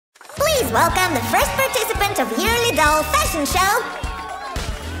Please welcome the first participant of Yearly Doll Fashion Show.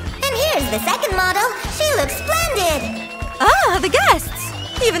 And here's the second model. She looks splendid. Ah, the guests!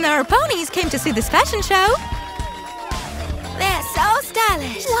 Even our ponies came to see this fashion show. They're so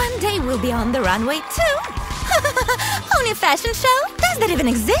stylish. One day we'll be on the runway too. Pony fashion show? Does that even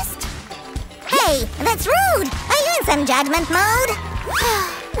exist? Hey, that's rude. Are you in some judgment mode?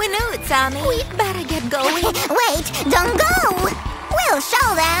 We knew it, Sammy. We'd better get going. Wait, don't go. We'll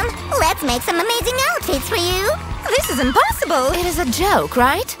show them. Let's make some amazing outfits for you. This is impossible. It is a joke,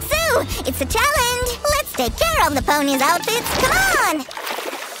 right? Sue, it's a challenge. Let's take care of the ponies' outfits. Come on.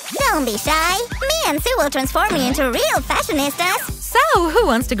 Don't be shy. Me and Sue will transform you into real fashionistas. So, who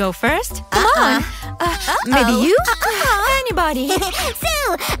wants to go first? Come on. Maybe you? Anybody.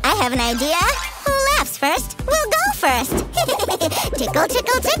 Sue, I have an idea. Who laughs first will go first. Tickle,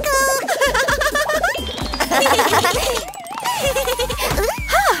 tickle, tickle.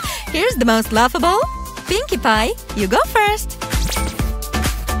 Here's the most laughable. Pinkie Pie, you go first.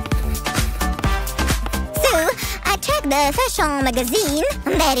 Sue, I checked the fashion magazine.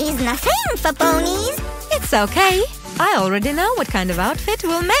 There is nothing for ponies. It's okay. I already know what kind of outfit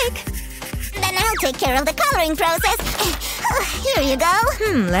we'll make. Then I'll take care of the coloring process. Here you go.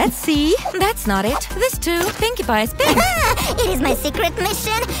 Let's see. That's not it. This too. Pinkie Pie's pink. It is my secret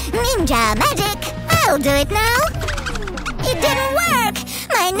mission. Ninja magic. I'll do it now. It didn't work.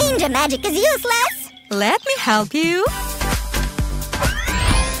 My ninja magic is useless. Let me help you.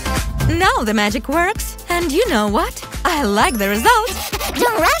 Now the magic works. And you know what? I like the result.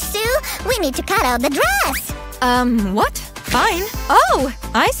 Don't rush, Sue. We need to cut out the dress. What? Fine. Oh,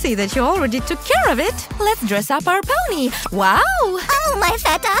 I see that you already took care of it. Let's dress up our pony. Wow! Oh, my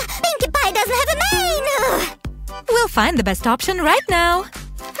feta. Pinkie Pie doesn't have a mane. We'll find the best option right now.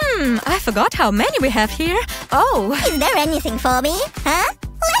 I forgot how many we have here. Oh. Is there anything for me? Huh?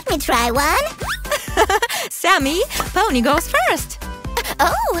 Let me try one. Sammy, pony goes first.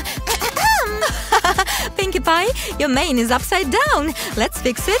 Oh. Pinkie Pie, your mane is upside down. Let's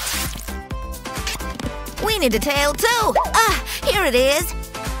fix it. We need a tail too. Here it is.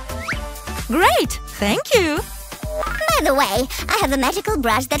 Great, thank you. By the way, I have a magical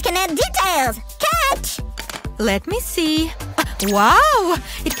brush that can add details. Catch! Let me see. Wow,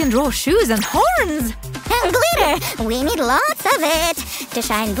 it can draw shoes and horns. And glitter. We need lots of it to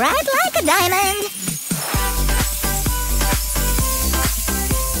shine bright like a diamond.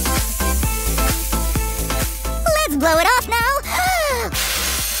 Let's blow it off now.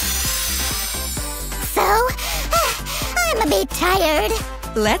 So, I'm a bit tired.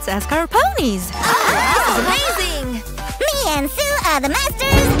 Let's ask our ponies. This is amazing. Me and Sue are the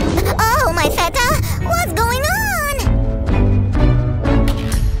masters. Oh, my feta, what's going on?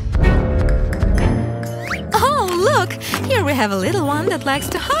 Oh, look, here we have a little one that likes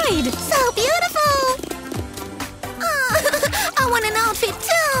to hide. So beautiful. I want an outfit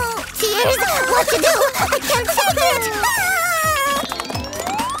too. Tears, what to do? I can't take it.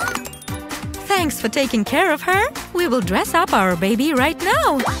 Thanks for taking care of her. We will dress up our baby right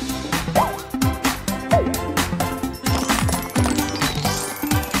now.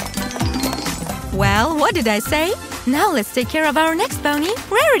 Well, what did I say? Now let's take care of our next pony,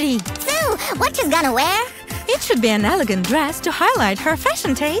 Rarity. Sue, what she's gonna wear? It should be an elegant dress to highlight her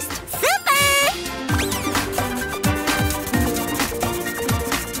fashion taste. Super!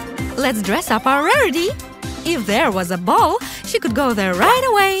 Let's dress up our Rarity. If there was a ball, she could go there right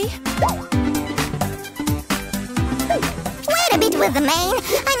away. Wait a bit with the mane.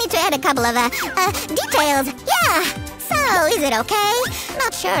 I need to add a couple of details. Yeah. So, is it okay?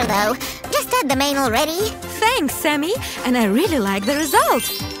 Not sure though. Just add the mane already. Thanks, Sammy. And I really like the result.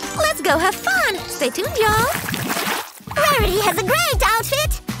 Let's go have fun. Stay tuned, y'all. Rarity has a great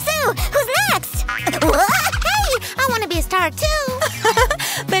outfit. Sue, who's next? Hey, I want to be a star too.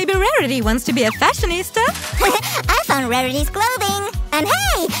 Baby Rarity wants to be a fashionista. I found Rarity's clothing. And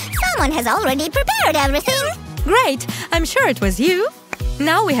hey, someone has already prepared everything. Great. I'm sure it was you.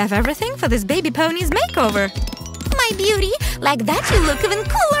 Now we have everything for this baby pony's makeover. My beauty, like that you look even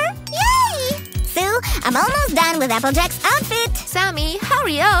cooler. Yay! Sue, I'm almost done with Applejack's outfit. Sammy,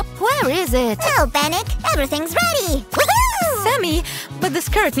 hurry up. Where is it? No panic. Everything's ready. Woohoo! Sammy, but the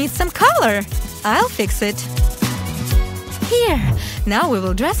skirt needs some color. I'll fix it. Here. Now we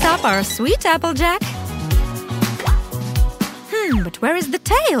will dress up our sweet Applejack. But where is the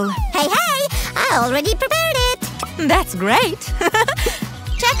tail? Hey, I already prepared it. That's great.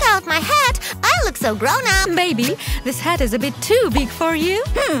 Check out my hat. I look so grown up. Baby, this hat is a bit too big for you.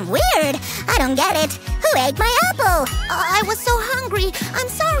 Weird. I don't get it. Who ate my apple? I was so hungry. I'm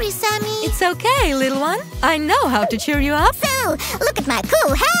sorry, Sammy. It's okay, little one. I know how to cheer you up. So, look at my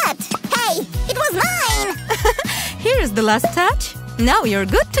cool hat. Just the last touch. Now you're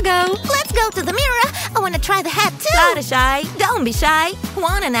good to go. Let's go to the mirror. I want to try the hat too. Fluttershy, don't be shy.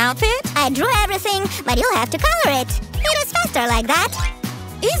 Want an outfit? I drew everything, but you'll have to color it. It is faster like that.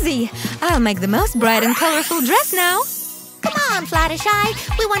 Easy. I'll make the most bright and colorful dress now. Come on,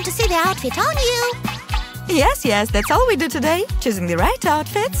 Fluttershy. We want to see the outfit on you. Yes, that's all we do today. Choosing the right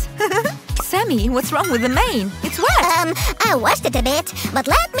outfits. Sammy, what's wrong with the mane? It's wet. I washed it a bit, but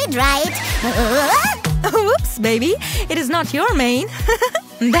let me dry it. Whoops, baby. It is not your mane.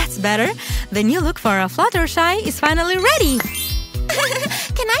 That's better. The new look for a Fluttershy is finally ready.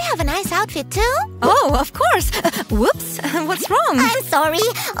 Can I have a nice outfit too? Oh, of course. Whoops, what's wrong? I'm sorry.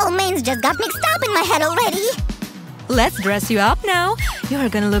 All manes just got mixed up in my head already. Let's dress you up now. You're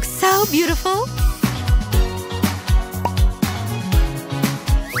gonna look so beautiful.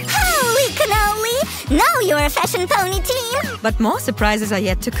 Holy cannoli! Now you're a fashion pony team. But more surprises are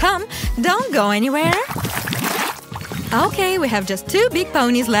yet to come. Don't go anywhere. Okay, we have just 2 big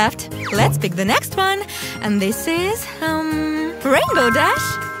ponies left. Let's pick the next one. And this is, Rainbow Dash.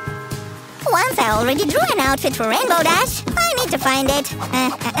 Once I already drew an outfit for Rainbow Dash. I need to find it.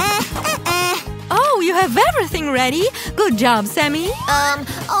 Oh, you have everything ready. Good job, Sammy.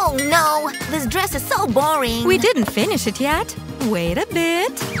 Oh no. This dress is so boring. We didn't finish it yet. Wait a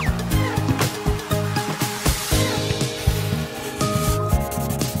bit.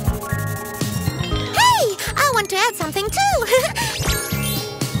 I want to add something too.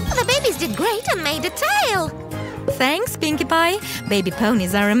 The babies did great and made a tail. Thanks, Pinkie Pie. Baby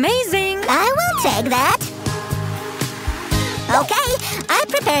ponies are amazing. I will take that. Okay, I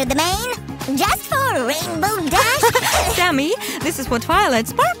prepared the mane. Just for Rainbow Dash. Sammy, this is for Twilight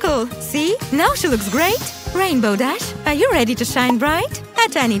Sparkle. See? Now she looks great. Rainbow Dash, are you ready to shine bright?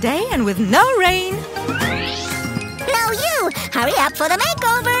 At any day and with no rain. Now you, hurry up for the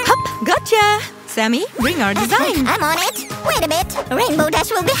makeover. Hup, gotcha. Sammy, bring our design. I'm on it. Wait a bit. Rainbow Dash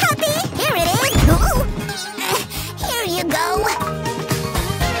will be happy. Here it is. Ooh. Here you go.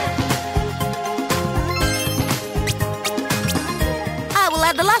 I will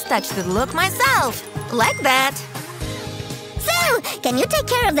add the last touch to the look myself. Like that. So, can you take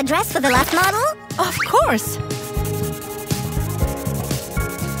care of the dress for the last model? Of course.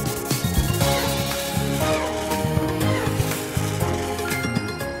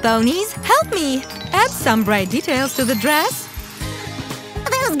 Ponies, help me! Add some bright details to the dress.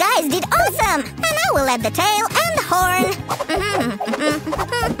 Those guys did awesome! And I will add the tail and the horn.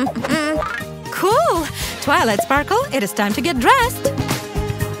 Cool! Twilight Sparkle, it is time to get dressed.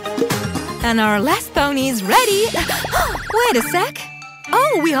 And our last pony is ready. Wait a sec.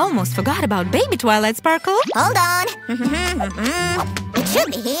 Oh, we almost forgot about baby Twilight Sparkle. Hold on. It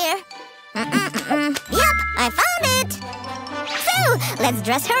should be here. Yep, I found it. So, let's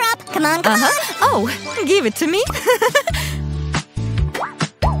dress her up. Come on, come on. Oh, give it to me.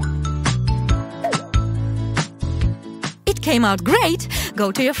 It came out great.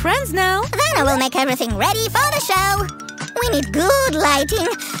 Go to your friends now. Then I will make everything ready for the show. We need good lighting.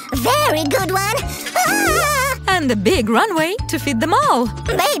 Very good one. Ah! And a big runway to fit them all.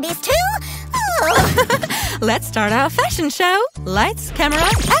 Babies too? Oh. Let's start our fashion show. Lights, camera,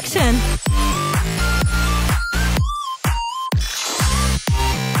 action.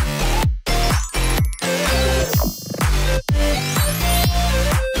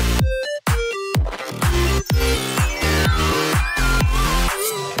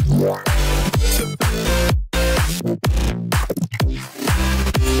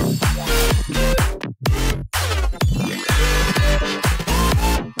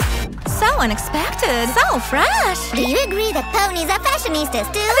 Unexpected. So fresh. Do you agree that ponies are fashionistas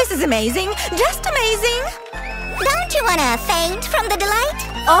too? This is amazing. Just amazing. Don't you wanna faint from the delight?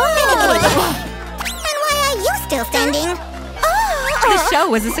 Oh! And why are you still standing? The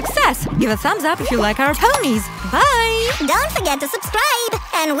show was a success. Give a thumbs up if you like our ponies. Bye! Don't forget to subscribe.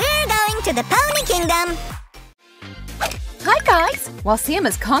 And we're going to the Pony Kingdom. Hi guys! While Sam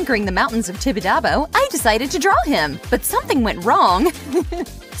is conquering the mountains of Tibidabo, I decided to draw him, but something went wrong.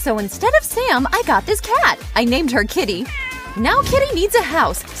 So instead of Sam, I got this cat. I named her Kitty. Now Kitty needs a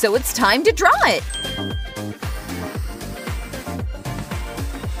house, so it's time to draw it.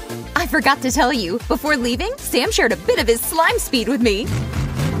 I forgot to tell you, before leaving, Sam shared a bit of his slime speed with me.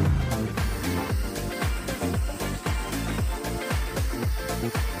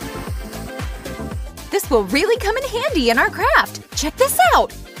 This will really come in handy in our craft. Check this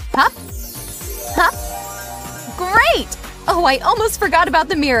out. Hop. Hop. Great! Oh, I almost forgot about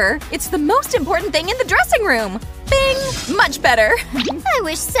the mirror. It's the most important thing in the dressing room. Bing! Much better. I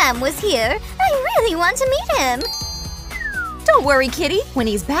wish Sam was here. I really want to meet him. Don't worry, Kitty. When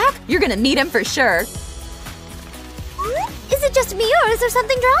he's back, you're gonna meet him for sure. it just mirrors or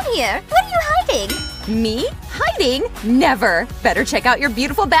something drawn here? What are you hiding? Me? Hiding? Never! Better check out your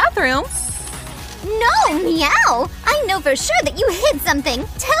beautiful bathroom! No, Meow! I know for sure that you hid something!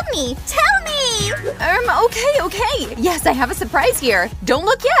 Tell me! Tell me! Okay. Yes, I have a surprise here. Don't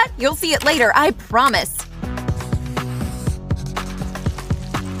look yet! You'll see it later, I promise!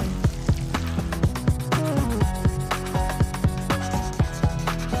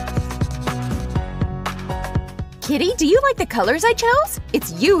 Kitty, do you like the colors I chose?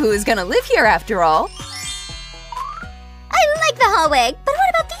 It's you who is gonna live here after all. I like the hallway, but what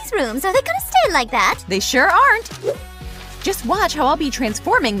about these rooms? Are they gonna stay like that? They sure aren't. Just watch how I'll be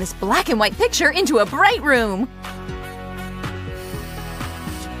transforming this black and white picture into a bright room.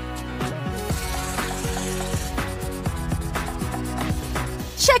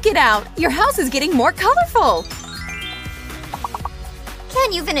 Check it out! Your house is getting more colorful!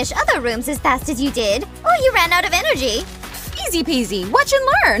 Can you finish other rooms as fast as you did? Or you ran out of energy? Easy peasy, watch and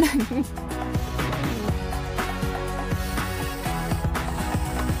learn!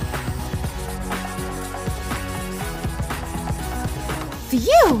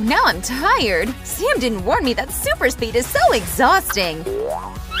 Phew, now I'm tired. Sam didn't warn me that super speed is so exhausting.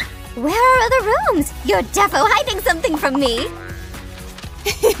 Where are other rooms? You're defo hiding something from me!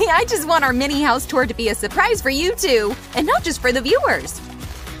 I just want our mini house tour to be a surprise for you two, and not just for the viewers.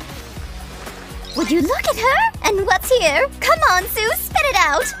 Would you look at her? And what's here? Come on, Sue, spit it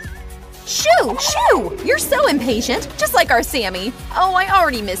out! Shoo! You're so impatient, just like our Sammy. Oh, I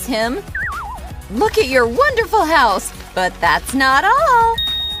already miss him. Look at your wonderful house! But that's not all!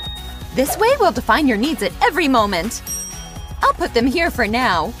 This way we'll define your needs at every moment. I'll put them here for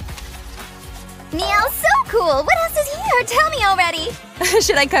now. Meow, so cool! What else is here? Tell me already!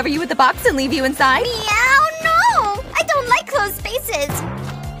 Should I cover you with the box and leave you inside? Meow, no! I don't like closed spaces!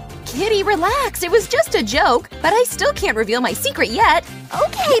 Kitty, relax. It was just a joke, but I still can't reveal my secret yet.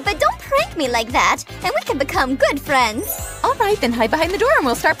 Okay, but don't prank me like that, and we can become good friends. Alright, then hide behind the door and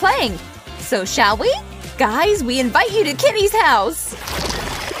we'll start playing. So shall we? Guys, we invite you to Kitty's house!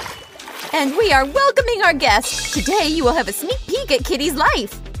 And we are welcoming our guests! Today you will have a sneak peek at Kitty's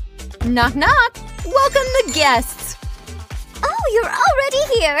life! Knock knock! Welcome the guests! Oh, you're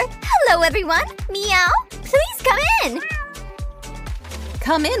already here! Hello, everyone! Meow! Please come in!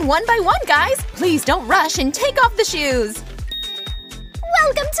 Come in one by one, guys! Please don't rush and take off the shoes!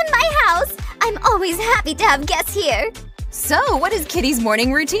 Welcome to my house! I'm always happy to have guests here! So, what is Kitty's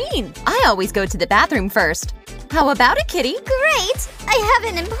morning routine? I always go to the bathroom first. How about it, Kitty? Great! I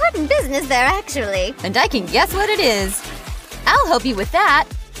have an important business there, actually. And I can guess what it is. I'll help you with that.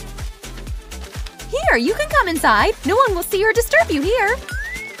 Here, you can come inside. No one will see or disturb you here.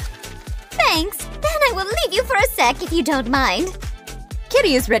 Thanks. Then I will leave you for a sec if you don't mind.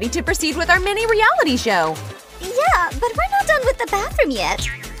 Kitty is ready to proceed with our mini reality show. Yeah, but we're not done with the bathroom yet.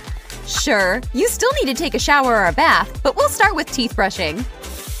 Sure, you still need to take a shower or a bath, but we'll start with teeth brushing.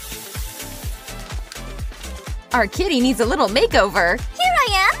 Our kitty needs a little makeover. Here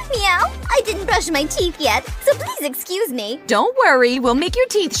I am, Meow. I didn't brush my teeth yet, so please excuse me. Don't worry, we'll make your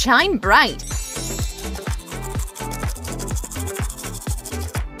teeth shine bright.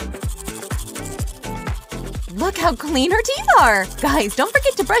 Look how clean her teeth are! Guys, don't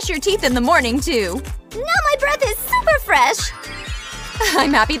forget to brush your teeth in the morning, too. Now my breath is super fresh.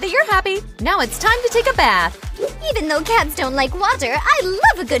 I'm happy that you're happy. Now it's time to take a bath. Even though cats don't like water, I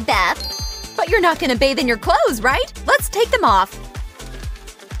love a good bath. But you're not gonna bathe in your clothes, right? Let's take them off.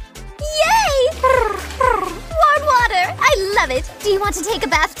 Yay! Warm water! I love it! Do you want to take a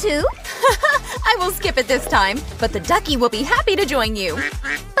bath too? I will skip it this time, but the ducky will be happy to join you.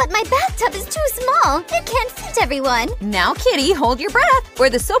 But my bathtub is too small. It can't fit everyone. Now, Kitty, hold your breath, or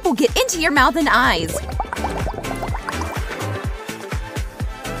the soap will get into your mouth and eyes.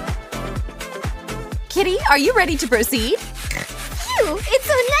 Kitty, are you ready to proceed? Phew! It's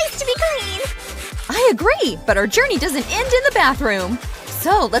so nice to be clean! I agree, but our journey doesn't end in the bathroom.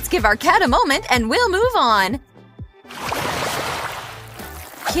 So let's give our cat a moment and we'll move on.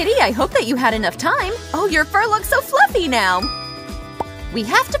 Kitty, I hope that you had enough time. Oh, your fur looks so fluffy now. We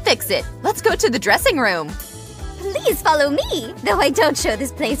have to fix it. Let's go to the dressing room. Please follow me, though I don't show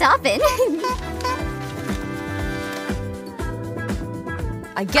this place often.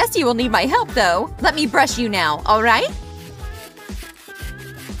 I guess you will need my help, though. Let me brush you now, alright?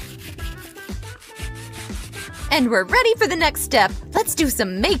 And we're ready for the next step. Let's do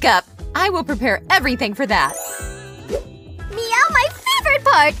some makeup. I will prepare everything for that. Meow, my favorite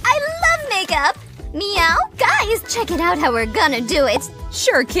part! I love makeup! Meow, guys, check it out how we're gonna do it.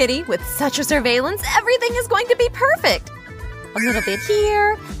 Sure, Kitty. With such a surveillance, everything is going to be perfect. A little bit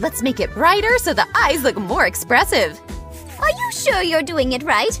here. Let's make it brighter so the eyes look more expressive. Are you sure you're doing it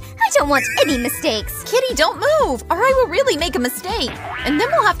right? I don't want any mistakes. Kitty, don't move, or I will really make a mistake. And then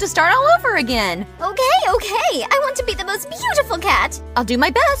we'll have to start all over again. Okay. I want to be the most beautiful cat. I'll do my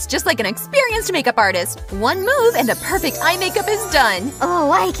best, just like an experienced makeup artist. One move and a perfect eye makeup is done.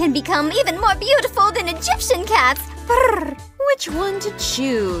 Oh, I can become even more beautiful than Egyptian cats. Brrr. Which one to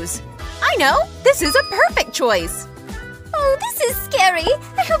choose? I know! This is a perfect choice! Oh, this is scary.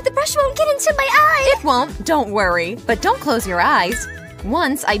 I hope the brush won't get into my eye. It won't, don't worry. But don't close your eyes.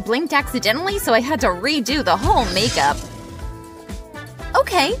 Once I blinked accidentally, so I had to redo the whole makeup.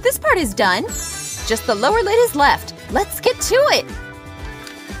 Okay, this part is done. Just the lower lid is left. Let's get to it!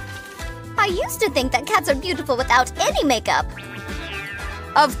 I used to think that cats are beautiful without any makeup.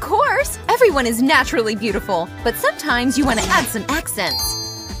 Of course! Everyone is naturally beautiful, but sometimes you want to add some accents.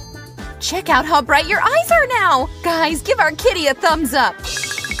 Check out how bright your eyes are now! Guys, give our kitty a thumbs up!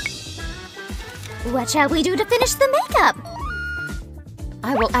 What shall we do to finish the makeup?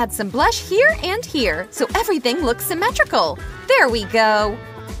 I will add some blush here and here, so everything looks symmetrical. There we go!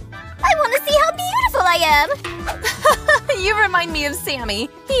 I want to see how beautiful I am! You remind me of Sammy.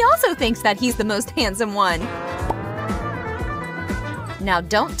 He also thinks that he's the most handsome one. Now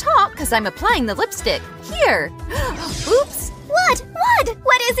don't talk, because I'm applying the lipstick. Here! Oops! What?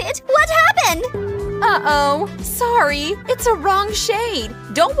 What is it? What happened? Uh-oh. Sorry. It's a wrong shade.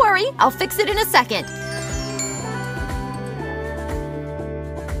 Don't worry. I'll fix it in a second.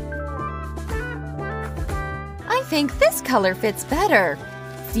 I think this color fits better.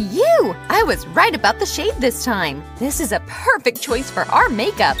 Phew! I was right about the shade this time. This is a perfect choice for our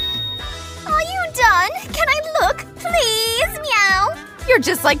makeup. Are you done? Can I look? Please? Meow. You're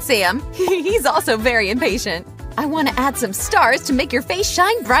just like Sam. He's also very impatient. I want to add some stars to make your face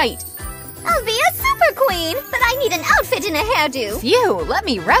shine bright. I'll be a super queen, but I need an outfit and a hairdo. Phew, let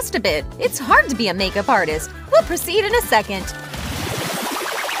me rest a bit. It's hard to be a makeup artist. We'll proceed in a second. Sue,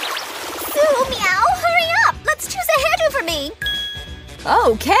 meow, hurry up. Let's choose a hairdo for me.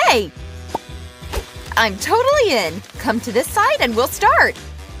 Okay. I'm totally in. Come to this side and we'll start.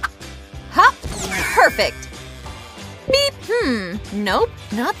 Hop. Perfect. Beep. Nope,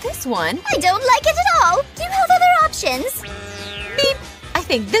 not this one. I don't like it at all. Do you have other options? Beep. I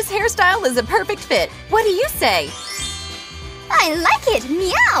think this hairstyle is a perfect fit. What do you say? I like it.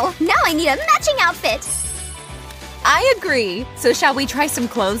 Meow. Now I need a matching outfit. I agree. So shall we try some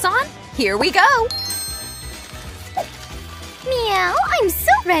clothes on? Here we go. Meow. I'm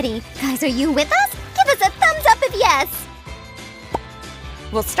so ready. Guys, are you with us? Give us a thumbs up if yes.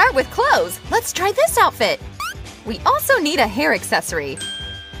 We'll start with clothes. Let's try this outfit. We also need a hair accessory.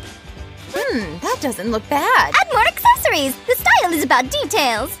 That doesn't look bad. Add more accessories. The style is about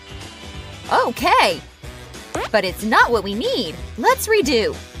details. Okay. But it's not what we need. Let's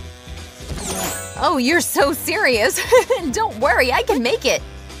redo. Oh, you're so serious. Don't worry, I can make it.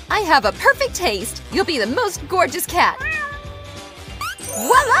 I have a perfect taste. You'll be the most gorgeous cat.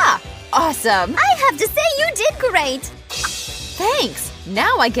 Voila! Awesome. I have to say you did great. Thanks.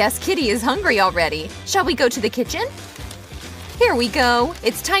 Now I guess Kitty is hungry already. Shall we go to the kitchen? Here we go.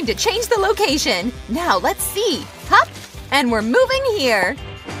 It's time to change the location. Now let's see. Hop! And we're moving here.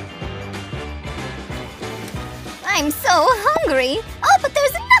 I'm so hungry. Oh, but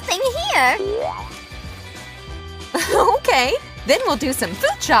there's nothing here. Okay. Then we'll do some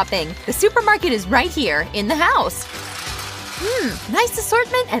food shopping. The supermarket is right here, in the house. Nice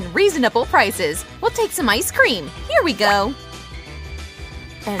assortment and reasonable prices. We'll take some ice cream. Here we go.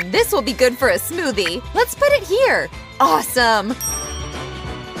 And this will be good for a smoothie. Let's put it here. Awesome!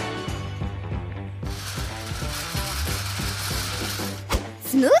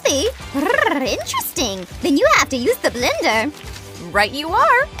 Smoothie? Interesting. Then you have to use the blender. Right you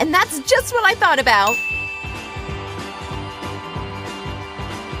are. And that's just what I thought about.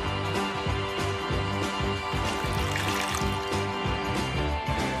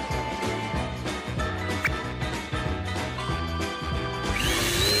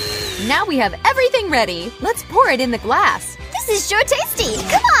 Now we have everything ready. Let's pour it in the glass. This is sure tasty.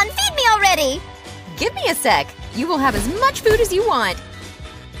 Come on, feed me already. Give me a sec. You will have as much food as you want.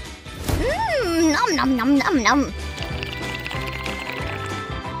 Nom nom nom nom nom.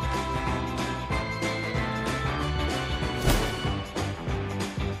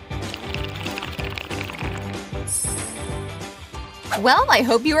 Well, I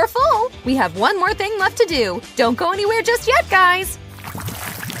hope you are full. We have one more thing left to do. Don't go anywhere just yet, guys.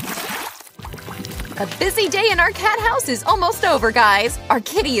 A busy day in our cat house is almost over, guys. Our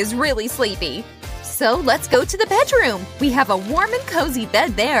kitty is really sleepy. So let's go to the bedroom. We have a warm and cozy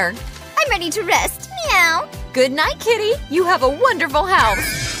bed there. I'm ready to rest. Meow. Good night, kitty. You have a wonderful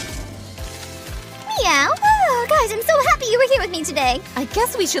house. Meow. Oh, guys, I'm so happy you were here with me today. I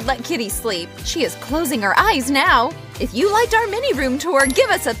guess we should let Kitty sleep. She is closing her eyes now. If you liked our mini room tour, give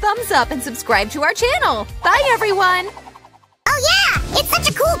us a thumbs up and subscribe to our channel. Bye, everyone! Oh, yeah! It's such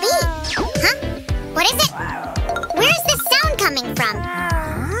a cool beat! Huh? What is it? Where's this sound coming from?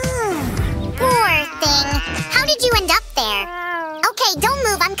 Poor thing. How did you end up there? Okay, don't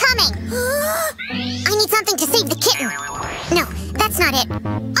move, I'm coming. I need something to save the kitten. No, that's not it.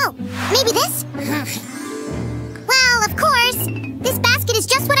 Oh, maybe this? Well, of course. This basket is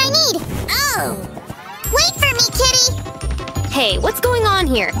just what I need. Oh! Wait for me, kitty! Hey, what's going on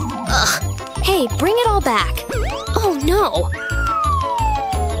here? Ugh. Hey, bring it all back. Oh, no.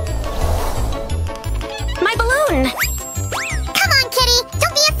 My balloon! Come on, kitty!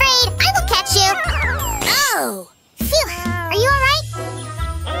 Don't be afraid! I will catch you! Oh! Phew! Are you alright?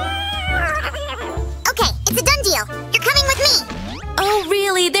 Okay, it's a done deal. You're coming with me! Oh,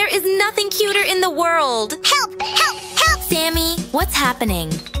 really? There is nothing cuter in the world. Help! Help! Help! Sammy, what's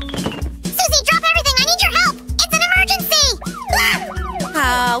happening? Susie, drop everything! I need your help! It's an emergency!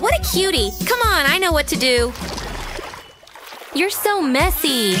 Ah, what a cutie. Come on, I know what to do. You're so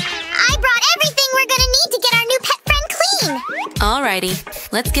messy. I brought everything we're gonna need to get our new pet friend clean!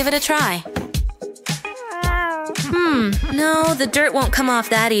 Alrighty, let's give it a try. No, the dirt won't come off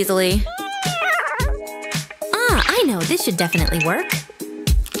that easily. Ah, I know, this should definitely work.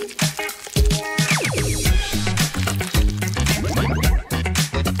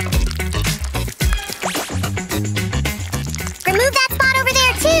 Remove that spot over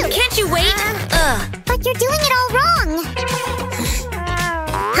there, too! Can't you wait? Ugh. But you're doing it all wrong!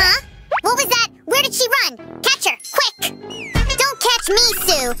 Huh? What was that? Where did she run? Catch her, quick! Don't catch me,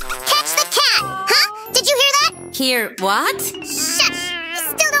 Sue! Catch the cat! Huh? Did you hear that? Here, what? Shush! You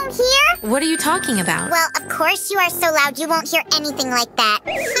still don't hear? What are you talking about? Well, of course you are so loud you won't hear anything like that.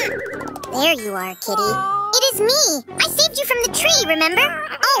 There you are, kitty. It is me! I saved you from the tree, remember?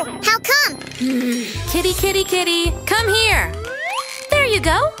 Oh, how come? Kitty, kitty, kitty, come here! There you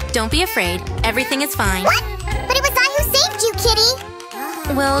go! Don't be afraid. Everything is fine. What? But it was I who saved you,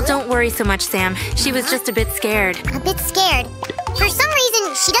 kitty! Well, don't worry so much, Sam. She was just a bit scared. A bit scared. For some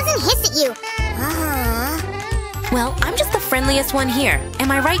reason, she doesn't hiss at you. Well, I'm just the friendliest one here. Am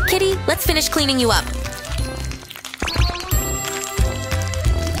I right, Kitty? Let's finish cleaning you up.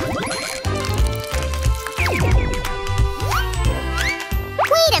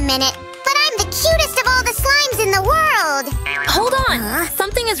 Wait a minute. But I'm the cutest of all the slimes in the world! Hold on!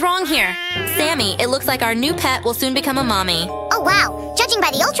 Something is wrong here. Sammy, it looks like our new pet will soon become a mommy. Oh, wow. Judging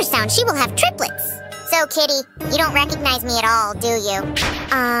by the ultrasound, she will have triplets. So, kitty, you don't recognize me at all, do you?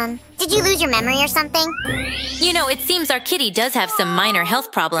 Did you lose your memory or something? You know, it seems our kitty does have some minor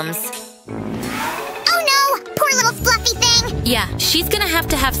health problems. Oh, no! Poor little fluffy thing! Yeah, she's gonna have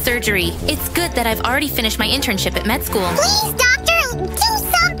to have surgery. It's good that I've already finished my internship at med school. Please, doctor, do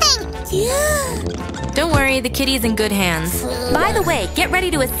something! Yeah. Don't worry, the kitty's in good hands. By the way, get ready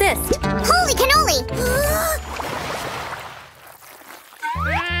to assist. Holy cannoli!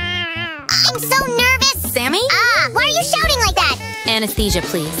 I'm so nervous! Sammy? Why are you shouting like that? Anesthesia,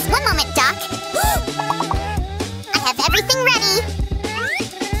 please. One moment, Doc. I have everything ready.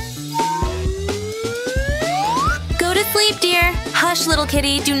 Go to sleep, dear. Hush, little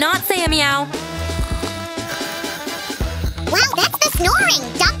kitty. Do not say a meow. Wow, that's the snoring!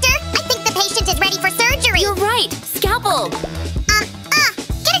 Doctor, I think the patient is ready for surgery! You're right. Scalpel.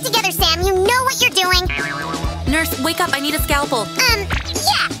 Get it together, Sam. You know what you're doing. Nurse, wake up. I need a scalpel.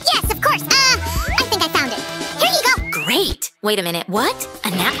 Yes, of course. I think I found it. Here you go. Great. Wait a minute. What? A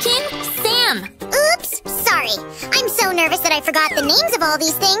napkin? Sam! Oops, sorry. I'm so nervous that I forgot the names of all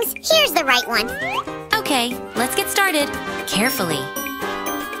these things. Here's the right one. Okay, let's get started. Carefully.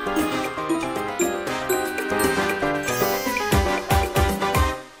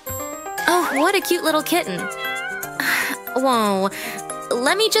 Oh, what a cute little kitten. Whoa.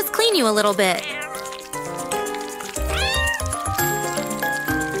 Let me just clean you a little bit.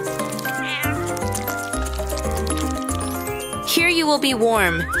 Here you will be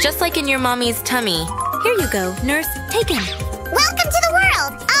warm, just like in your mommy's tummy. Here you go, nurse. Take him. Welcome to the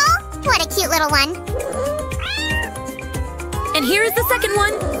world! Oh, what a cute little one. And here is the second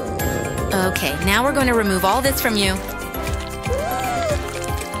one. Okay, now we're going to remove all this from you.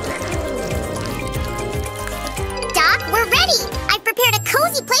 Doc, we're ready! I've prepared a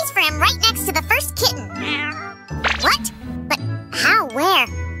cozy place for him right next to the first kitten. What? But how? Where?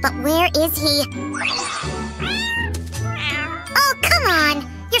 But where is he? Oh, come on!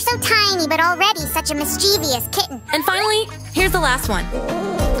 You're so tiny, but already such a mischievous kitten. And finally, here's the last one.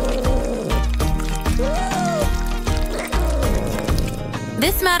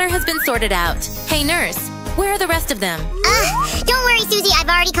 This matter has been sorted out. Hey, nurse, Where are the rest of them? Don't worry, Susie, I've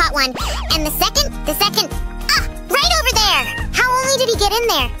already caught one. And the second, right over there. How only did he get in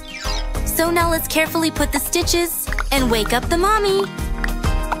there? So now let's carefully put the stitches and wake up the mommy.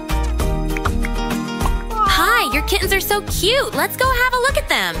 Hi, your kittens are so cute. Let's go have a look at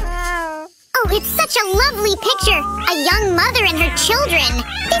them. Oh, it's such a lovely picture. A young mother and her children.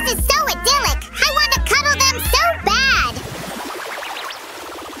 This is so idyllic. I want to cuddle them so bad.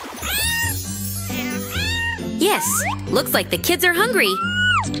 Yes, looks like the kids are hungry.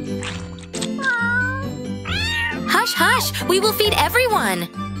 Hush, hush, we will feed everyone.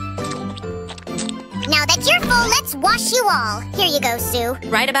 Now that you're full, let's wash you all. Here you go, Sue.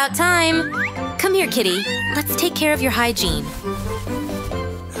 Right about time. Come here, kitty. Let's take care of your hygiene.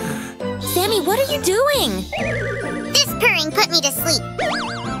 Sammy, what are you doing? This purring put me to sleep.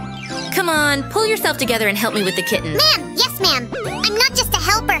 Come on, pull yourself together and help me with the kitten. Ma'am, yes, ma'am. I'm not just a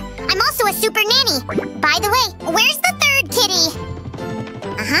helper. I'm also a super nanny. By the way, where's the third kitty?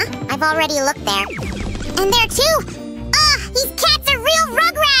 I've already looked there. And there too. These cats are real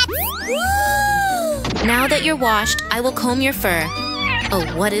rugrats. Now that you're washed, I will comb your fur. Oh,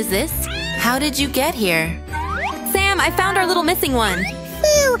 what is this? How did you get here? Sam, I found our little missing one.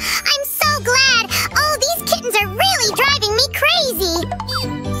 Phew, I'm so glad. Oh, these kittens are really driving me crazy.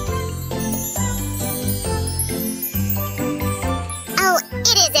 Oh,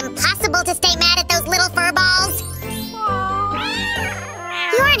 it is impossible to stay mad at those little fur balls.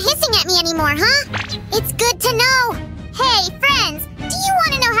 You aren't hissing at me anymore, huh? It's good to know. Hey, friends, do you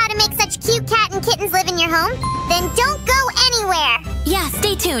want to know how to make such cute cat and kittens live in your home? Then don't go anywhere. Yeah,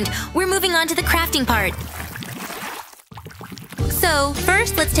 stay tuned. We're moving on to the crafting part. So,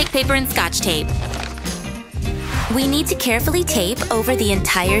 first, let's take paper and scotch tape. We need to carefully tape over the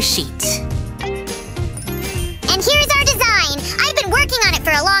entire sheet. And here's our design. I've been working on it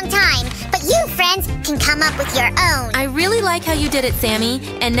for a long time, but you, friends, can come up with your own. I really like how you did it, Sammy.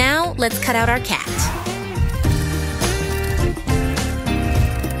 And now, let's cut out our cat.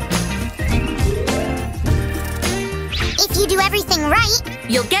 If you do everything right,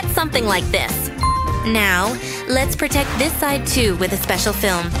 you'll get something like this. Now, let's protect this side too with a special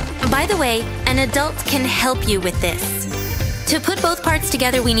film. By the way, an adult can help you with this. To put both parts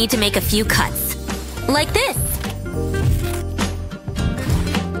together, we need to make a few cuts. Like this.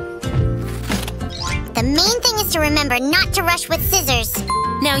 The main thing is to remember not to rush with scissors.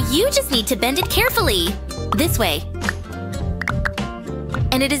 Now you just need to bend it carefully. This way.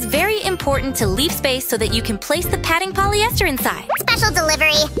 And it is very important to leave space so that you can place the padding polyester inside. Special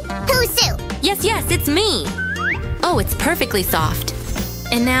delivery. Who's Sue? Yes, it's me. Oh, it's perfectly soft.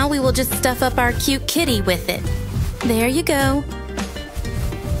 And now we will just stuff up our cute kitty with it. There you go.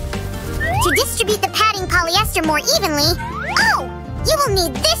 To distribute the padding polyester more evenly, you will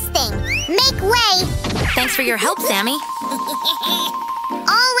need this thing. Make way. Thanks for your help, Sammy.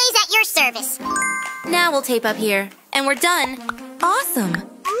 Always at your service. Now we'll tape up here. And we're done. Awesome.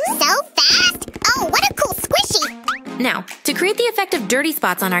 So fast? Oh, what a cool squishy. Now, to create the effect of dirty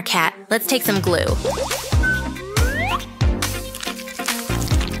spots on our cat, let's take some glue.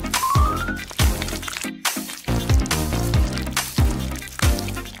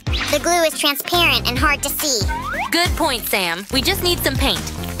 The glue is transparent and hard to see. Good point, Sam. We just need some paint.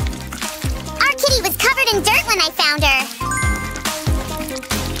 Our kitty was covered in dirt when I found her.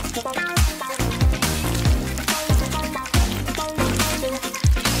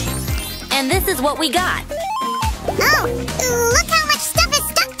 And this is what we got. Oh, look how much stuff is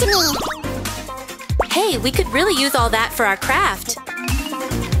stuck to me. Hey, we could really use all that for our craft.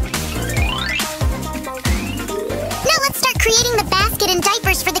 Now let's start creating the basket and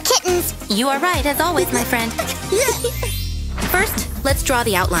diapers for the kittens. You are right, as always, my friend. First, let's draw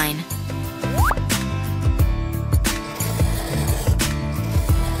the outline.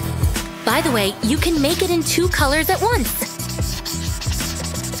 By the way, you can make it in 2 colors at once.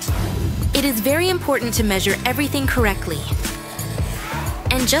 It is very important to measure everything correctly.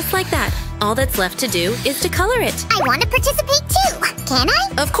 And just like that, all that's left to do is to color it. I want to participate too. Can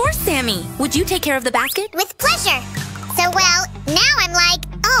I? Of course, Sammy. Would you take care of the basket? With pleasure. So, well, now I'm like,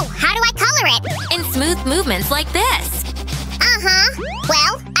 oh, how do I color it? In smooth movements like this.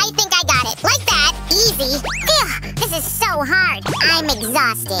 Well, I think I got it. Like that. Easy. Phew, this is so hard. I'm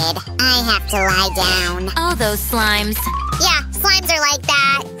exhausted. I have to lie down. Oh, those slimes. Yeah, slimes are like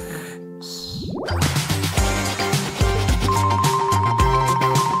that.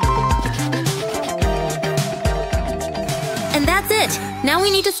 And that's it. Now we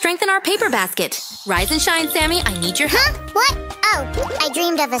need to strengthen our paper basket. Rise and shine, Sammy. I need your help. What? Oh, I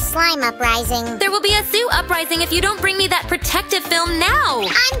dreamed of a slime uprising. There will be a Sue uprising if you don't bring me that protective film now.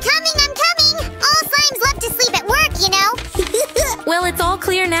 I'm coming, I'm coming! All slimes love to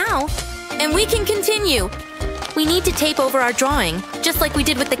clear now. And we can continue. We need to tape over our drawing, just like we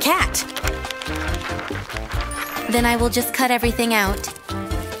did with the cat. Then I will just cut everything out.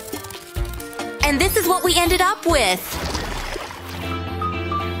 And this is what we ended up with.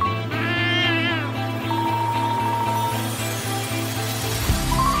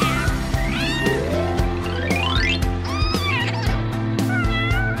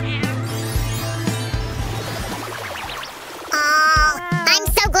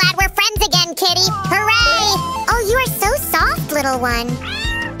 Little one.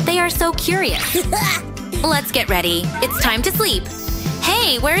 They are so curious. Let's get ready. It's time to sleep.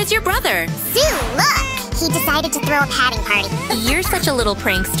 Hey, where is your brother? Sue, look! He decided to throw a padding party. You're such a little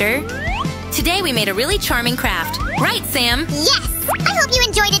prankster. Today we made a really charming craft. Right, Sam? Yes! I hope you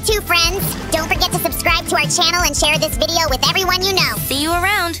enjoyed it too, friends. Don't forget to subscribe to our channel and share this video with everyone you know. See you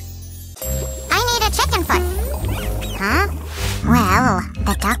around. I need a chicken foot. Huh? Well,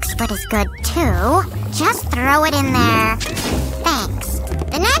 the duck's foot is good too. Just throw it in there. Thanks.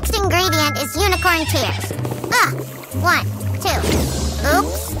 The next ingredient is unicorn tears. 1, 2.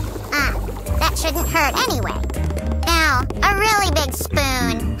 Oops. That shouldn't hurt anyway. Now, a really big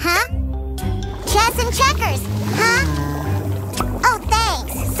spoon. Huh? Chess and checkers. Huh? Oh,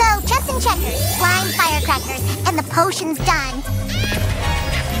 thanks. So, chess and checkers, slime firecrackers, and the potion's done.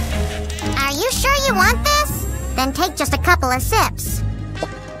 Are you sure you want this? Then take just a couple of sips.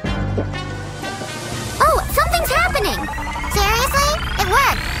 Oh, something's happening! Seriously? It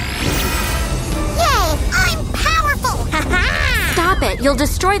worked! Yay! I'm powerful! Stop it! You'll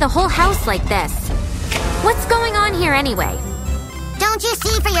destroy the whole house like this. What's going on here anyway? Don't you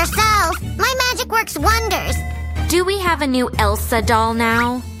see for yourself? My magic works wonders! Do we have a new Elsa doll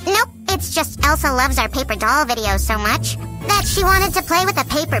now? Nope, it's just Elsa loves our paper doll videos so much that she wanted to play with a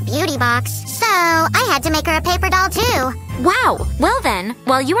paper beauty box. So, I had to make her a paper doll too. Wow! Well then,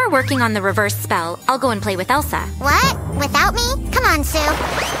 while you are working on the reverse spell, I'll go and play with Elsa. What? Without me? Come on, Sue.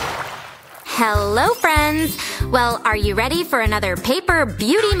 Hello, friends! Well, are you ready for another paper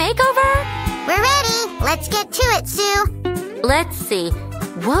beauty makeover? We're ready! Let's get to it, Sue! Let's see.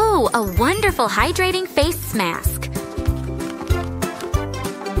 Whoa, a wonderful hydrating face mask.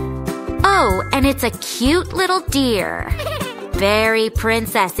 Oh, and it's a cute little deer. Very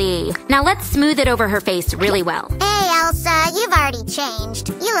princessy. Now let's smooth it over her face really well. Hey, Elsa, you've already changed.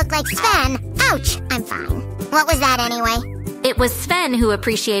 You look like Sven. Ouch, I'm fine. What was that anyway? It was Sven who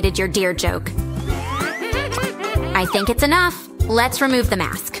appreciated your deer joke. I think it's enough. Let's remove the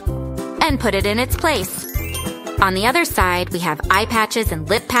mask and put it in its place. On the other side, we have eye patches and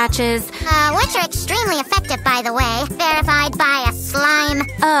lip patches. Which are extremely effective, by the way. Verified by a slime.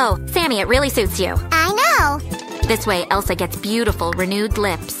 Oh, Sammy, it really suits you. I know. This way, Elsa gets beautiful, renewed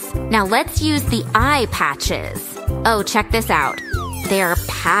lips. Now let's use the eye patches. Oh, check this out. They are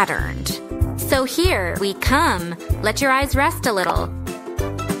patterned. So here we come. Let your eyes rest a little.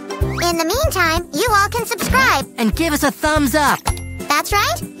 In the meantime, you all can subscribe. And give us a thumbs up. That's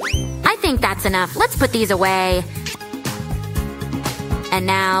right. I think that's enough. Let's put these away. And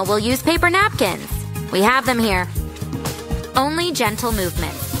now we'll use paper napkins. We have them here. Only gentle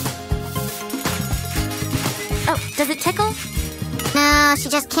movements. Oh, does it tickle? No, she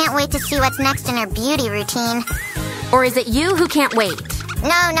just can't wait to see what's next in her beauty routine. Or is it you who can't wait?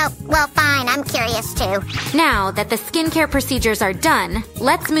 No. Well, fine. I'm curious too. Now that the skincare procedures are done,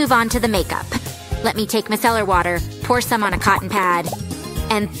 let's move on to the makeup. Let me take micellar water, pour some on a cotton pad,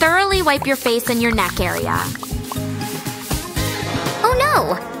 and thoroughly wipe your face and your neck area. Oh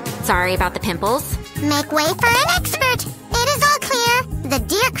no! Sorry about the pimples. Make way for an expert. It is all clear. The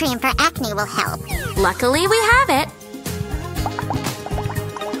deer cream for acne will help. Luckily, we have it.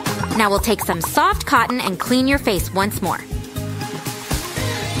 Now we'll take some soft cotton and clean your face once more.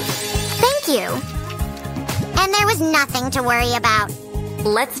 Thank you. And there was nothing to worry about.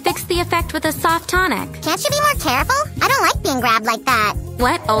 Let's fix the effect with a soft tonic. Can't you be more careful? I don't like being grabbed like that.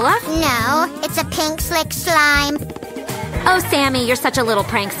 What, Olaf? No, it's a pink slick slime. Oh, Sammy, you're such a little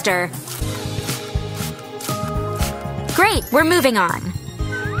prankster. Great, we're moving on.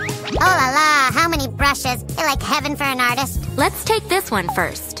 Oh la la, how many brushes? They're like heaven for an artist. Let's take this one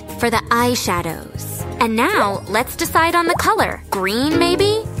first, for the eyeshadows. And now, let's decide on the color. Green,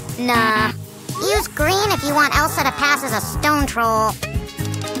 maybe? Nah. Use green if you want Elsa to pass as a stone troll.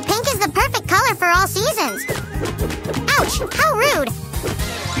 Pink is the perfect color for all seasons. Ouch, how rude.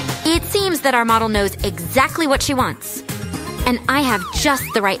 It seems that our model knows exactly what she wants. And I have just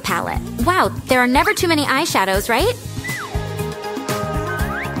the right palette. Wow, there are never too many eyeshadows, right?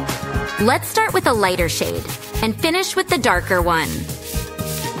 Let's start with a lighter shade and finish with the darker one.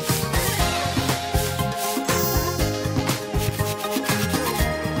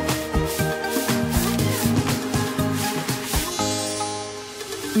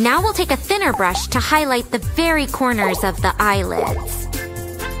 Now we'll take a thinner brush to highlight the very corners of the eyelids.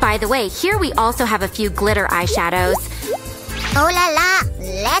 By the way, here we also have a few glitter eyeshadows. Oh la la!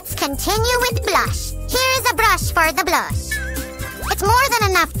 Let's continue with blush. Here's a brush for the blush. It's more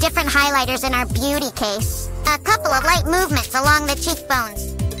than enough different highlighters in our beauty case. A couple of light movements along the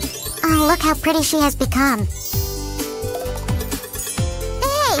cheekbones. Oh, look how pretty she has become.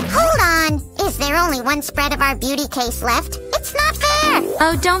 Hey, hold on! Is there only one spread of our beauty case left? It's not fair!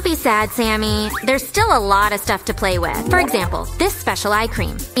 Oh, don't be sad, Sammy. There's still a lot of stuff to play with. For example, this special eye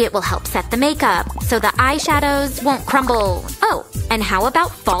cream. It will help set the makeup, so the eyeshadows won't crumble. Oh, and how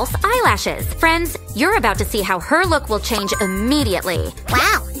about false eyelashes? Friends, you're about to see how her look will change immediately.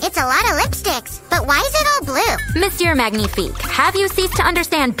 Wow, it's a lot of lipsticks. But why is it all blue? Monsieur Magnifique, have you ceased to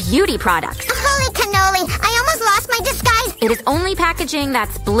understand beauty products? Holy cannoli, I almost lost my disguise. It is only packaging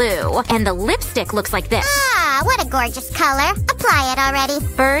that's blue, and the lipstick looks like this. Ah, what a gorgeous color. Apply it already.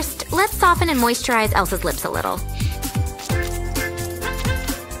 First, let's soften and moisturize Elsa's lips a little.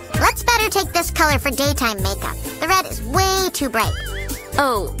 Let's better take this color for daytime makeup. The red is way too bright.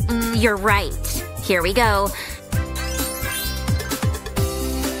 Oh, you're right. Here we go.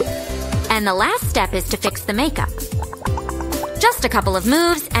 And the last step is to fix the makeup. Just a couple of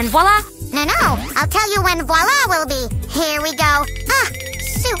moves, and voila! No, I'll tell you when voila will be. Here we go. Ah,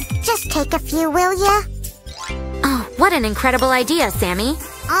 Sue, just take a few, will ya? Oh, what an incredible idea, Sammy.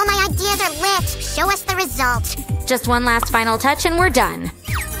 All my ideas are lit. Show us the result. Just one last final touch and we're done.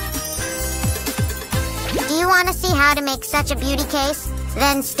 Do you want to see how to make such a beauty case?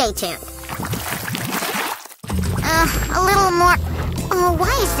 Then stay tuned. A little more. Oh,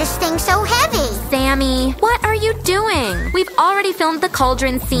 why is this thing so heavy? Sammy, what are you doing? We've already filmed the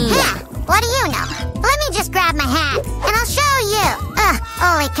cauldron scene. Yeah, what do you know? Let me just grab my hat, and I'll show you.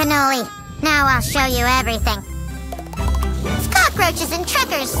 Holy cannoli. Now I'll show you everything. It's cockroaches and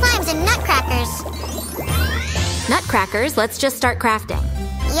trekkers, slimes and nutcrackers. Nutcrackers, let's just start crafting.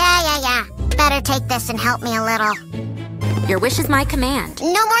 Yeah. Better take this and help me a little. Your wish is my command.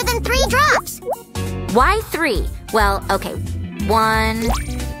 No more than 3 drops. Why 3? Well, okay. 1,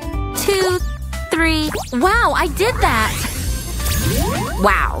 2, 3. Wow, I did that!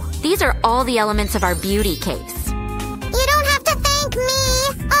 Wow, these are all the elements of our beauty case. You don't have to thank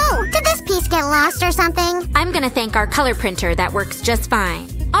me. Oh, did this piece get lost or something? I'm gonna thank our color printer that works just fine.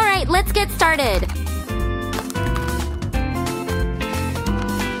 All right, let's get started.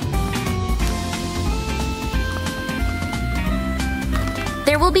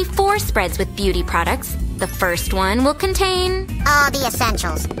 There will be 4 spreads with beauty products. The first one will contain... all the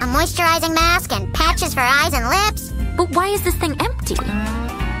essentials. A moisturizing mask and patches for eyes and lips. But why is this thing empty?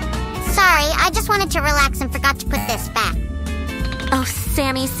 Sorry, I just wanted to relax and forgot to put this back. Oh,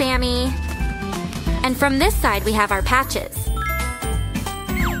 Sammy. And from this side, we have our patches.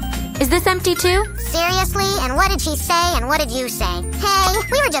 Is this empty too? Seriously? And what did she say and what did you say? Hey,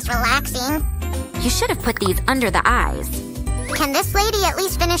 we were just relaxing. You should have put these under the eyes. Can this lady at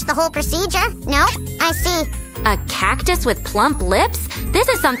least finish the whole procedure? No? I see. A cactus with plump lips? This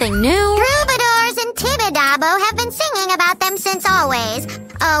is something new. Troubadours in Tibidabo have been singing about them since always.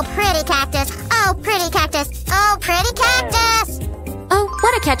 Oh, pretty cactus. Oh, pretty cactus. Oh, pretty cactus. Oh,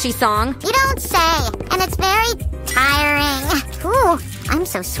 what a catchy song. You don't say. And it's very tiring. Ooh, I'm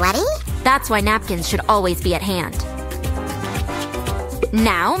so sweaty. That's why napkins should always be at hand.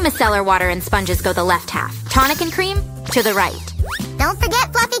 Now, micellar water and sponges go the left half. Tonic and cream to the right. Don't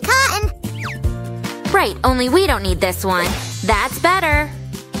forget fluffy cotton. Right, only we don't need this one. That's better.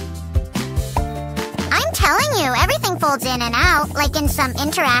 I'm telling you, everything folds in and out, like in some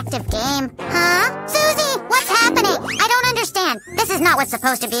interactive game. Huh? Susie, what's happening? I don't understand. This is not what's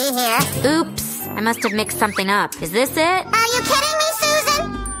supposed to be here. Oops, I must have mixed something up. Is this it? Are you kidding me,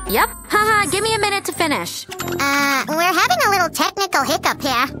 Susan? Yep. Haha, give me a minute to finish. We're having a little technical hiccup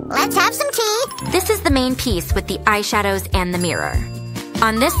here. Let's have some tea. This is the main piece with the eyeshadows and the mirror.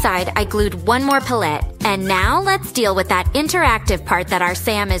 On this side, I glued one more palette. And now let's deal with that interactive part that our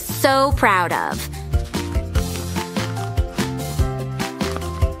Sam is so proud of.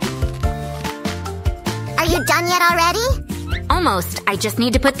 Are you done yet already? Almost. I just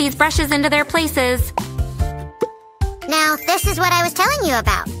need to put these brushes into their places. Now, this is what I was telling you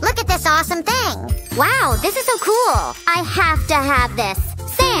about. Look at this awesome thing. Wow, this is so cool. I have to have this.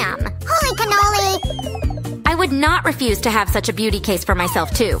 Sam! Holy cannoli! I would not refuse to have such a beauty case for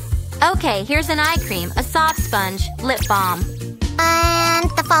myself, too. Okay, here's an eye cream, a soft sponge, lip balm. And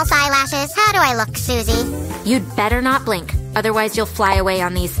the false eyelashes. How do I look, Susie? You'd better not blink, otherwise you'll fly away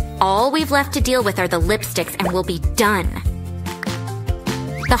on these. All we've left to deal with are the lipsticks and we'll be done.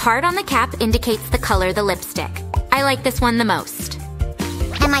 The heart on the cap indicates the color of the lipstick. I like this one the most.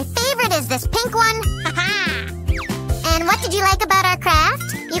 Am And my favorite is this pink one. And what did you like about our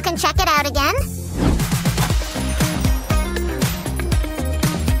craft? You can check it out again.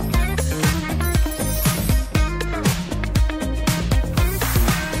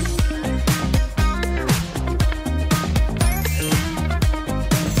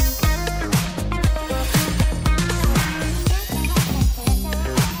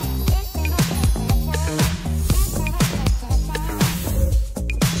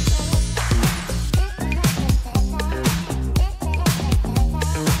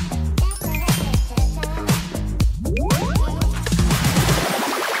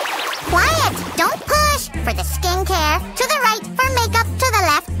 For the skincare, to the right. For makeup, to the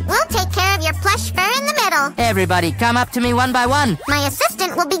left. We'll take care of your plush fur in the middle. Everybody, come up to me one by one. My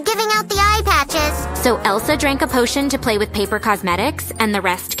assistant will be giving out the eye patches. So Elsa drank a potion to play with paper cosmetics, and the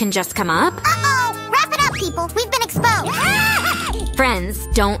rest can just come up? Uh-oh! Wrap it up, people. We've been exposed. Friends,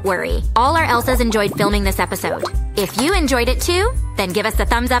 don't worry. All our Elsas enjoyed filming this episode. If you enjoyed it too, then give us a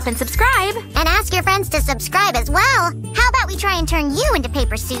thumbs up and subscribe. And ask your friends to subscribe as well. How about we try and turn you into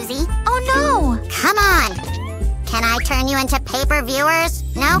Paper Susie? Oh no! Come on! Can I turn you into paper viewers?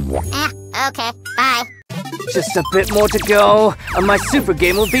 No? Okay, bye. Just a bit more to go, and my super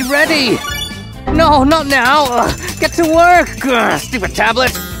game will be ready! No, not now! Get to work! Stupid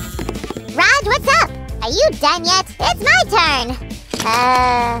tablet! Raj, what's up? Are you done yet? It's my turn!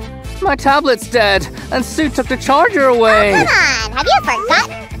 My tablet's dead, and Sue took the charger away! Oh, come on! Have you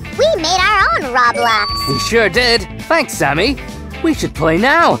forgotten? We made our own Roblox! We sure did! Thanks, Sammy! We should play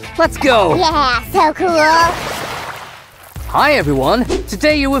now! Let's go! Yeah, so cool! Hi everyone!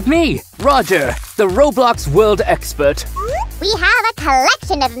 Today you're with me, Roger, the Roblox world expert. We have a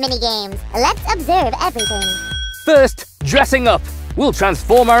collection of minigames. Let's observe everything. First, dressing up. We'll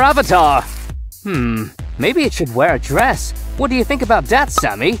transform our avatar. Maybe it should wear a dress. What do you think about that,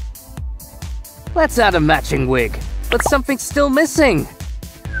 Sammy? Let's add a matching wig, but something's still missing.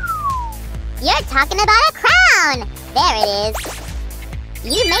 You're talking about a crown! There it is.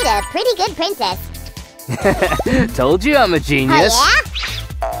 You made a pretty good princess. Told you I'm a genius. Oh,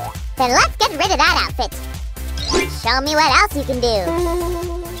 yeah? Then let's get rid of that outfit. Show me what else you can do.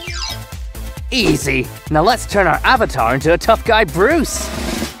 Easy. Now let's turn our avatar into a tough guy, Bruce.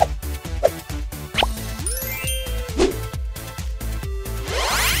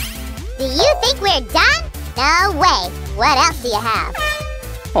 Do you think we're done? No way. What else do you have?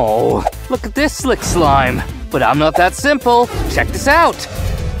 Oh, look at this slick slime. But I'm not that simple. Check this out.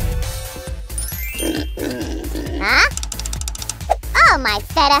 Huh? Oh, my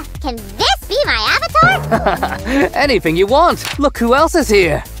feta. Can this be my avatar? Anything you want. Look who else is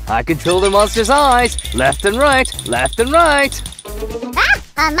here. I control the monster's eyes. Left and right, left and right. Ah,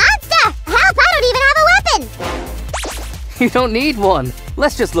 a monster! Help, I don't even have a weapon! You don't need one.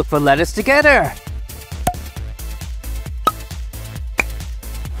 Let's just look for letters together.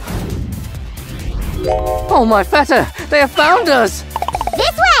 Oh, my feta! They have found us!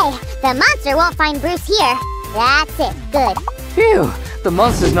 This way! The monster won't find Bruce here. That's it. Good. Phew! The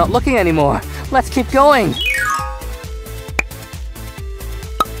monster's not looking anymore. Let's keep going.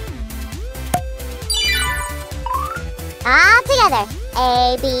 All together.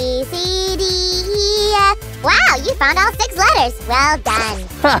 A, B, C, D, E, F. Wow, you found all 6 letters. Well done.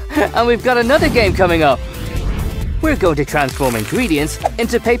 Ha! And we've got another game coming up. We're going to transform ingredients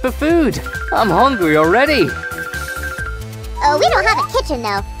into paper food. I'm hungry already. Oh, we don't have a kitchen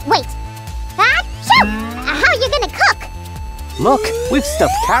though. Wait. Ah, shoot! How are you gonna cook? Look, we've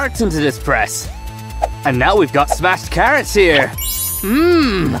stuffed carrots into this press. And now we've got smashed carrots here.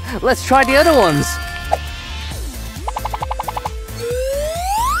 Let's try the other ones.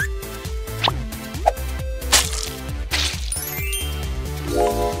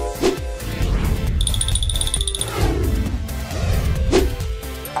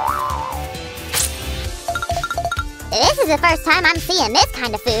 This is the first time I'm seeing this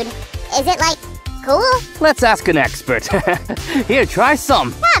kind of food. Is it, like, cool? Let's ask an expert. Here, try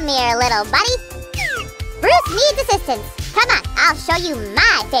some. Come here, little buddy. Bruce needs assistance. Come on, I'll show you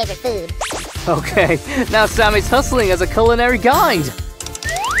my favorite food. Okay, now Sammy's hustling as a culinary guide.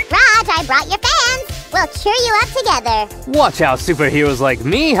 Raj, I brought your fans. We'll cheer you up together. Watch how superheroes like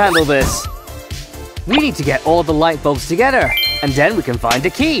me handle this. We need to get all the light bulbs together, and then we can find the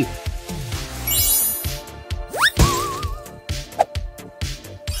key.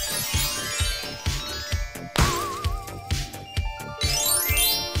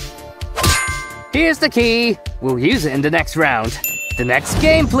 Here's the key. We'll use it in the next round. The next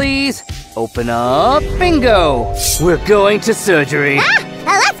game, please. Open up. Bingo! We're going to surgery. Ah!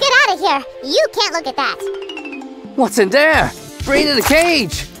 Let's get out of here. You can't look at that. What's in there? Brain in a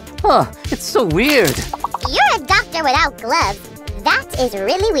cage! Huh, it's so weird. You're a doctor without gloves. That is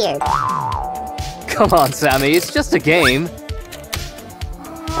really weird. Come on, Sammy, it's just a game.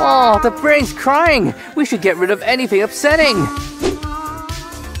 Oh, the brain's crying! We should get rid of anything upsetting!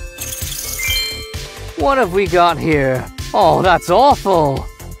 What have we got here? Oh, that's awful!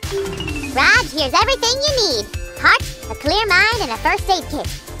 Raj, here's everything you need. Heart, a clear mind, and a first aid kit.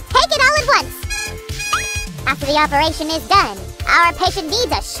 Take it all at once! After the operation is done, our patient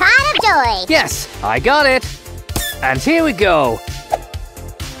needs a shot of joy! Yes, I got it! And here we go!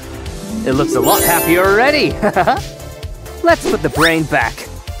 It looks a lot happier already! Let's put the brain back.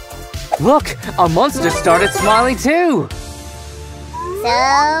 Look, our monster started smiling too!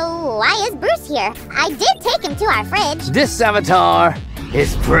 So, why is Bruce here? I did take him to our fridge. This avatar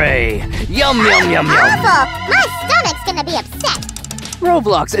is prey! Yum, yum, yum, yum! Awful! My stomach's gonna be upset!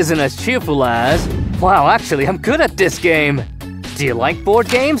 Roblox isn't as cheerful as… Wow, actually, I'm good at this game! Do you like board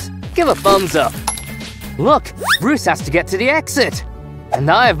games? Give a thumbs up! Look, Bruce has to get to the exit! And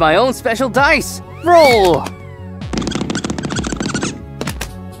I have my own special dice! Roll!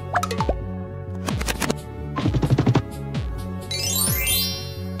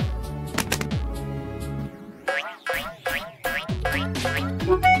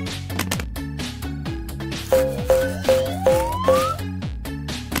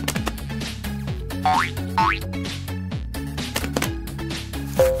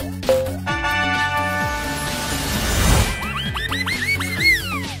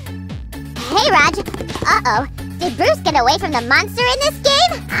 Hey, Raj. Uh-oh. Did Bruce get away from the monster in this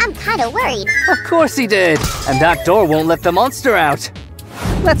game? I'm kinda worried. Of course he did! And that door won't let the monster out!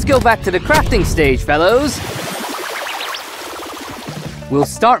 Let's go back to the crafting stage, fellows! We'll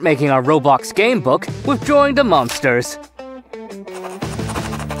start making our Roblox game book with drawing the monsters.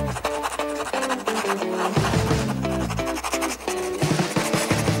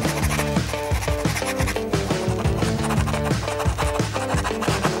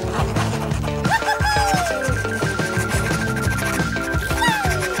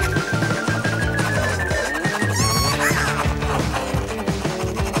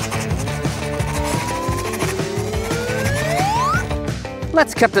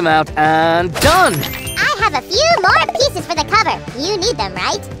 Let's cut them out and done! I have a few more pieces for the cover. You need them,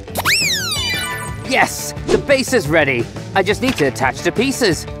 right? Yes! The base is ready. I just need to attach the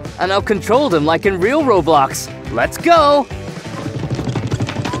pieces. And I'll control them like in real Roblox. Let's go!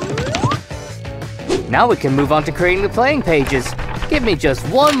 Now we can move on to creating the playing pages. Give me just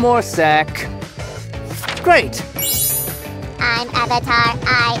one more sec. Great! I'm Avatar.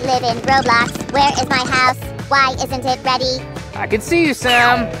 I live in Roblox. Where is my house? Why isn't it ready? I can see you,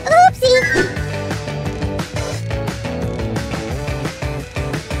 Sam. Oopsie!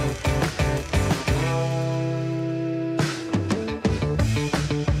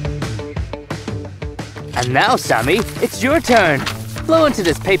 And now, Sammy, it's your turn. Blow into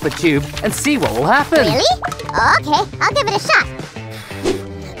this paper tube and see what will happen. Really? Okay, I'll give it a shot.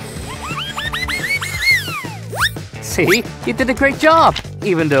 See? You did a great job,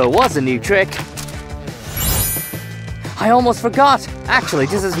 even though it was a new trick. I almost forgot. Actually,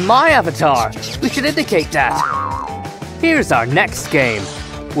 this is my avatar. We should indicate that. Here's our next game.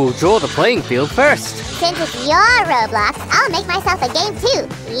 We'll draw the playing field first. Since it's your Roblox, I'll make myself a game too.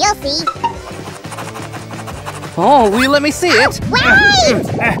 You'll see. Oh, will you let me see it? Wait! I'm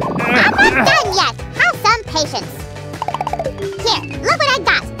not done yet. Have some patience. Here, look what I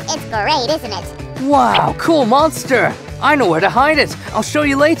got. It's great, isn't it? Wow, cool monster. I know where to hide it. I'll show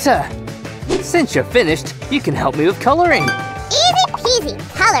you later. Since you're finished, you can help me with coloring. Easy peasy.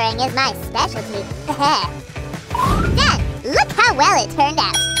 Coloring is my specialty. Done. Look how well it turned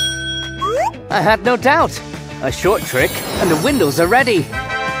out. I had no doubt. A short trick, and the windows are ready.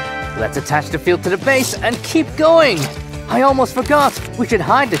 Let's attach the field to the base and keep going. I almost forgot. We should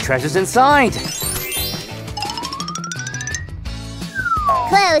hide the treasures inside.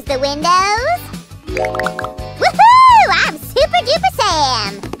 Close the windows. Woohoo! I'm Super Duper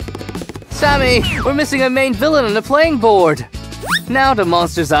Sam. Sammy, we're missing a main villain on the playing board. Now the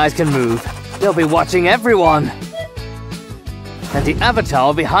monster's eyes can move. They'll be watching everyone. And the avatar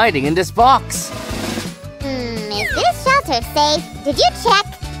will be hiding in this box. Is this shelter safe? Did you check?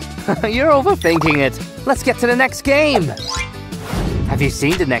 You're overthinking it. Let's get to the next game. Have you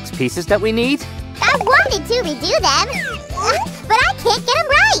seen the next pieces that we need? I wanted to redo them, but I can't get them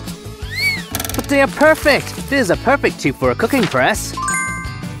right. But they are perfect. This is a perfect tube for a cooking press.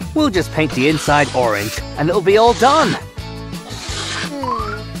 We'll just paint the inside orange, and it'll be all done.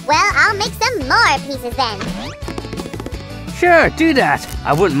 Well, I'll make some more pieces then. Sure, do that.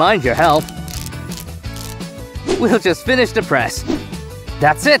 I wouldn't mind your help. We'll just finish the press.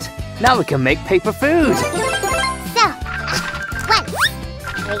 That's it. Now we can make paper food. So, 1.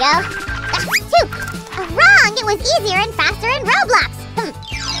 Here we go. 2. Wrong! It was easier and faster in Roblox.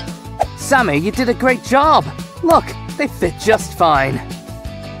 Sammy, you did a great job. Look, they fit just fine.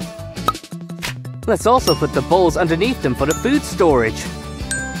 Let's also put the bowls underneath them for the food storage.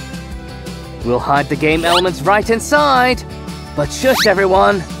 We'll hide the game elements right inside. But shush,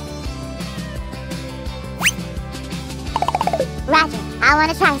 everyone. Roger, I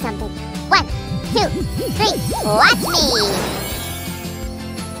want to try something. 1, 2, 3, watch me!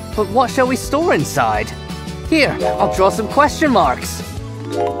 But what shall we store inside? Here, I'll draw some question marks.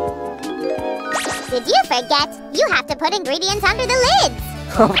 Did you forget? You have to put ingredients under the lids!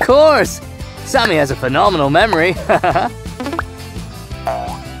 Of course! Sammy has a phenomenal memory. That's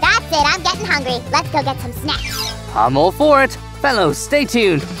it, I'm getting hungry. Let's go get some snacks. I'm all for it. Fellows, stay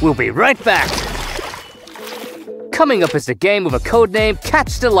tuned. We'll be right back. Coming up is the game with a codename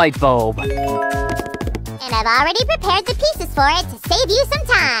Catch the Light Bulb. And I've already prepared the pieces for it to save you some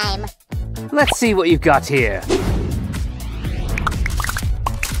time. Let's see what you've got here.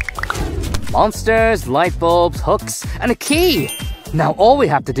 Monsters, light bulbs, hooks, and a key. Now all we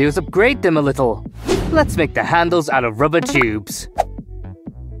have to do is upgrade them a little. Let's make the handles out of rubber tubes.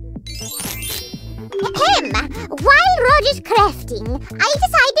 While Roger's crafting, I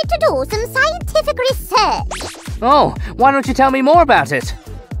decided to do some scientific research. Oh, why don't you tell me more about it?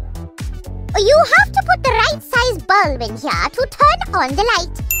 You have to put the right size bulb in here to turn on the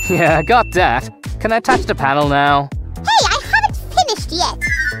light. Yeah, I got that. Can I touch the panel now? Hey, I haven't finished yet.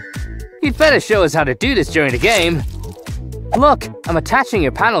 You'd better show us how to do this during the game. Look, I'm attaching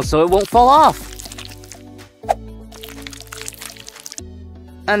your panel so it won't fall off.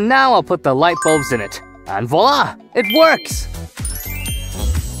 And now I'll put the light bulbs in it. And voila! It works!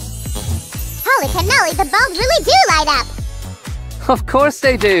 Holy cannoli, the bulbs really do light up! Of course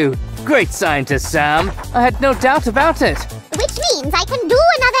they do! Great scientist, Sam! I had no doubt about it! Which means I can do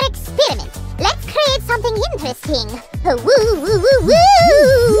another experiment. Let's create something interesting. Woo, woo, woo,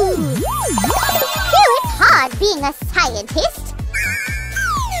 woo! Phew, it's hard being a scientist.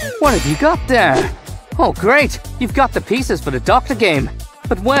 What have you got there? Oh, great! You've got the pieces for the doctor game.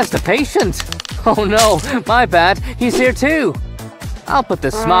 But where's the patient? Oh no, my bad. He's here too. I'll put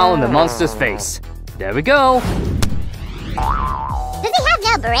the smile on the monster's face. There we go. Does he have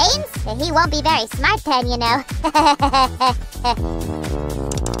no brains? He won't be very smart then, you know.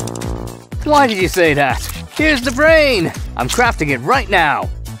 Why did you say that? Here's the brain. I'm crafting it right now.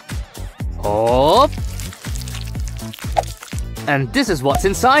 Hop. And this is what's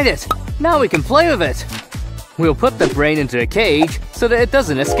inside it. Now we can play with it. We'll put the brain into a cage so that it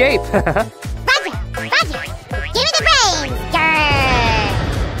doesn't escape. Roger! Give me the brains!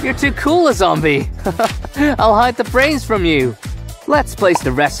 Grr. You're too cool, a zombie. I'll hide the brains from you. Let's place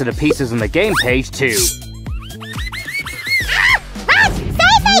the rest of the pieces on the game page too. Raj!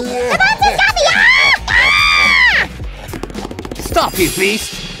 Save me! The monster's got me! Stop, you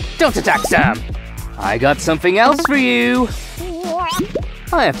beast! Don't attack Sam. I got something else for you.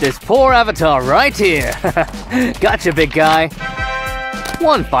 I have this poor avatar right here. Gotcha, big guy.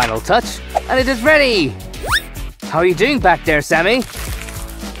 One final touch, and it is ready. How are you doing back there, Sammy?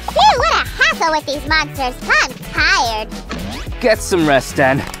 Phew, what a hassle with these monsters. I'm tired. Get some rest,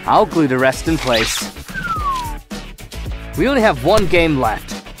 then. I'll glue the rest in place. We only have one game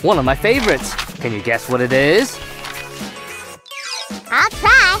left. One of my favorites. Can you guess what it is? I'll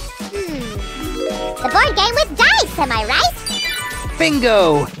try. The board game with dice, am I right?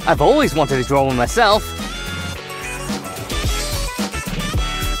 Bingo! I've always wanted to draw one myself.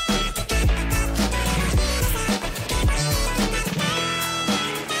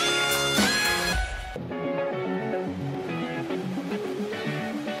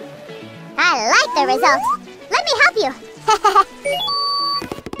 I like the result. Let me help you.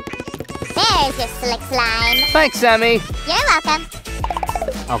 There's your slick slime. Thanks, Sammy. You're welcome.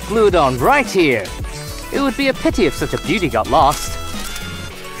 I'll glue it on right here. It would be a pity if such a beauty got lost.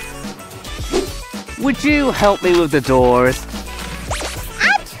 Would you help me with the doors?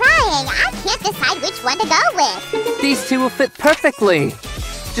 I'm trying. I can't decide which one to go with. These two will fit perfectly.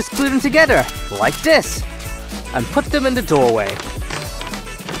 Just glue them together, like this. And put them in the doorway.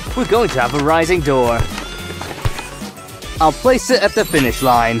 We're going to have a rising door. I'll place it at the finish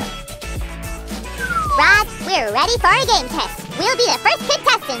line. Rod, we're ready for a game test. We'll be the first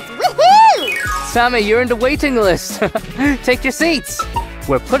contestants. Woohoo! Sammy, you're in the waiting list. Take your seats.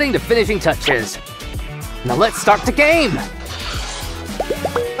 We're putting the finishing touches. Now let's start the game.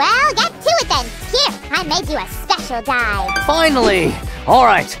 Well, get to it then. Here, I made you a special die. Finally. All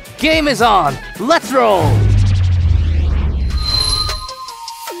right, game is on. Let's roll.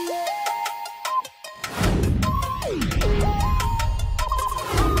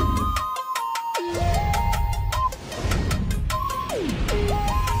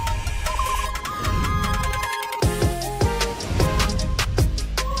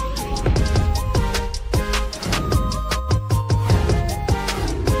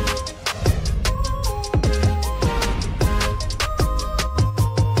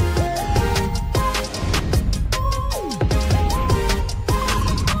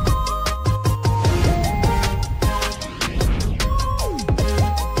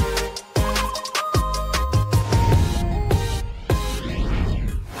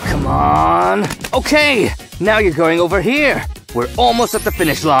 Okay, now you're going over here. We're almost at the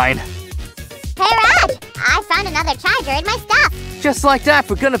finish line. Hey, Raj! I found another charger in my stuff. Just like that,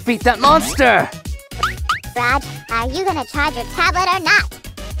 we're gonna beat that monster. Raj, are you gonna charge your tablet or not?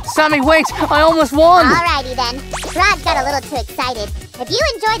 Sammy, wait! I almost won! Alrighty then. Raj got a little too excited. If you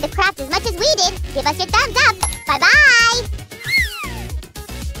enjoyed the craft as much as we did, give us your thumbs up. Bye-bye!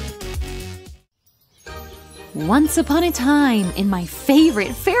 Once upon a time, in my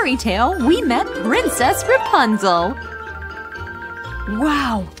favorite fairy tale, we met Princess Rapunzel.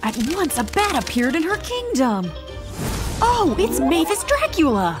 Wow! At once a bat appeared in her kingdom! Oh, it's Mavis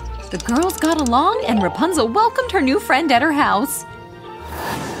Dracula! The girls got along and Rapunzel welcomed her new friend at her house.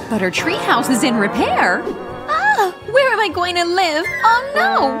 But her treehouse is in repair. Ah, where am I going to live? Oh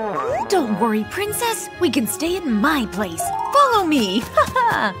no! Don't worry, princess. We can stay in my place. Follow me!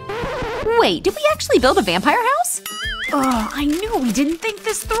 Wait, did we actually build a vampire house? Oh, I knew we didn't think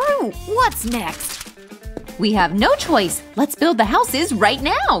this through. What's next? We have no choice. Let's build the houses right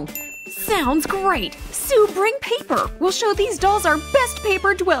now. Sounds great. Sue, bring paper. We'll show these dolls our best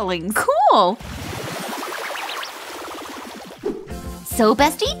paper dwellings. Cool! So,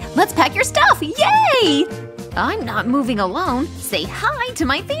 bestie, let's pack your stuff! Yay! I'm not moving alone. Say hi to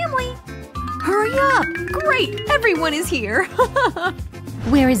my family. Hurry up! Great, everyone is here.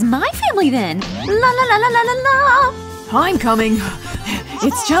 Where is my family then? La la la la la la la! I'm coming.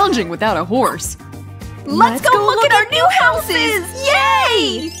 It's challenging without a horse. Let's go look at our new houses!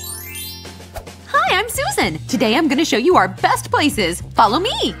 Yay! Hi, I'm Susan. Today I'm gonna show you our best places. Follow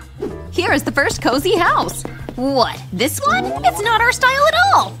me. Here is the first cozy house. What? This one? It's not our style at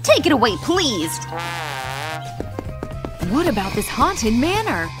all! Take it away, please! What about this haunted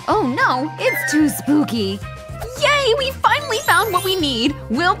manor? Oh no, it's too spooky. Yay, we finally found what we need!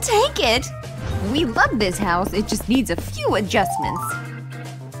 We'll take it! We love this house, it just needs a few adjustments.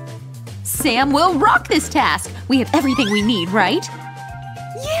 Sam will rock this task! We have everything we need, right?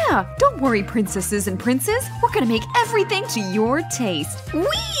 Yeah, don't worry, princesses and princes. We're gonna make everything to your taste.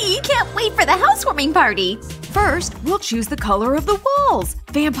 We can't wait for the housewarming party! First, we'll choose the color of the walls.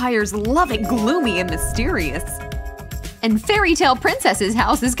 Vampires love it gloomy and mysterious. And Fairy Tale Princess's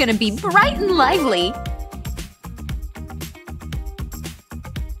house is gonna be bright and lively.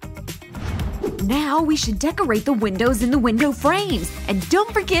 Now we should decorate the windows in the window frames. And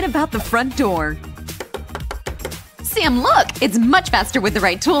don't forget about the front door. Sam, look! It's much faster with the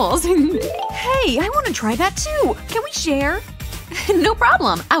right tools. Hey, I want to try that too. Can we share? No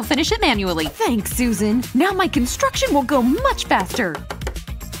problem. I'll finish it manually. Thanks, Susan. Now my construction will go much faster.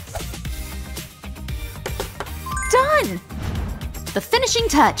 Done! The finishing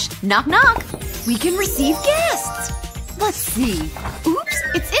touch. Knock, knock. We can receive guests. Let's see. Oops,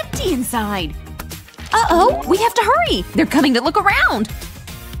 it's empty inside. Uh-oh, we have to hurry. They're coming to look around.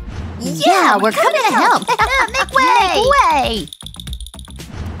 Yeah, we're coming to help. Make way! Way!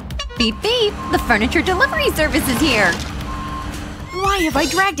 Beep beep, the furniture delivery service is here. Why have I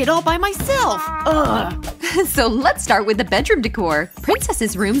dragged it all by myself? Ugh. So let's start with the bedroom decor.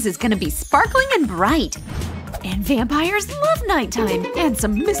 Princess's rooms is gonna be sparkling and bright. And vampires love nighttime, and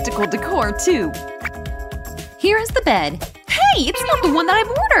some mystical decor too. Here is the bed. Hey, it's not the one that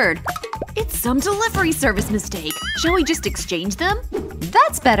I've ordered. It's some delivery service mistake. Shall we just exchange them?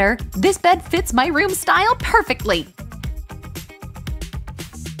 That's better. This bed fits my room style perfectly.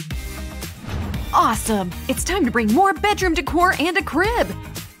 Awesome! It's time to bring more bedroom decor and a crib.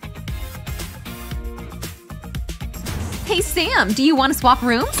 Hey Sam, do you want to swap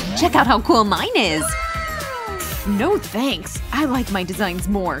rooms? Check out how cool mine is. No thanks. I like my designs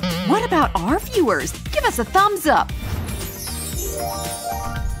more. What about our viewers? Give us a thumbs up.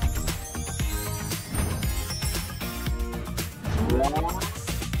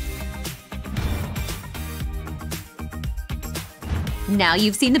 Now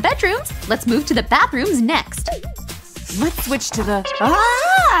you've seen the bedrooms, let's move to the bathrooms next. Let's switch to the…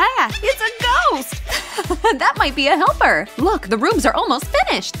 Ah! It's a ghost! That might be a helper. Look, the rooms are almost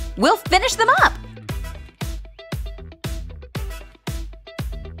finished. We'll finish them up.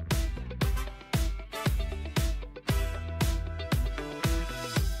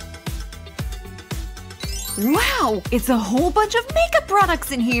 Wow! It's a whole bunch of makeup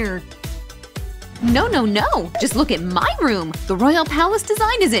products in here! No, no, no! Just look at my room! The Royal Palace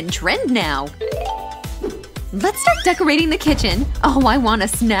design is in trend now! Let's start decorating the kitchen! Oh, I want a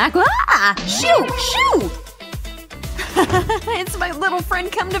snack! Ah! Shoo! Shoo! It's my little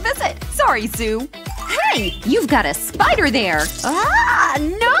friend come to visit! Sorry, Sue! Hey! You've got a spider there! Ah!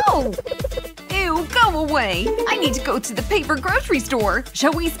 No! Ew, go away! I need to go to the paper grocery store!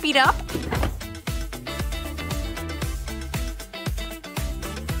 Shall we speed up?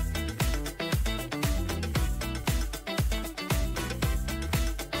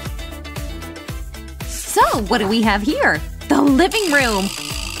 What do we have here? The living room!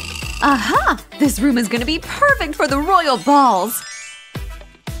 Aha! This room is gonna be perfect for the royal balls!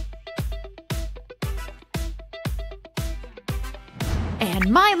 And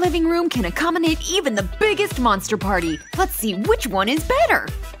my living room can accommodate even the biggest monster party. Let's see which one is better.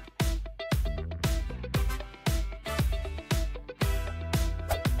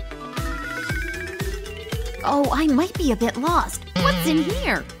 Oh, I might be a bit lost. What's in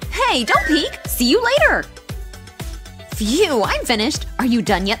here? Hey, don't peek! See you later! Phew, I'm finished. Are you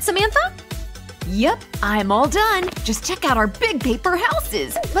done yet, Samantha? Yep, I'm all done. Just check out our big paper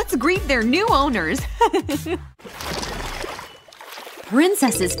houses. Let's greet their new owners.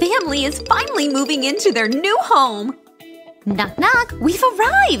 Princess's family is finally moving into their new home! Knock knock! We've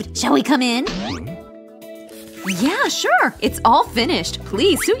arrived! Shall we come in? Yeah, sure! It's all finished.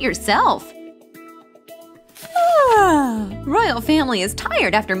 Please suit yourself. Royal family is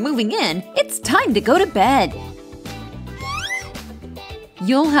tired after moving in. It's time to go to bed.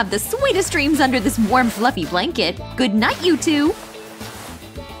 You'll have the sweetest dreams under this warm, fluffy blanket. Good night, you two!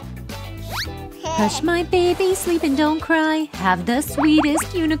 Hush, my baby, sleep and don't cry. Have the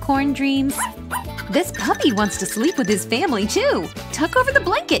sweetest unicorn dreams. This puppy wants to sleep with his family, too. Tuck over the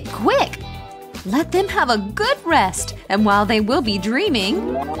blanket, quick! Let them have a good rest, and while they will be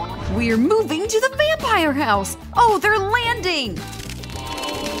dreaming… We're moving to the vampire house! Oh, they're landing!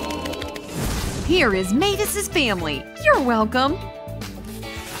 Here is Mavis's family. You're welcome.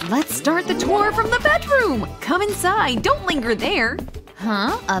 Let's start the tour from the bedroom. Come inside, don't linger there.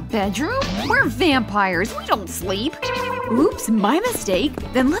 Huh? A bedroom? We're vampires, we don't sleep. Oops, my mistake.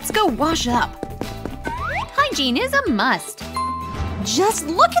 Then let's go wash up. Hygiene is a must. Just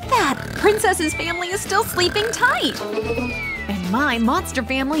look at that! Princess's family is still sleeping tight. And my monster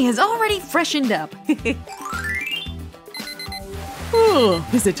family has already freshened up.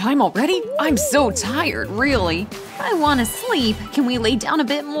 Is it time already? I'm so tired, really. I want to sleep. Can we lay down a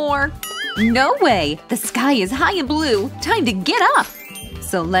bit more? No way! The sky is high and blue. Time to get up!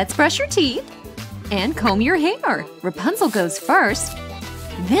 So let's brush your teeth and comb your hair. Rapunzel goes first,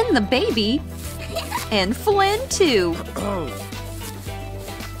 then the baby, and Flynn too.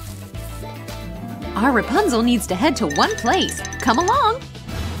 Our Rapunzel needs to head to one place. Come along.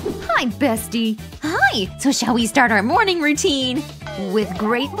 Hi, bestie. Hi! So shall we start our morning routine? With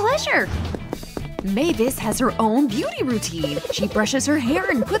great pleasure. Mavis has her own beauty routine. She brushes her hair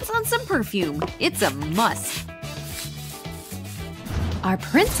and puts on some perfume. It's a must. Our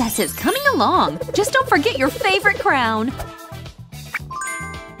princess is coming along. Just don't forget your favorite crown.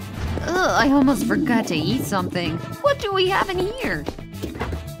 Ugh, I almost forgot to eat something. What do we have in here?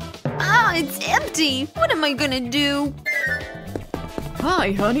 Ah, it's empty. What am I gonna do?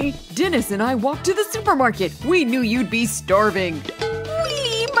 Hi, honey. Dennis and I walked to the supermarket. We knew you'd be starving.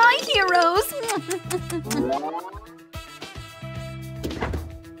 Wee, my heroes.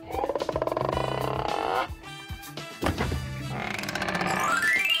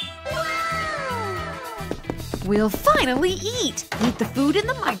 We'll finally eat! Eat the food in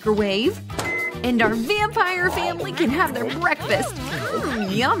the microwave. And our vampire family can have their breakfast.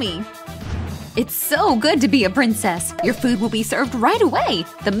 Yummy! It's so good to be a princess. Your food will be served right away.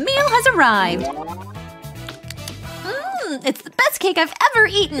 The meal has arrived. It's the best cake I've ever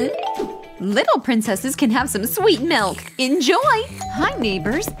eaten. Little princesses can have some sweet milk. Enjoy! Hi,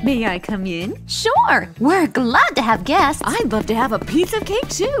 neighbors. May I come in? Sure! We're glad to have guests. I'd love to have a piece of cake,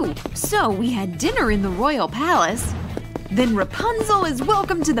 too. So, we had dinner in the royal palace. Then Rapunzel is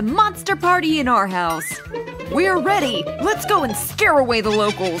welcome to the monster party in our house. We're ready. Let's go and scare away the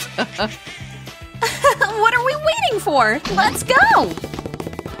locals. What are we waiting for? Let's go!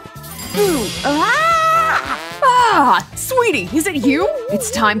 Ooh, ah, sweetie, is it you?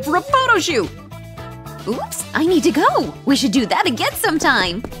 It's time for a photo shoot. Oops, I need to go. We should do that again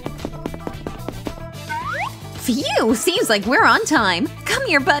sometime. Phew, seems like we're on time. Come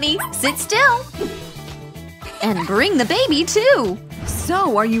here, buddy. Sit still. And bring the baby, too.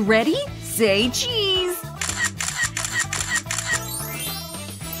 So, are you ready? Say cheese.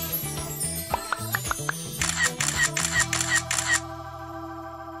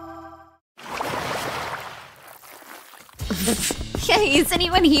 Hey, is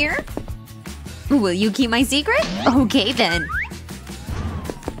anyone here? Will you keep my secret? Okay, then.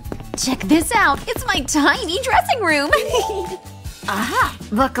 Check this out. It's my tiny dressing room. Aha!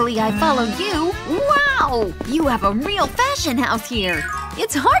 Luckily I followed you. Wow! You have a real fashion house here.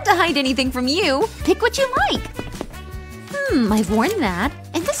 It's hard to hide anything from you. Pick what you like. I've worn that.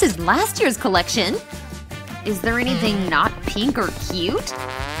 And this is last year's collection. Is there anything not pink or cute?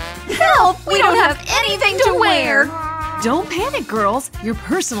 Help! We don't have anything to wear! Don't panic, girls. Your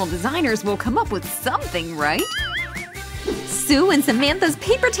personal designers will come up with something, right? Sue and Samantha's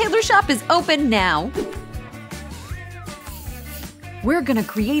paper tailor shop is open now. We're gonna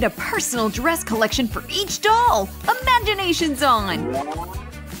create a personal dress collection for each doll! Imagination's on!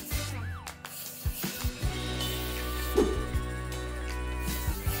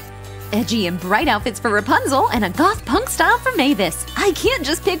 Edgy and bright outfits for Rapunzel and a goth punk style for Mavis. I can't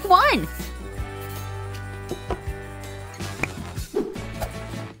just pick one.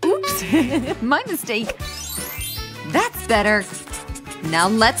 Oops, my mistake. That's better. Now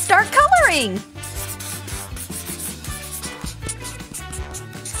let's start coloring!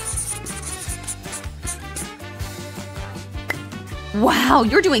 Wow,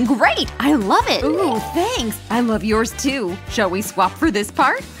 you're doing great! I love it! Ooh, thanks! I love yours too. Shall we swap for this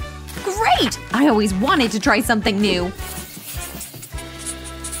part? Great! I always wanted to try something new.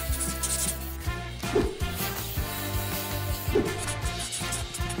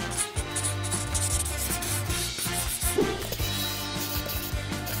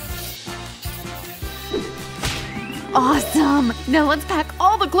 Awesome! Now let's pack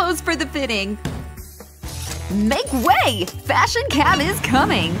all the clothes for the fitting. Make way! Fashion Cab is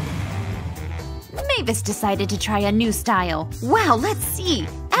coming! Mavis decided to try a new style. Wow, let's see.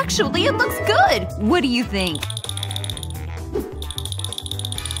 Actually, it looks good. What do you think?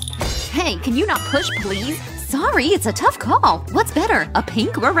 Hey, can you not push, please? Sorry, it's a tough call. What's better, a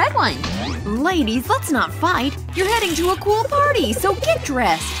pink or red one? Ladies, let's not fight. You're heading to a cool party, so get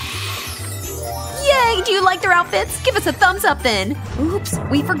dressed. Yay! Do you like their outfits? Give us a thumbs up then. Oops,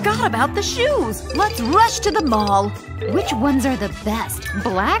 we forgot about the shoes. Let's rush to the mall. Which ones are the best?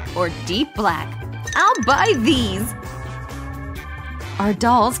 Black or deep black? I'll buy these. Our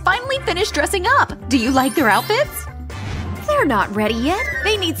dolls finally finished dressing up. Do you like their outfits? They're not ready yet.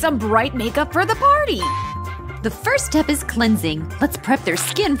 They need some bright makeup for the party. The first step is cleansing. Let's prep their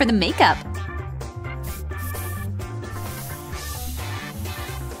skin for the makeup.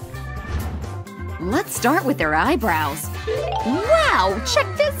 Let's start with their eyebrows. Wow, check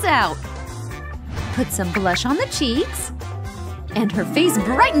this out! Put some blush on the cheeks. And her face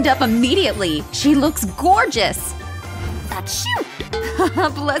brightened up immediately. She looks gorgeous.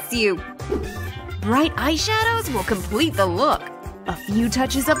 Achoo! Bless you. Bright eyeshadows will complete the look. A few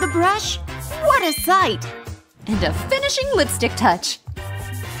touches of the brush. What a sight! And a finishing lipstick touch.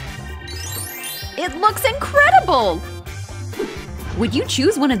 It looks incredible! Would you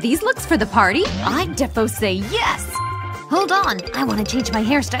choose one of these looks for the party? I'd defo say yes! Hold on, I want to change my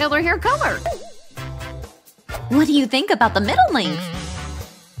hairstyle or hair color. What do you think about the middle length?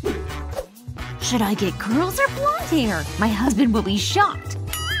 Should I get curls or blonde hair? My husband will be shocked.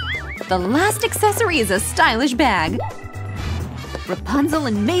 The last accessory is a stylish bag. Rapunzel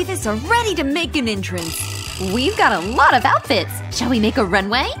and Mavis are ready to make an entrance. We've got a lot of outfits. Shall we make a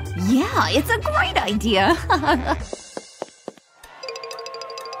runway? Yeah, it's a great idea.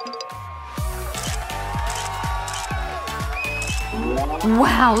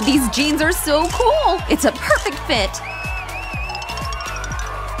 Wow, these jeans are so cool! It's a perfect fit!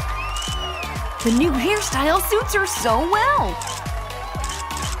 The new hairstyle suits her so well!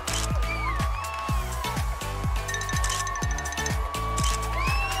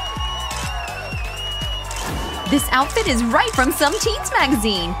 This outfit is right from some teens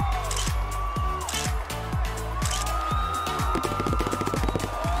magazine!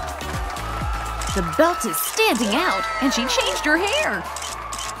 The belt is standing out, and she changed her hair!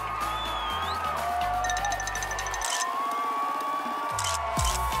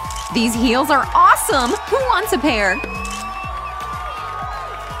 These heels are awesome! Who wants a pair?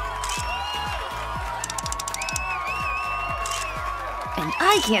 And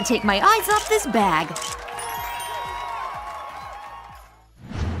I can't take my eyes off this bag!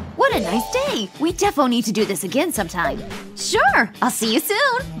 What a nice day! We defo need to do this again sometime. Sure! I'll see you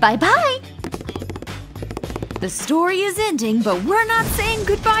soon! Bye-bye! The story is ending, but we're not saying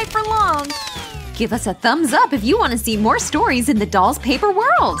goodbye for long! Give us a thumbs up if you want to see more stories in the Doll's Paper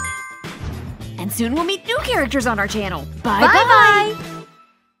world! And soon we'll meet new characters on our channel. Bye-bye!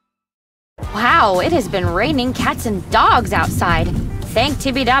 Wow, it has been raining cats and dogs outside. Thank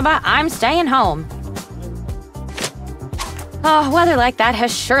Tibidaba, I'm staying home. Oh, weather like that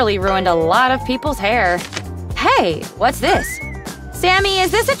has surely ruined a lot of people's hair. Hey, what's this? Sammy, is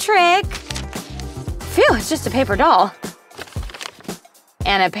this a trick? Phew, it's just a paper doll.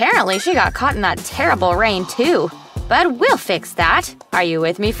 And apparently she got caught in that terrible rain too. But we'll fix that. Are you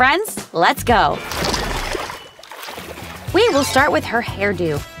with me, friends? Let's go. We will start with her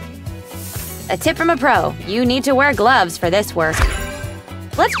hairdo. A tip from a pro, you need to wear gloves for this work.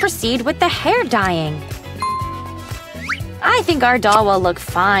 Let's proceed with the hair dyeing. I think our doll will look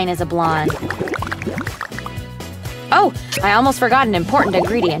fine as a blonde. Oh, I almost forgot an important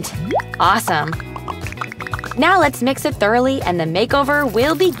ingredient. Awesome. Now let's mix it thoroughly and the makeover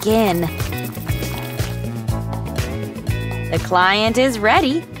will begin. The client is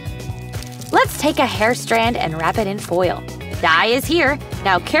ready. Let's take a hair strand and wrap it in foil. Dye is here.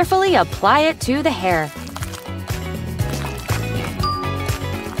 Now carefully apply it to the hair.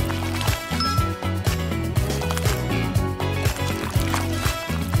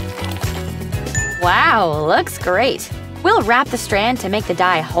 Wow, looks great. We'll wrap the strand to make the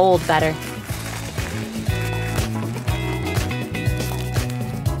dye hold better.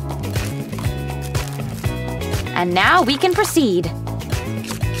 And now we can proceed.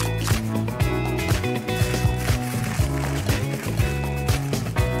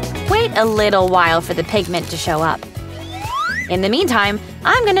 Wait a little while for the pigment to show up. In the meantime,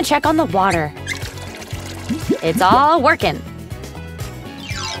 I'm gonna check on the water. It's all working.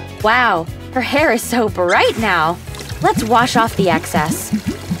 Wow, her hair is so bright now. Let's wash off the excess.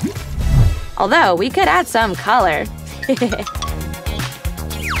 Although, we could add some color.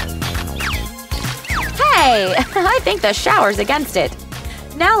 Hey, I think the shower's against it.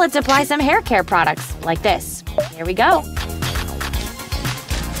 Now let's apply some hair care products, like this. Here we go.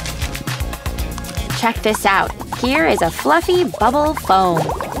 Check this out. Here is a fluffy bubble foam.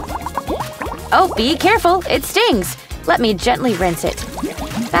 Oh, be careful, it stings. Let me gently rinse it.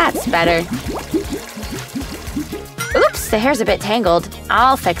 That's better. Oops, the hair's a bit tangled.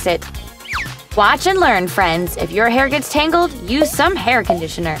 I'll fix it. Watch and learn, friends. If your hair gets tangled, use some hair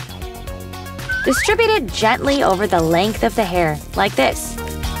conditioner. Distribute it gently over the length of the hair, like this.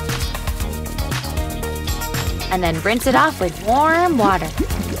 And then rinse it off with warm water.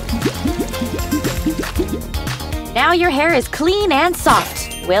 Now your hair is clean and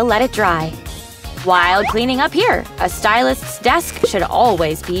soft. We'll let it dry. While cleaning up here, a stylist's desk should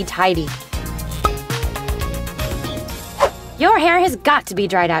always be tidy. Your hair has got to be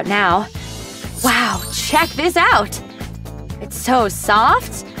dried out now. Wow, check this out! It's so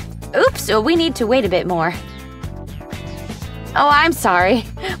soft. Oops, we need to wait a bit more. Oh, I'm sorry.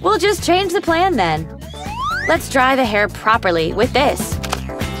 We'll just change the plan then. Let's dry the hair properly with this.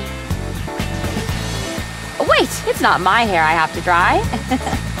 Wait, it's not my hair I have to dry.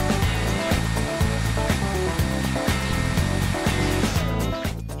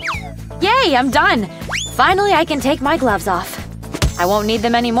 Yay, I'm done! Finally, I can take my gloves off. I won't need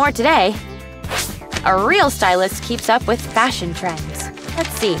them anymore today. A real stylist keeps up with fashion trends.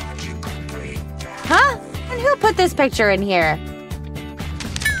 Let's see. Huh? And who put this picture in here?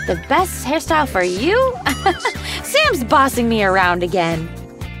 The best hairstyle for you? Sam's bossing me around again.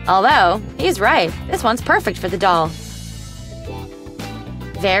 Although, he's right. This one's perfect for the doll.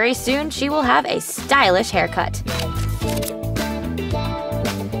 Very soon, she will have a stylish haircut.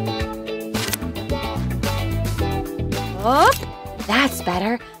 Oh, that's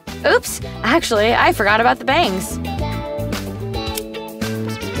better. Oops, actually, I forgot about the bangs.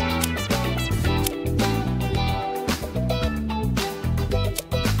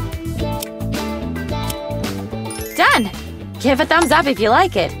 Done! Give a thumbs up if you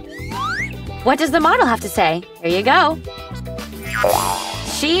like it. What does the model have to say? Here you go.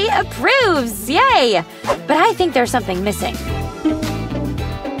 She approves! Yay! But I think there's something missing.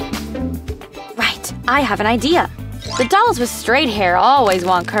 Right, I have an idea. The dolls with straight hair always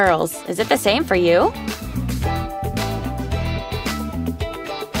want curls. Is it the same for you?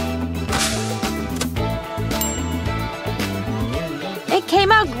 It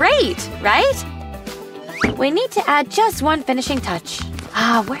came out great, right? We need to add just one finishing touch.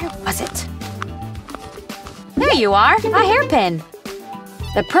 Ah, where was it? There you are, a hairpin.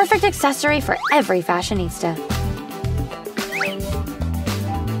 The perfect accessory for every fashionista.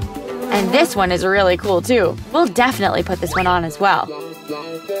 And this one is really cool too. We'll definitely put this one on as well.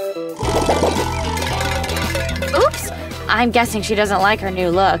 Oops! I'm guessing she doesn't like her new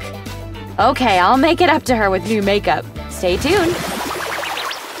look. Okay, I'll make it up to her with new makeup. Stay tuned.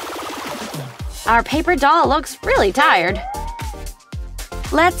 Our paper doll looks really tired.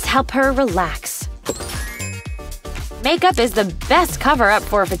 Let's help her relax. Makeup is the best cover-up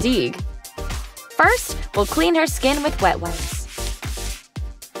for fatigue. First, we'll clean her skin with wet wipes.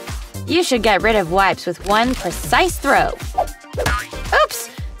 You should get rid of wipes with one precise throw. Oops!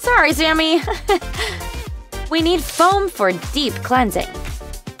 Sorry, Sammy! We need foam for deep cleansing.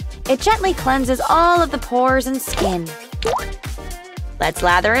 It gently cleanses all of the pores and skin. Let's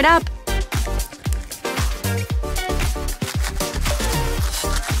lather it up.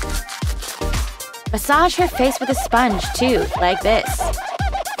 Massage her face with a sponge, too, like this.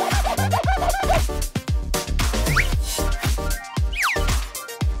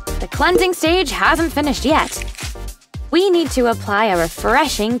 cleansing stage hasn't finished yet. We need to apply a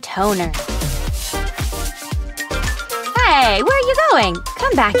refreshing toner. Hey, where are you going?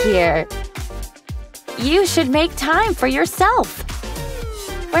 Come back here. You should make time for yourself.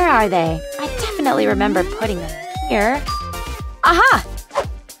 Where are they? I definitely remember putting them here. Aha!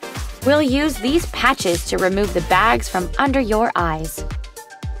 We'll use these patches to remove the bags from under your eyes.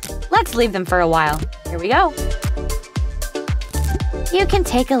 Let's leave them for a while. Here we go. You can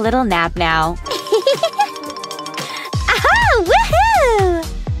take a little nap now. Oh, woohoo!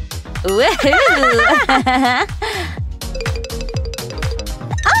 Woohoo!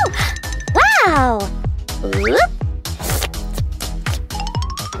 Oh, wow! Whoop.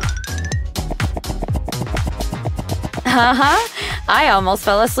 I almost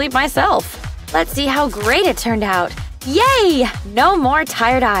fell asleep myself. Let's see how great it turned out. Yay! No more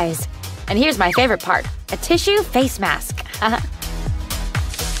tired eyes. And here's my favorite part, a tissue face mask.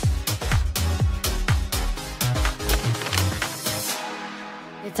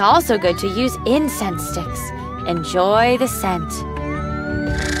 It's also good to use incense sticks. Enjoy the scent.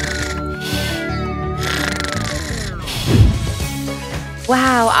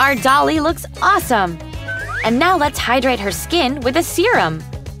 Wow, our dolly looks awesome! And now let's hydrate her skin with a serum.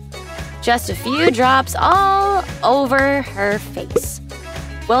 Just a few drops all over her face.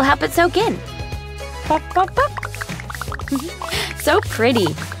 We'll help it soak in. Pop, pop, pop. So pretty.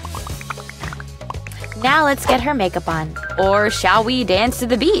 Now let's get her makeup on. Or shall we dance to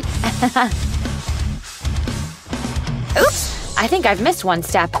the beat? Oops! I think I've missed one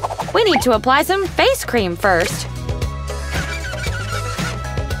step. We need to apply some face cream first.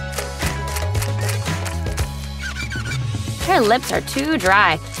 Her lips are too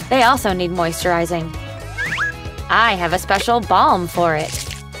dry. They also need moisturizing. I have a special balm for it.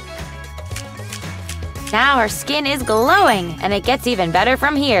 Now her skin is glowing, and it gets even better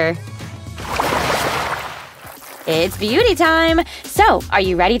from here. It's beauty time! So, are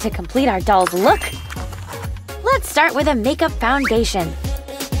you ready to complete our doll's look? Let's start with a makeup foundation.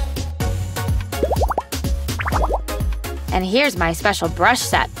 And here's my special brush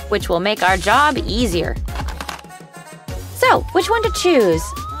set, which will make our job easier. So, which one to choose?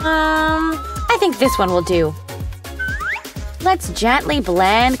 I think this one will do. Let's gently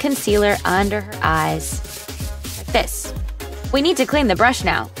blend concealer under her eyes. Like this. We need to clean the brush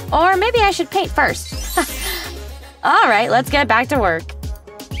now. Or maybe I should paint first. Alright, let's get back to work.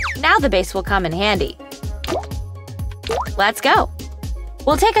 Now the base will come in handy. Let's go.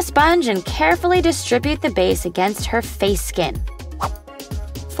 We'll take a sponge and carefully distribute the base against her face skin.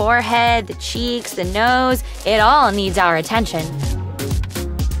 Forehead, the cheeks, the nose, it all needs our attention.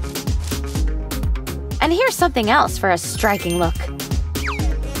 And here's something else for a striking look.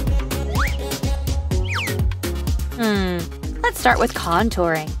 Let's start with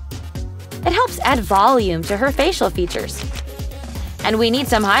contouring. It helps add volume to her facial features. And we need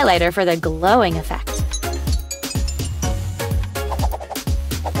some highlighter for the glowing effect.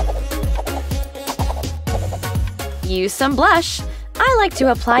 Use some blush. I like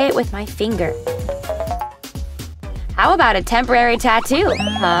to apply it with my finger. How about a temporary tattoo,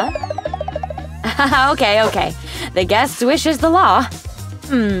 huh? Okay. The guest's wish is the law.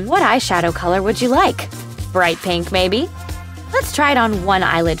 What eyeshadow color would you like? Bright pink, maybe? Let's try it on one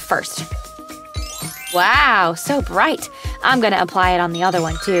eyelid first. Wow, so bright. I'm gonna apply it on the other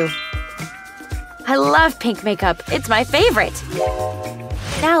one, too. I love pink makeup. It's my favorite.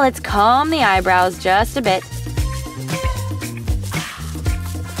 Now let's comb the eyebrows just a bit.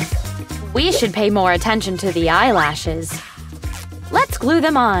 We should pay more attention to the eyelashes. Let's glue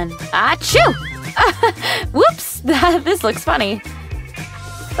them on. Achoo! Whoops! This looks funny.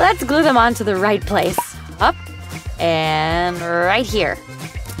 Let's glue them onto the right place. Up. And right here.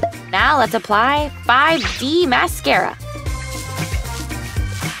 Now let's apply 5D mascara.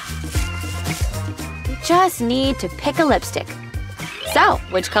 We just need to pick a lipstick. So,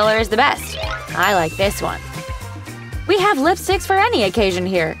 which color is the best? I like this one. We have lipsticks for any occasion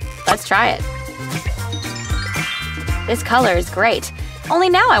here. Let's try it. This color is great. Only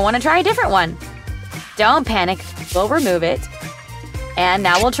now I want to try a different one. Don't panic. We'll remove it. And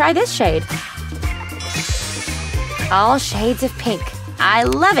now we'll try this shade. All shades of pink. I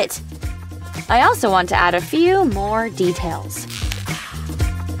love it! I also want to add a few more details.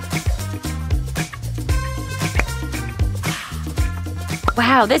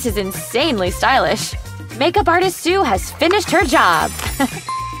 Wow, this is insanely stylish. Makeup artist Sue has finished her job.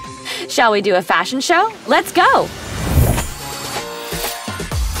 Shall we do a fashion show? Let's go!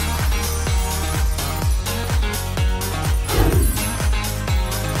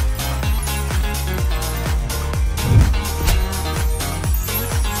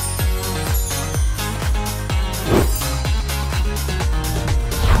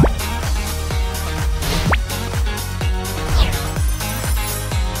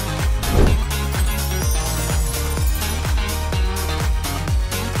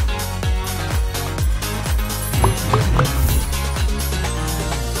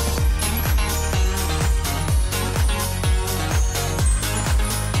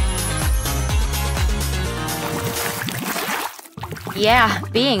 Yeah,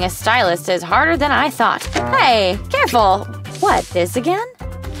 being a stylist is harder than I thought. Hey, careful! What, this again?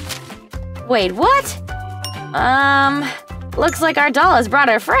 Wait, what? Looks like our doll has brought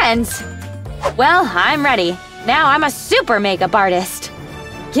her friends. Well, I'm ready. Now I'm a super makeup artist.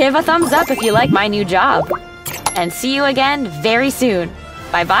 Give a thumbs up if you like my new job. And see you again very soon.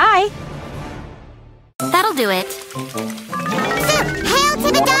 Bye-bye! That'll do it. Hail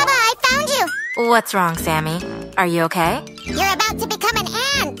Tibidaba, I found you! What's wrong, Sammy? Are you okay? You're about to become an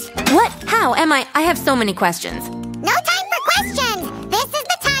ant! What? How am I? I have so many questions. No time for questions! This is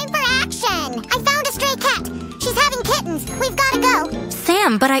the time for action! I found a stray cat. She's having kittens. We've gotta go.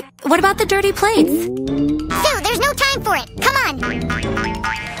 Sam, but what about the dirty plates? Sue, there's no time for it. Come on!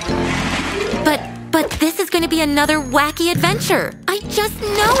 But this is going to be another wacky adventure. I just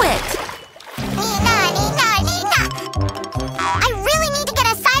know it. I really need to get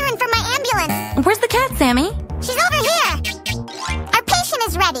a siren for my ambulance. Where's the cat, Sammy? She's over here. Our patient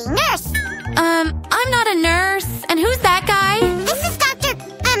is ready. Nurse. I'm not a nurse. And who's that guy? This is Doctor.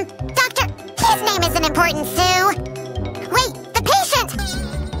 His name isn't important, Sue. Wait, the patient.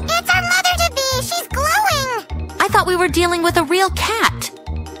 It's our mother-to-be. She's glowing. I thought we were dealing with a real cat.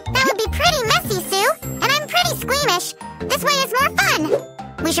 That would be pretty messy, Sue. And I'm pretty squeamish. This way is more fun.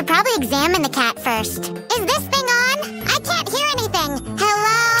 We should probably examine the cat first. Is this thing on? I can't hear anything.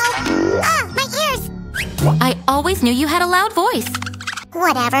 Hello? Ah, my ears. I always knew you had a loud voice.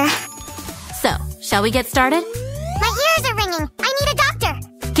 Whatever. So, shall we get started? My ears are ringing. I need a doctor.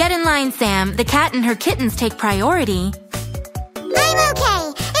 Get in line, Sam. The cat and her kittens take priority. I'm okay.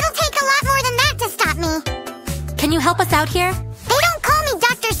 It'll take a lot more than that to stop me. Can you help us out here? They don't call me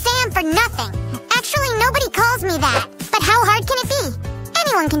Dr. Sam for nothing. Actually, nobody calls me that. But how hard can it be?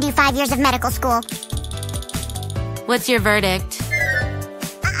 Anyone can do 5 years of medical school. What's your verdict?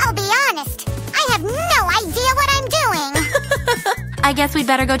 I'll be honest. I have no idea what I'm doing. I guess we'd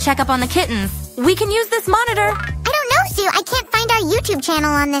better go check up on the kittens. We can use this monitor. I don't know, Sue. I can't find our YouTube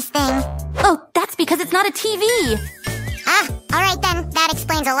channel on this thing. Oh, that's because it's not a TV. Ah, all right then. That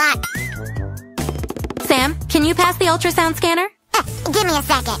explains a lot. Sam, can you pass the ultrasound scanner? Give me a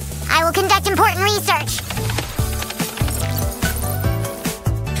second. I will conduct important research.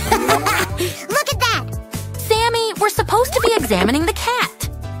 Look at that! Sammy, we're supposed to be examining the cat.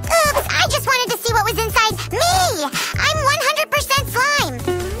 Oops, I just wanted to see what was inside me! I'm 100% slime!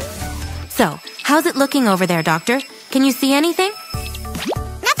 So, how's it looking over there, Doctor? Can you see anything?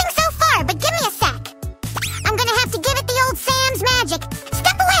 Nothing so far, but give me a sec. I'm gonna have to give it the old Sam's magic.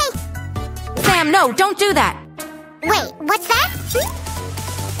 Step away! Sam, no, don't do that! Wait, what's that?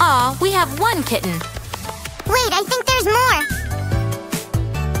 Aw, we have one kitten. Wait, I think there's more.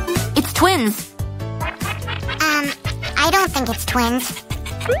 It's twins. I don't think it's twins.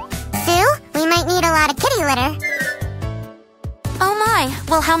 Sue, we might need a lot of kitty litter. Oh my,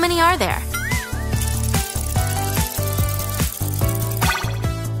 well how many are there?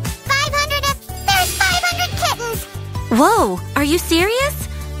 500 there's 500 kittens! Whoa, are you serious?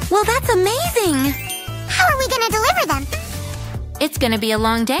 Well, that's amazing! How are we gonna deliver them? It's gonna be a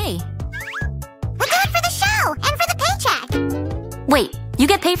long day. We'll do it for the show and for the paycheck. Wait, you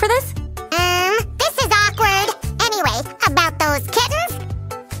get paid for this? This is awkward. Anyway, about those kittens?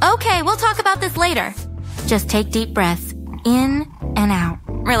 Okay, we'll talk about this later. Just take deep breaths. In and out.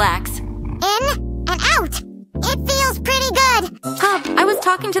 Relax. In and out. It feels pretty good. I was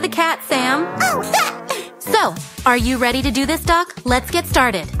talking to the cat, Sam. Oh, So, are you ready to do this, Doc? Let's get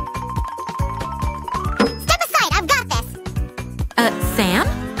started. Step aside, I've got this. Sam?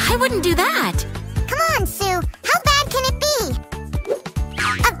 I wouldn't do that. Come on, Sue. How bad can it be?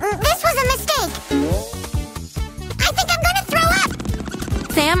 This was a mistake. I think I'm gonna throw up.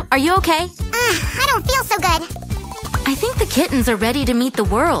 Sam, are you okay? I don't feel so good. I think the kittens are ready to meet the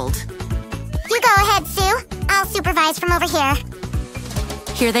world. You go ahead, Sue. I'll supervise from over here.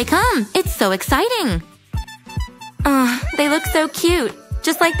 Here they come. It's so exciting. They look so cute.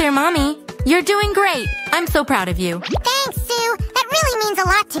 Just like their mommy. You're doing great. I'm so proud of you. Thanks, Sue. That really means a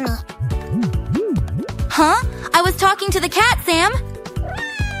lot to me. Huh? I was talking to the cat, Sam.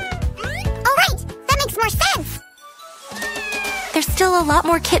 Oh, right. That makes more sense. There's still a lot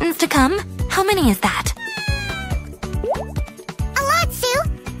more kittens to come. How many is that? A lot, Sue.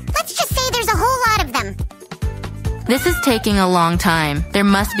 Let's just say there's a whole lot of them. This is taking a long time. There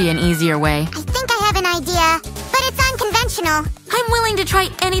must be an easier way. I think I have an idea, but it's unconventional. I'm willing to try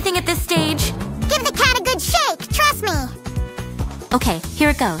anything at this stage. Give the cat a good shake, trust me. Okay, here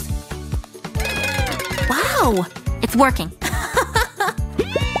it goes. Wow! It's working.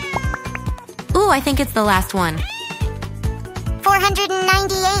 Ooh, I think it's the last one.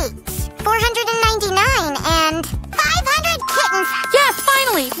 498, 499, and 500 kittens! kittens. Yes,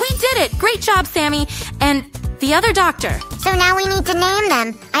 finally! We did it! Great job, Sammy. And the other doctor. So now we need to name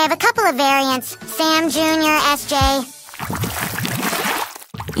them. I have a couple of variants. Sam Jr., SJ.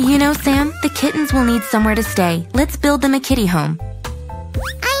 You know, Sam, the kittens will need somewhere to stay. Let's build them a kitty home.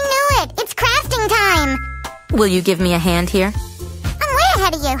 I knew it! It's crafting time! Will you give me a hand here? I'm way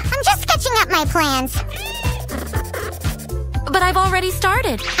ahead of you. I'm just sketching up my plans. But I've already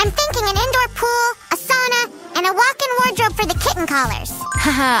started. I'm thinking an indoor pool, a sauna, and a walk-in wardrobe for the kitten collars.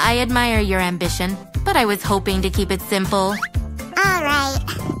 Haha, I admire your ambition, but I was hoping to keep it simple. All right.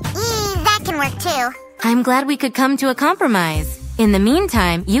 That can work too. I'm glad we could come to a compromise. In the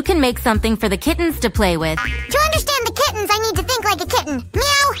meantime, you can make something for the kittens to play with. To understand the kittens, I need to think like a kitten.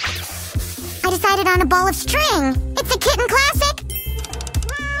 Meow! I decided on a ball of string. It's a kitten classic.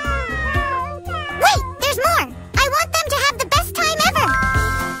 Wait, there's more. I want them to have the best time ever.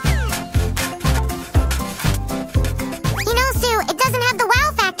 You know, Sue, it doesn't have the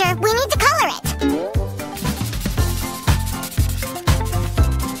wow factor. We need to color it.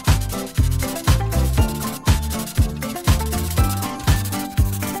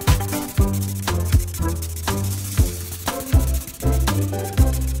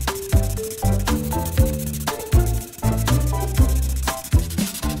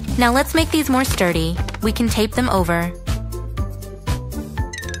 Now let's make these more sturdy. We can tape them over.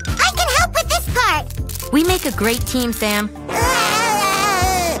 I can help with this part. We make a great team, Sam.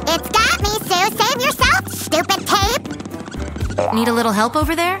 It's got me, Sue. Save yourself, stupid tape. Need a little help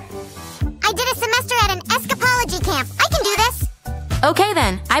over there? I did a semester at an escapology camp. I can do this. Okay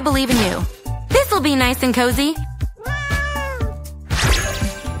then, I believe in you. This'll be nice and cozy.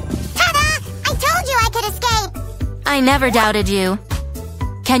 Ta-da! I told you I could escape. I never doubted you.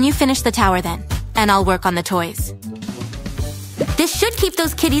 Can you finish the tower then? And I'll work on the toys. This should keep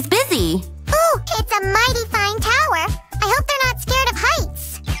those kitties busy. Ooh, it's a mighty fine tower. I hope they're not scared of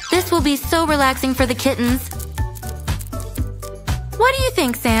heights. This will be so relaxing for the kittens. What do you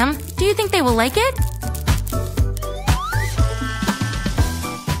think, Sam? Do you think they will like it?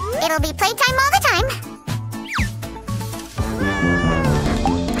 It'll be playtime all the time.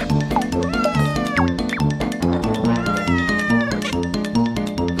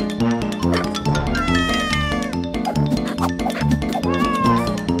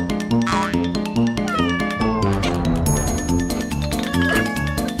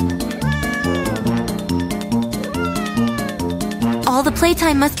 All the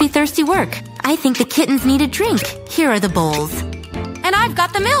playtime must be thirsty work. I think the kittens need a drink. Here are the bowls. And I've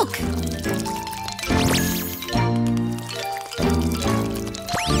got the milk.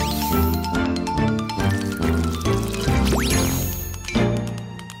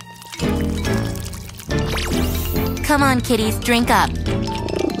 Come on, kitties, drink up.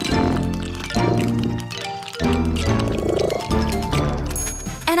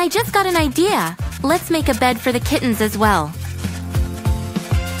 And I just got an idea. Let's make a bed for the kittens as well.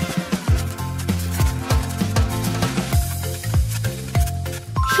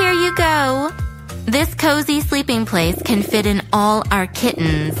 Here you go. This cozy sleeping place can fit in all our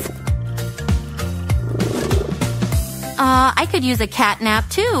kittens. I could use a cat nap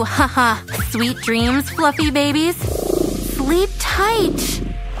too. Haha. Sweet dreams, fluffy babies. Sleep tight.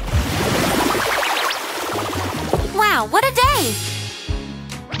 Wow, what a day!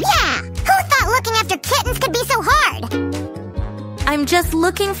 Yeah! Who thought looking after kittens could be so hard? I'm just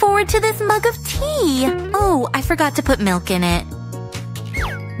looking forward to this mug of tea. Oh, I forgot to put milk in it.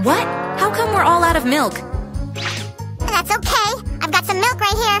 What? How come we're all out of milk? That's okay. I've got some milk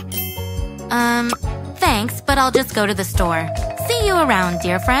right here. Thanks, but I'll just go to the store. See you around,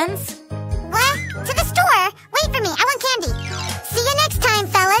 dear friends. What? To the store? Wait for me. I want candy. See you next time,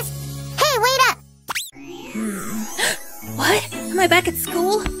 fellas. Hey, wait up. What? Am I back at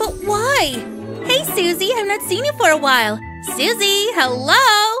school? But why? Hey, Susie, I've not seen you for a while. Susie, hello?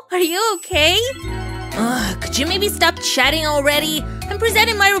 Are you okay? Could you maybe stop chatting already? I'm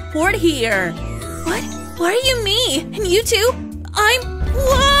presenting my report here. What? Why are you me? And you too?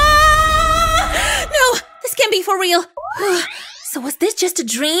 Whoa! No, this can't be for real. So was this just a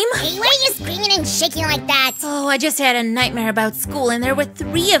dream? Hey, why are you screaming and shaking like that? Oh, I just had a nightmare about school and there were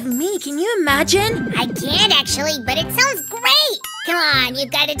 3 of me. Can you imagine? I can't actually, but it sounds great. Come on,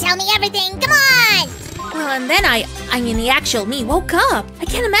 you've got to tell me everything. Come on! Well, and then I mean the actual me woke up. I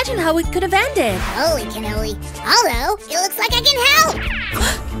can't imagine how it could have ended. Holy cannoli. Although, it looks like I can help.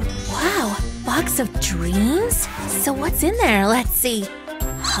 Wow, box of dreams? So what's in there? Let's see.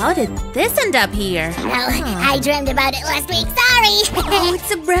 How did this end up here? Well, I dreamed about it last week. Sorry. Oh,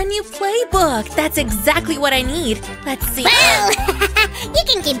 it's a brand new playbook. That's exactly what I need. Let's see. Well, you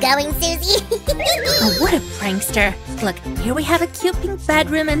can keep going, Susie. Oh, what a prankster. Look, here we have a cute pink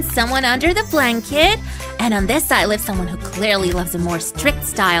bedroom and someone under the blanket. And on this side lives someone who clearly loves a more strict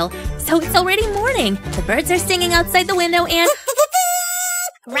style. So it's already morning. The birds are singing outside the window and…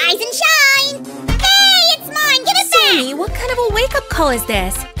 Rise and shine! Hey, it's mine! Give it back! Sammy, what kind of a wake-up call is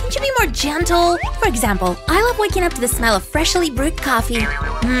this? Can't you be more gentle? For example, I love waking up to the smell of freshly brewed coffee.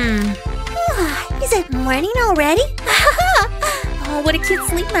 Is it morning already? Oh, what a cute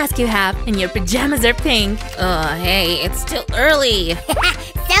sleep mask you have. And your pajamas are pink. Oh, hey, it's still early.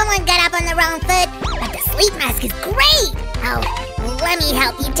 Someone got up on the wrong foot, but the sleep mask is great! Oh, let me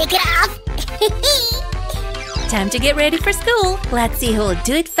help you take it off. Time to get ready for school. Let's see who'll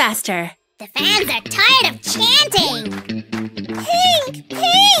do it faster. The fans are tired of chanting. Pink!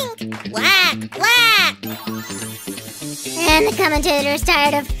 Pink! Black! Black! And the commentator's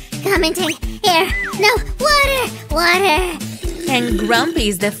tired of commenting. Here, no, water! Water! And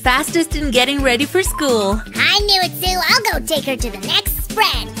Grumpy's the fastest in getting ready for school. I knew it, Sue. I'll go take her to the next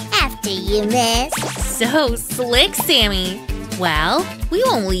spread. After you, miss. So slick, Sammy. Well, we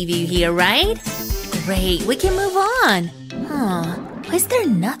won't leave you here, right? Great, we can move on. Why is there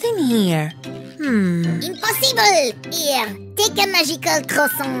nothing here? Impossible! Here, take a magical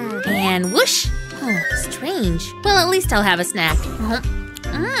croissant. And whoosh! Oh, strange. Well, at least I'll have a snack.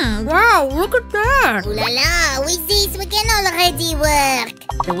 Wow, look at that! Ooh la la, with this we can already work.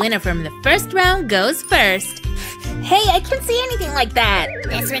 The winner from the first round goes first. Hey, I can't see anything like that.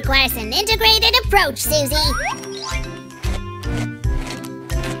 This requires an integrated approach, Susie.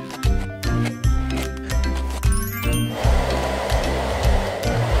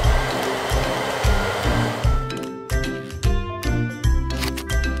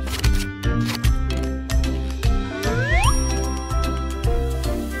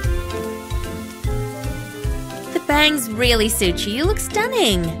 Bangs really suit you. You look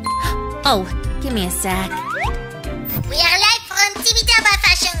stunning. Oh, give me a sec. We are live from Tibidaba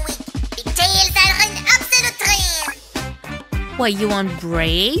Fashion Week. Pigtails are an absolute trend. What, you want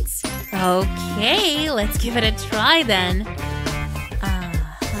braids? Okay, let's give it a try then.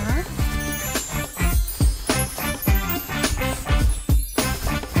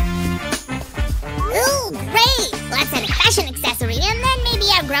 Ooh, great! Let's add a fashion accessory and then maybe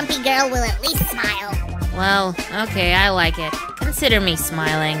our grumpy girl will at least smile. Well, okay, I like it. Consider me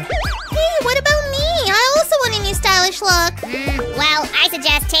smiling. Hey, what about me? I also want a new stylish look. Well, I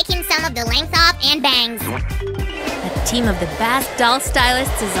suggest taking some of the length off and bangs. A team of the best doll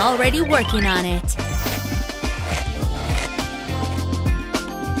stylists is already working on it.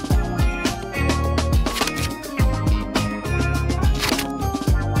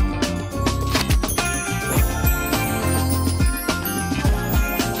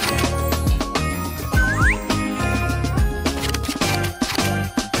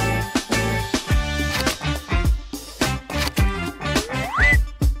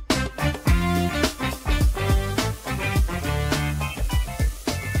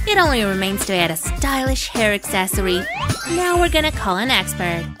 It only remains to add a stylish hair accessory. Now we're gonna call an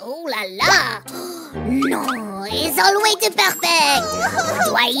expert. Oh la la! No, it's all way too perfect!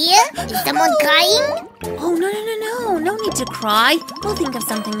 Do I hear? Is someone crying? Oh, no need to cry. We'll think of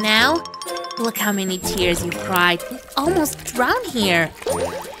something now. Look how many tears you've cried. You've almost drowned here.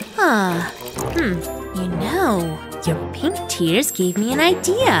 You know, your pink tears gave me an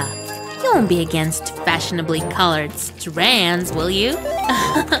idea. You won't be against fashionably colored strands, will you?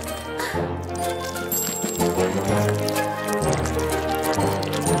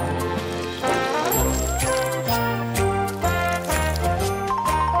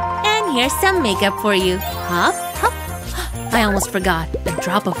 And here's some makeup for you. Hop, hop. I almost forgot. A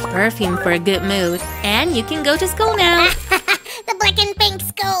drop of perfume for a good mood. And you can go to school now. The black and pink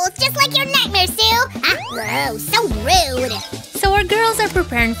skulls, just like your nightmare, Sue! Whoa, so rude! So our girls are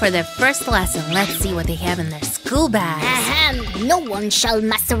preparing for their first lesson. Let's see what they have in their school bags. No one shall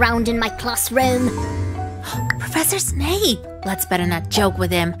mess around in my classroom. Professor Snape! Let's better not joke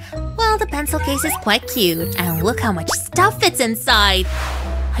with him. Well, the pencil case is quite cute. And look how much stuff fits inside.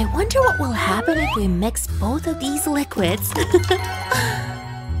 I wonder what will happen if we mix both of these liquids.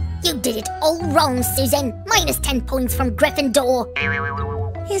 You did it all wrong, Susan. Minus 10 points from Gryffindor.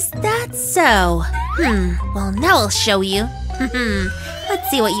 Is that so? Well, now I'll show you. Let's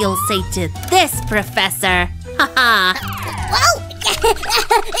see what you'll say to this, Professor. Haha. Whoa!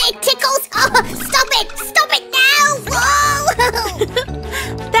 It tickles! Oh, stop it! Stop it now! Whoa!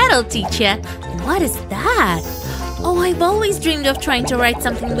 That'll teach you. What is that? Oh, I've always dreamed of trying to write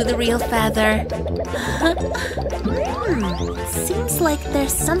something with a real feather. Seems like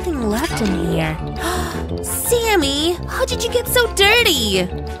there's something left in here. Sammy, how did you get so dirty?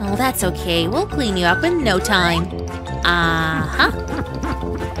 Oh, that's okay. We'll clean you up in no time.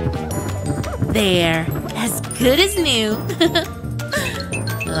 There, as good as new.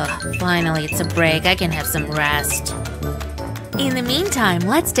 Ugh, finally, it's a break. I can have some rest. In the meantime,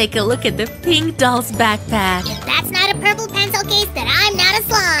 let's take a look at the pink doll's backpack. If that's not a purple pencil case, then I'm not a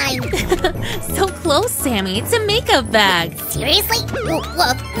slime. So close, Sammy. It's a makeup bag. Seriously?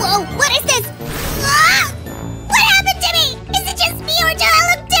 Whoa, what is this? Ah! What happened to me? Is it just me or do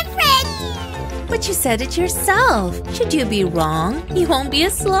I look different? But you said it yourself. Should you be wrong, you won't be a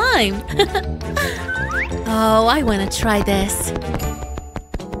slime. Oh, I want to try this.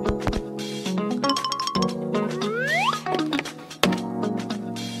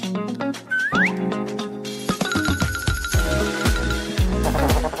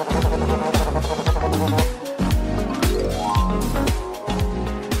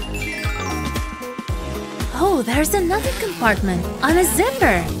 Oh, there's another compartment on a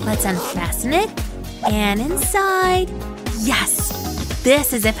zipper. Let's unfasten it. And inside, yes,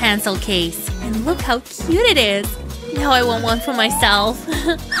 this is a pencil case. And look how cute it is. Now I want one for myself.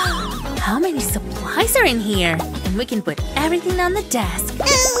 How many supplies are in here? And we can put everything on the desk.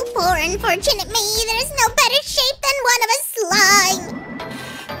 Oh, poor unfortunate me. There's no better shape than one of a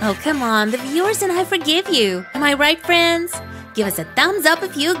slime. Oh, come on. The viewers and I forgive you. Am I right, friends? Give us a thumbs up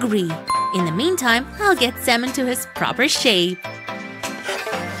if you agree. In the meantime, I'll get Sam into his proper shape.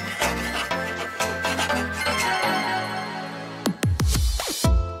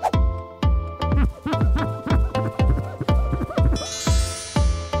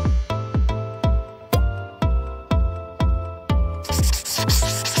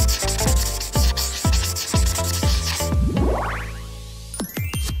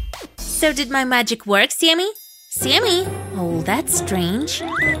 So did my magic work, Sammy? Sammy? Oh, that's strange.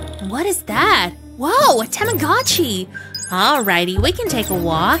 What is that? Whoa, a Tamagotchi! Alrighty, we can take a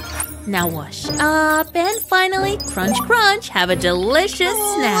walk. Now wash up and finally, crunch crunch, have a delicious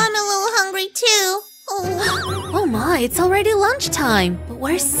snack. I'm a little hungry too. Oh my, it's already lunchtime. But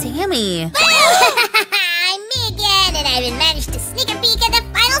where's Sammy? I'm me again, and I even managed to sneak a peek at the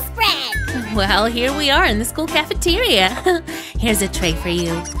final spread. Well, here we are in the school cafeteria. Here's a tray for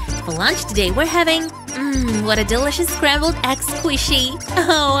you. For lunch today, we're having, what a delicious scrambled egg squishy.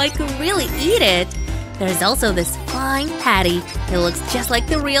 Oh, I could really eat it. There's also this fine patty. It looks just like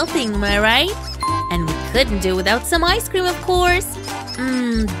the real thing, am I right? And we couldn't do without some ice cream, of course.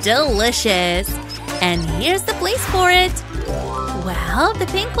 Delicious. And here's the place for it. Well, the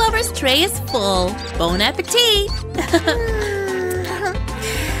pink lover's tray is full. Bon appetit.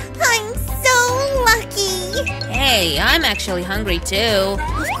 I'm so lucky. Hey, I'm actually hungry too.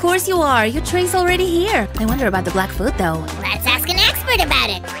 Of course you are. Your tray's already here. I wonder about the black food though. Let's ask an expert about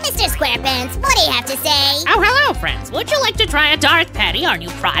it. Mr. SquarePants, what do you have to say? Oh, hello, friends. Would you like to try a Darth Patty, our new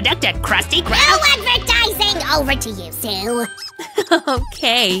product at Krusty Krab? No advertising! Over to you, Sue.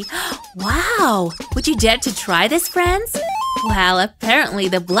 Okay. Wow. Would you dare to try this, friends? Well, apparently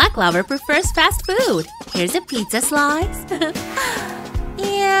the black lover prefers fast food. Here's a pizza slice.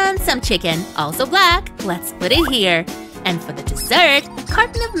 And some chicken, also black. Let's put it here. And for the dessert, a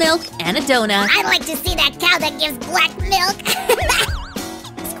carton of milk and a donut. I'd like to see that cow that gives black milk.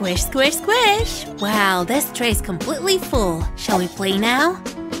 Squish, squish, squish. Wow, this tray's completely full. Shall we play now?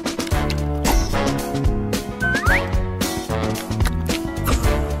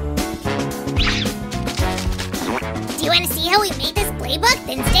 Do you want to see how we made this playbook?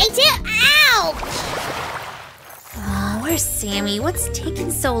 Then stay tuned. Ow! Oh, where's Sammy? What's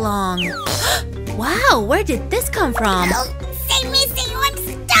taking so long? Wow, where did this come from? Oh, save me, Sue, I'm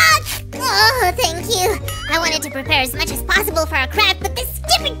stuck! Oh, thank you. I wanted to prepare as much as possible for our craft, but this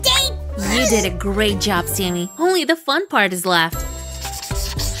stupid date... You did a great job, Sammy. Only the fun part is left.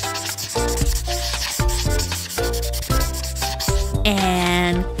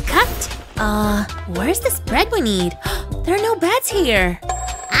 And cut! Where's the spread we need? There are no beds here.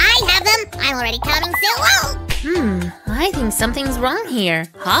 I have them. I'm already coming, Sue. Oh! I think something's wrong here.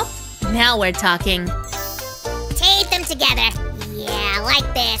 Hop? Now we're talking. Tape them together. Yeah,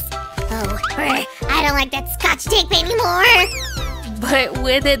 like this. Oh, I don't like that Scotch tape anymore. But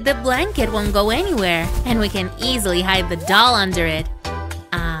with it, the blanket won't go anywhere. And we can easily hide the doll under it.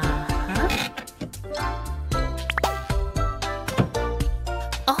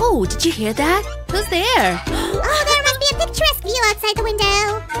 Oh, did you hear that? Who's there? Oh, there must be a picturesque view outside the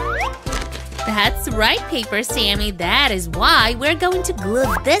window. That's right, Paper Sammy. That is why we're going to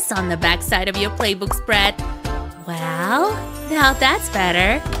glue this on the back side of your playbook spread. Well, now that's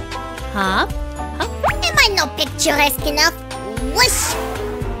better. Hop, hop. Am I not picturesque enough? Whoosh!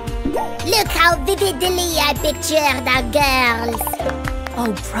 Look how vividly I pictured our girls.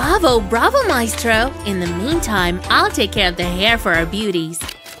 Oh, bravo, bravo, Maestro. In the meantime, I'll take care of the hair for our beauties.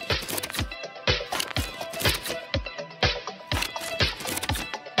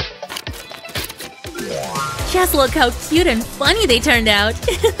 Just look how cute and funny they turned out.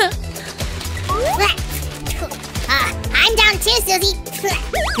 I'm down too, Susie.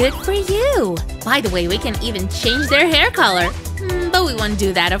 Good for you. By the way, we can even change their hair color. But we won't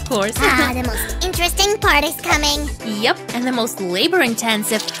do that, of course. The most interesting part is coming. Yep, and the most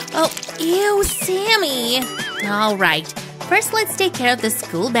labor-intensive. Oh, ew, Sammy. All right, first let's take care of the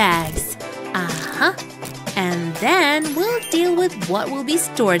school bags. Uh-huh. And then we'll deal with what will be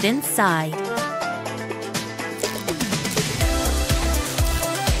stored inside.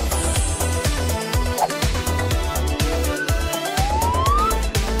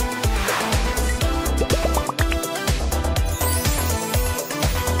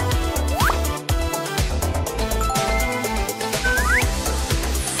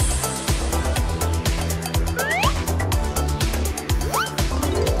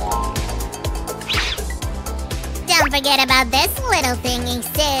 Don't forget about this little thingy,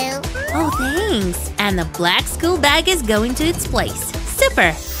 Sue. Oh, thanks. And the black school bag is going to its place.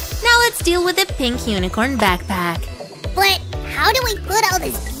 Super. Now let's deal with the pink unicorn backpack. But how do we put all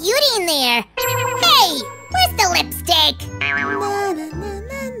this beauty in there? Hey, where's the lipstick?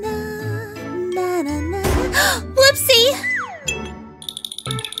 Whoopsie!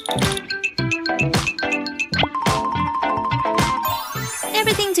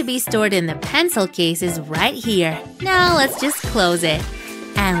 Everything to be stored in the pencil case is right here. Now let's just close it.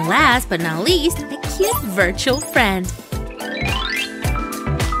 And last but not least, a cute virtual friend.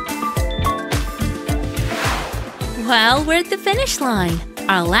 Well, we're at the finish line.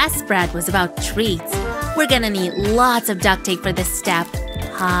 Our last spread was about treats. We're gonna need lots of duct tape for this step.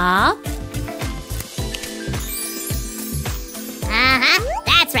 Hop.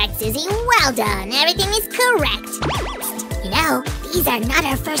 That's right, Susie. Well done. Everything is correct. You know, these are not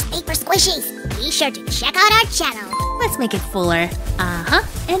our first paper squishies. Be sure to check out our channel. Let's make it fuller.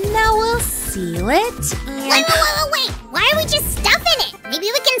 And now we'll seal it. Wait. Why are we just stuffing it?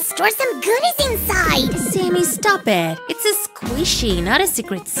 Maybe we can store some goodies inside. Sammy, stop it. It's a squishy, not a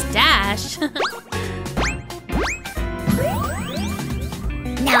secret stash.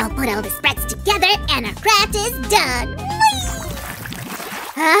 Now I'll put all the spreads together and our craft is done.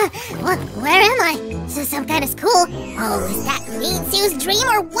 Where am I? Is this some kind of school? Oh, is that me and Sue's dream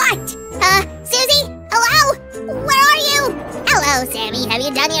or what? Susie? Hello? Where are you? Hello, Sammy. Have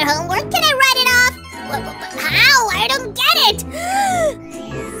you done your homework? Can I write it off? How? I don't get it.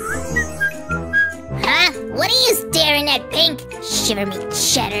 What are you staring at, Pink? Shiver me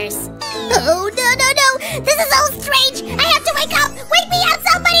cheddars. Oh, no. This is so strange. I have to wake up. Wake me up,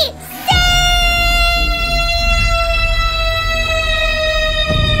 somebody.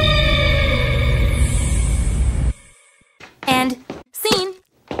 And scene.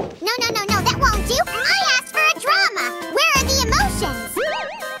 No, that won't do. I asked for a drama. Where are the emotions?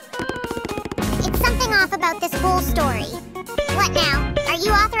 It's something off about this whole story. What now? Are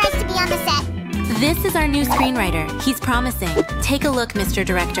you authorized to be on the set? This is our new screenwriter. He's promising. Take a look, Mr.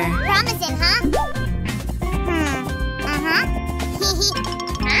 Director. Promising, huh? Huh?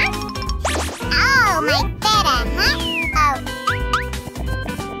 Oh, my feta, huh? Oh.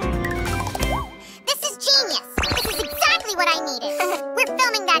 This is genius. This is exactly what I needed. We're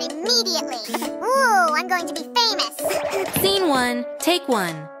filming that immediately. Ooh, I'm going to be famous. Scene 1, take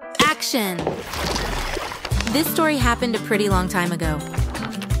 1. Action. This story happened a pretty long time ago,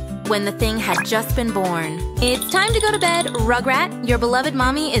 when the thing had just been born. It's time to go to bed, Rugrat. Your beloved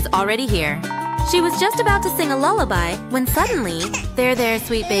mommy is already here. She was just about to sing a lullaby when suddenly, there,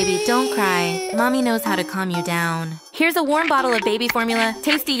 sweet baby, don't cry. Mommy knows how to calm you down. Here's a warm bottle of baby formula.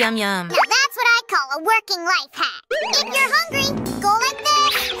 Tasty yum yum. Now that's what I call a working life hack. If you're hungry, go like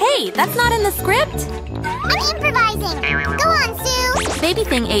this. Hey, that's not in the script. I'm improvising. Go on, Sue. Baby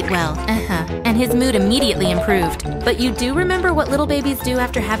thing ate well, and his mood immediately improved. But you do remember what little babies do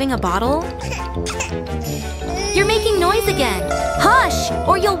after having a bottle? You're making noise again. Hush,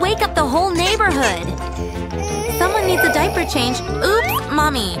 or you'll wake up the whole neighborhood. Someone needs a diaper change. Oops,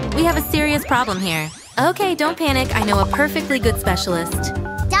 Mommy, we have a serious problem here. Okay, don't panic. I know a perfectly good specialist.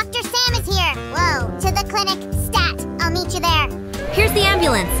 Dr. Sam is here. Whoa, to the clinic. Stat. I'll meet you there. Here's the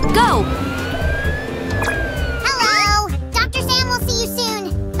ambulance. Go! Hello. Dr. Sam will see you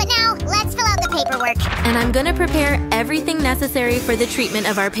soon. But now, let's fill out the paperwork. And I'm gonna prepare everything necessary for the treatment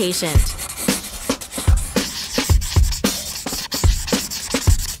of our patient.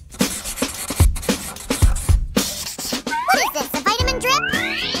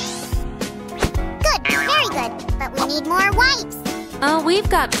 Oh, we've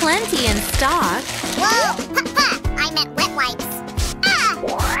got plenty in stock. Whoa! Ha! I meant wet wipes. How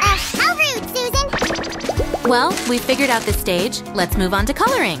rude, Susan! Well, we figured out this stage. Let's move on to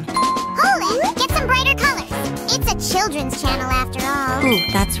coloring. Hold it! Get some brighter colors. It's a children's channel after all. Ooh,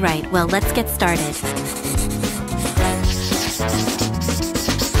 that's right. Well, let's get started.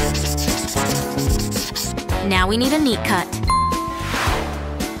 Now we need a neat cut.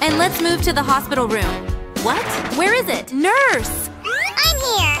 And let's move to the hospital room. What? Where is it? Nurse! I'm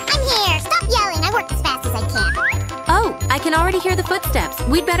here! Stop yelling! I work as fast as I can. Oh, I can already hear the footsteps.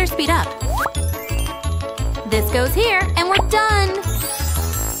 We'd better speed up. This goes here, and we're done!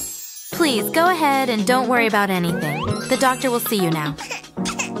 Please, go ahead and don't worry about anything. The doctor will see you now.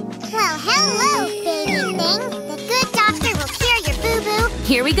 Well, hello, baby thing. The good doctor will cure your boo-boo.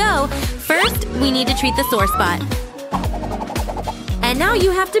 Here we go. First, we need to treat the sore spot. And now you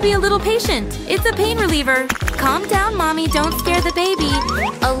have to be a little patient. It's a pain reliever. Calm down, Mommy. Don't scare the baby.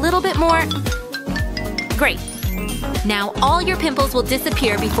 A little bit more. Great. Now all your pimples will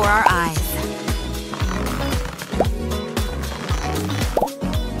disappear before our eyes.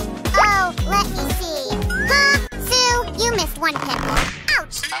 Oh, let me see. Huh? Sue, you missed one pimple.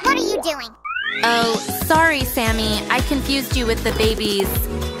 Ouch! What are you doing? Oh, sorry, Sammy. I confused you with the baby's,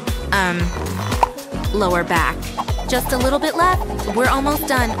 lower back. Just a little bit left. We're almost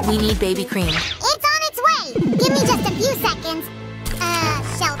done. We need baby cream. It's on its way. Give me just a few seconds.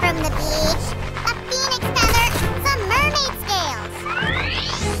 Shell from the beach, a phoenix feather, some mermaid scales.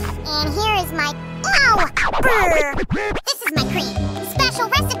 And here is my... Ow! Brr. This is my cream. Special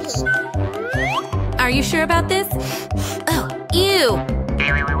recipe. Are you sure about this? Oh, ew!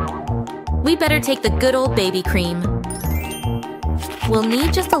 We better take the good old baby cream. We'll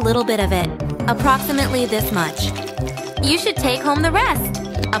need just a little bit of it. Approximately this much. You should take home the rest.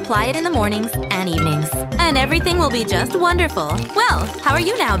 Apply it in the mornings and evenings. And everything will be just wonderful. Well, how are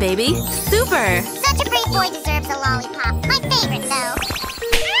you now, baby? Super! Such a brave boy deserves a lollipop. My favorite, though.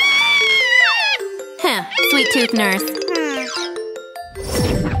 Heh, sweet tooth nurse.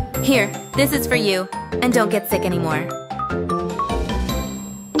 Here, this is for you. And don't get sick anymore.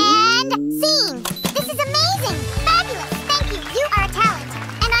 And scene! This is amazing! Fabulous! Thank you! You are a talent.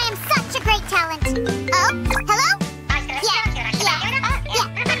 And I am such a great talent. Oh, hello? Thank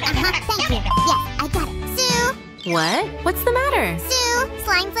you. Yes, I got it. Sue! What? What's the matter? Sue,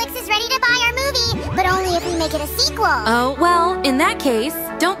 Slimeflix is ready to buy our movie, but only if we make it a sequel. Oh, well, in that case,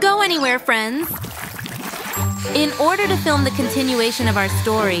 don't go anywhere, friends. In order to film the continuation of our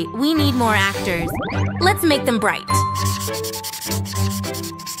story, we need more actors. Let's make them bright.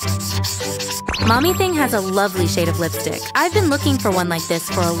 Mommy Thing has a lovely shade of lipstick. I've been looking for one like this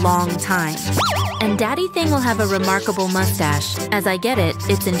for a long time. And Daddy Thing will have a remarkable mustache. As I get it,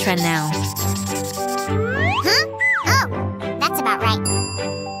 it's in trend now. Huh? Oh, that's about right.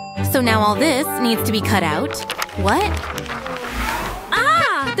 So now all this needs to be cut out. What?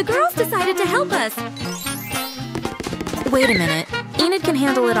 Ah! The girls decided to help us! Wait a minute. Enid can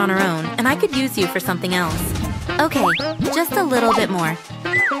handle it on her own, and I could use you for something else. Okay, just a little bit more.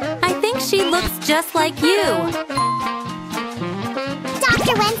 I think she looks just like you.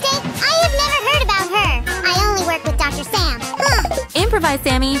 Dr. Wednesday? I have never heard about her. I only work with Dr. Sam. Improvise,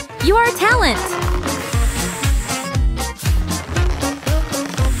 Sammy. You are a talent.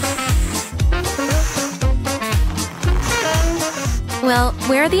 Well,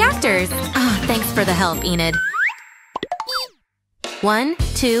 where are the actors? Oh, thanks for the help, Enid. 1,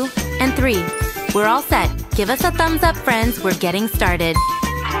 2, and 3. We're all set. Give us a thumbs up, friends. We're getting started. An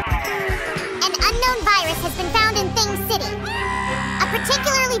unknown virus has been found in Thing City. A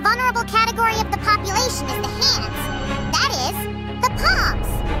particularly vulnerable category of the population is the hands. That is, the palms.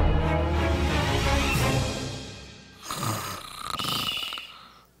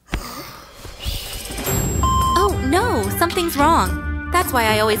 Oh, no, something's wrong. That's why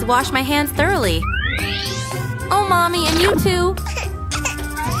I always wash my hands thoroughly. Oh, Mommy, and you too.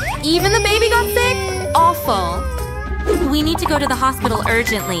 Even the baby got sick? Awful. We need to go to the hospital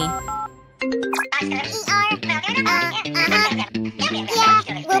urgently. Yeah,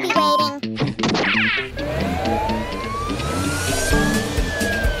 we'll be waiting.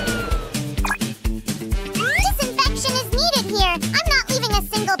 Disinfection is needed here. I'm not leaving a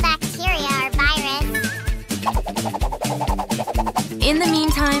single bacteria or virus. In the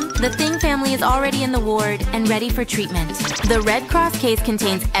meantime, the Thing family is already in the ward and ready for treatment. The Red Cross case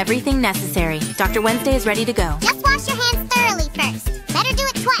contains everything necessary. Dr. Wednesday is ready to go. Just wash your hands thoroughly first. Better do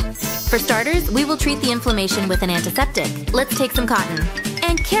it twice. For starters, we will treat the inflammation with an antiseptic. Let's take some cotton.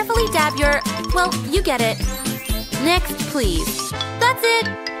 And carefully dab your... well, you get it. Next, please. That's it!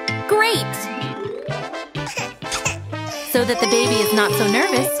 Great! So that the baby is not so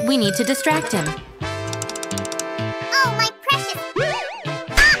nervous, we need to distract him. Oh, my precious.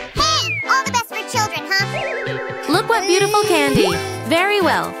 Ah, hey! All the best for children, huh? Look what beautiful candy. Very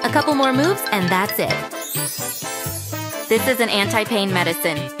well. A couple more moves and that's it. This is an anti-pain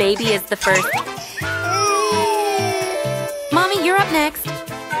medicine. Baby is the first. Mommy, you're up next.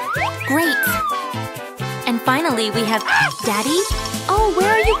 Great. And finally, we have... Daddy? Oh,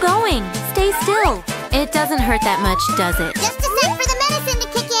 where are you going? Stay still. It doesn't hurt that much, does it? Just a sec for the medicine to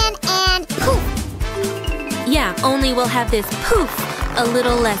kick in and poof! Yeah, only we'll have this poof a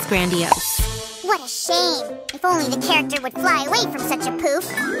little less grandiose. What a shame. If only the character would fly away from such a poof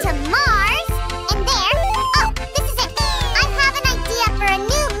to Mars. And there... Oh, this is it. I have an idea for a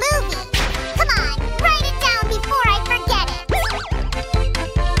new movie. Come on, write it down before I forget it.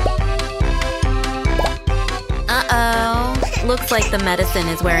 Uh-oh. Looks like the medicine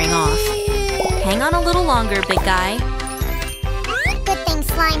is wearing off. Hang on a little longer, big guy. Good thing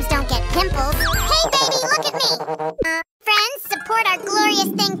slimes don't get pimples. Hey, baby, look at me! Friends, support our glorious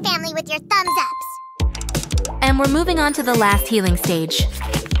thing family with your thumbs ups. And we're moving on to the last healing stage.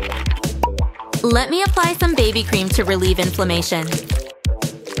 Let me apply some baby cream to relieve inflammation.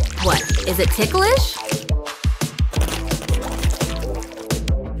 What, is it ticklish?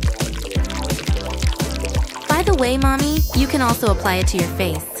 By the way, Mommy, you can also apply it to your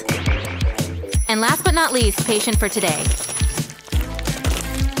face. And last but not least, patient for today.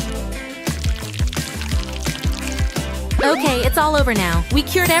 Okay, it's all over now. We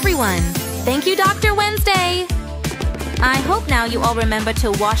cured everyone. Thank you, Dr. Wednesday. I hope now you all remember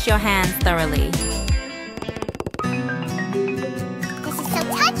to wash your hands thoroughly. This is so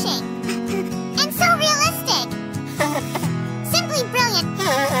touching. And so realistic. Simply brilliant.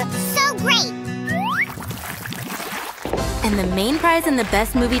 So great. And the main prize in the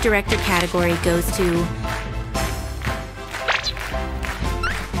Best Movie Director category goes to...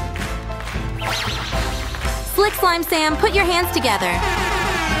 Slick Slime Sam, put your hands together.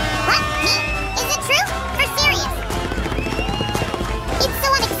 What? Me? Is it true? For serious? It's so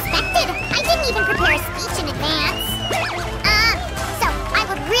unexpected. I didn't even prepare a speech in advance. So I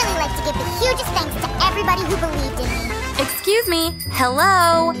would really like to give the hugest thanks to everybody who believed in me. Excuse me.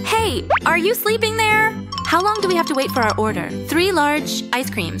 Hello. Hey, are you sleeping there? How long do we have to wait for our order? 3 large ice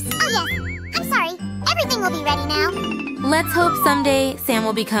creams. Oh, yes. I'm sorry. Everything will be ready now. Let's hope someday Sam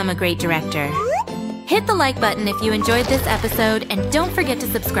will become a great director. Hit the like button if you enjoyed this episode, and don't forget to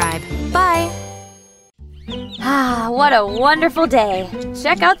subscribe. Bye! Ah, what a wonderful day.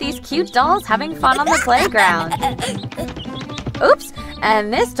 Check out these cute dolls having fun on the playground. Oops,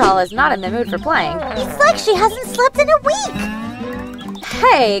 and this doll is not in the mood for playing. It's like she hasn't slept in a week.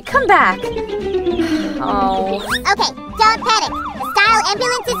 Hey, come back. Oh. Okay, don't panic. The style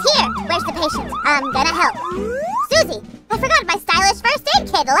ambulance is here. Where's the patient? I'm gonna help. Susie, I forgot my stylish first aid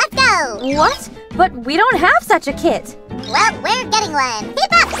kit. Let's go. What? But we don't have such a kit. Well, we're getting one.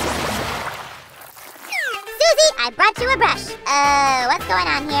 Keep up. Susie, I brought you a brush. What's going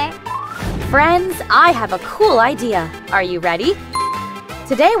on here? Friends, I have a cool idea. Are you ready?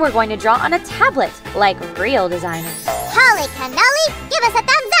 Today we're going to draw on a tablet, like real designers. Holy cannoli, give us a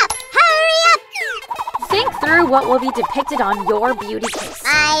thumbs up. Hurry up. Think through what will be depicted on your beauty case.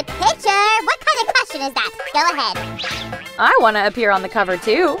 My picture? What kind of question is that? Go ahead. I want to appear on the cover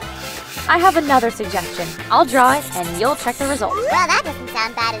too. I have another suggestion. I'll draw it and you'll check the results. Well, that doesn't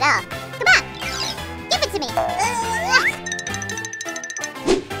sound bad at all. Come on. Give it to me.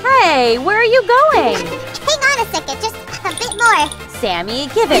 Hey, where are you going? Hang on a second, just a bit more. Sammy,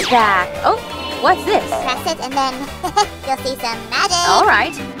 give it back. Oh, what's this? Press it and then you'll see some magic. All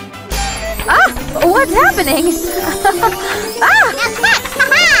right. Ah, what's happening? Ah! Now catch!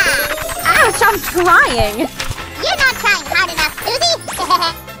 Ha-ha! Ouch, I'm trying. You're not trying hard enough, Susie.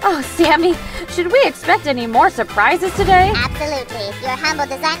 Oh, Sammy, should we expect any more surprises today? Absolutely. Your humble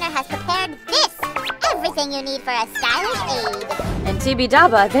designer has prepared this. Everything you need for a stylish aid. In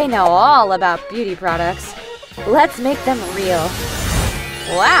Tibidaba, they know all about beauty products. Let's make them real.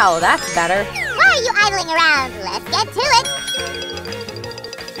 Wow, that's better. Why are you idling around? Let's get to it.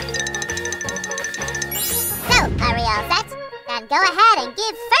 So, are we all set? Then go ahead and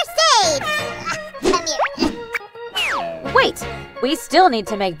give first aid. Come here. Wait, we still need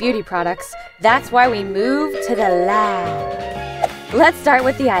to make beauty products. That's why we moved to the lab. Let's start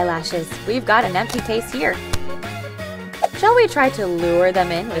with the eyelashes. We've got an empty case here. Shall we try to lure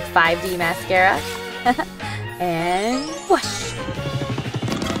them in with 5D mascara? And whoosh!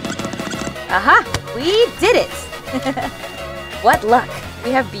 Aha! We did it! What luck!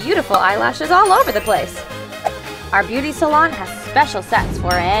 We have beautiful eyelashes all over the place. Our beauty salon has special sets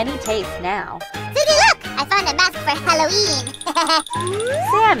for any taste now. Susie, look! I found a mask for Halloween.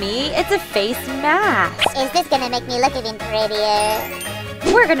 Sammy, it's a face mask. Is this gonna make me look even prettier?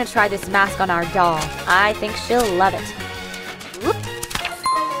 We're gonna try this mask on our doll. I think she'll love it. Whoop.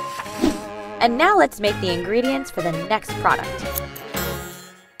 And now let's make the ingredients for the next product.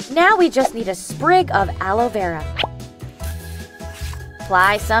 Now we just need a sprig of aloe vera.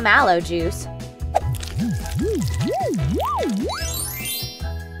 Apply some aloe juice.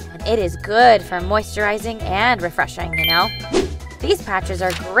 And it is good for moisturizing and refreshing, you know? These patches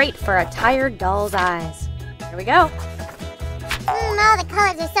are great for a tired doll's eyes. Here we go. All the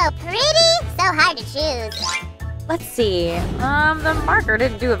colors are so pretty, so hard to choose. Let's see. The marker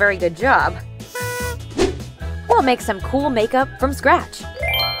didn't do a very good job. We'll make some cool makeup from scratch.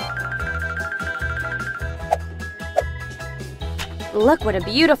 Look what a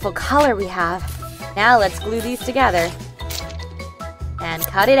beautiful color we have. Now let's glue these together. And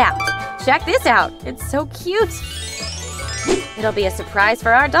cut it out. Check this out. It's so cute. It'll be a surprise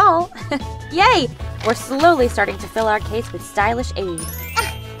for our doll. Yay! We're slowly starting to fill our case with stylish aid.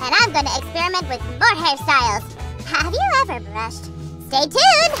 And I'm gonna experiment with more hairstyles. Have you ever brushed? Stay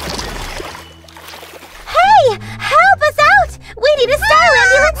tuned! Hey! Help us out! We need a style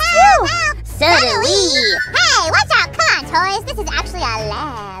ambulance too! So do we! Hey, watch out! Come on, toys! This is actually a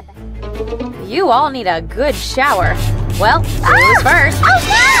lab. You all need a good shower. Well, who's first? Oh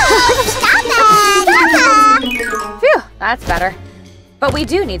no! Stop it! Stop it! Phew, that's better. But we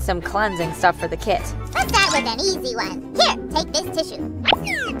do need some cleansing stuff for the kit. Let's start with an easy one. Here, take this tissue.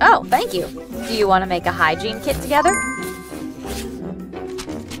 Oh, thank you. Do you want to make a hygiene kit together?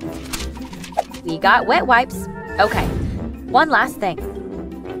 We got wet wipes. Okay, one last thing.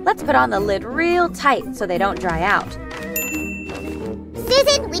 Let's put on the lid real tight so they don't dry out.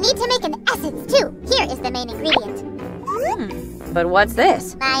 Susan, we need to make an essence too. Here is the main ingredient. But what's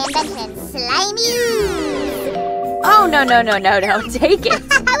this? My invention, slimy. Oh, no, take it.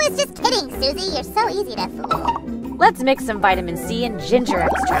 I was just kidding, Susie. You're so easy to fool. Let's mix some vitamin C and ginger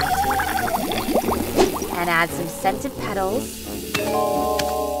extract. And add some scented petals.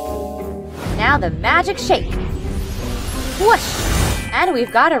 Now the magic shake. Whoosh! And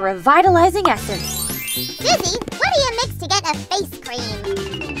we've got a revitalizing essence. Susie, what do you mix to get a face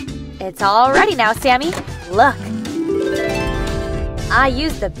cream? It's all ready now, Sammy. Look. I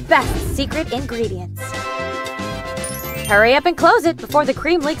used the best secret ingredients. Hurry up and close it before the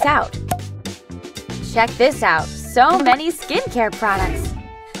cream leaks out. Check this out. So many skincare products.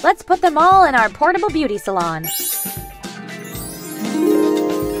 Let's put them all in our portable beauty salon. Come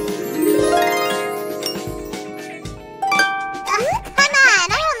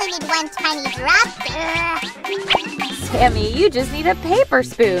on, I only need one tiny drop. Sammy, you just need a paper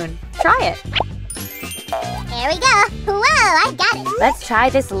spoon. Try it. Here we go. Whoa, I got it. Let's try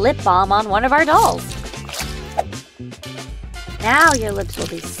this lip balm on one of our dolls. Now your lips will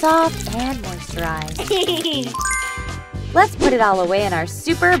be soft and moisturized. Let's put it all away in our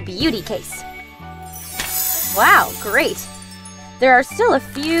super beauty case. Wow, great. There are still a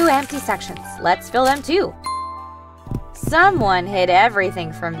few empty sections. Let's fill them too. Someone hid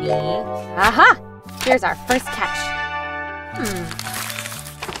everything from me. Aha! Here's our first catch.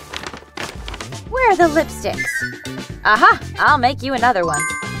 Where are the lipsticks? Aha! I'll make you another one.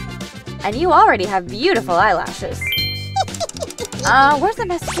 And you already have beautiful eyelashes. Where's the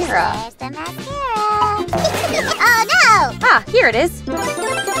mascara? There's the mascara. Oh no! Ah, here it is.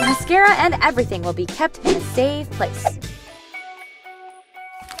 Mascara and everything will be kept in a safe place.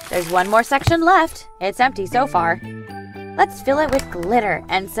 There's one more section left. It's empty so far. Let's fill it with glitter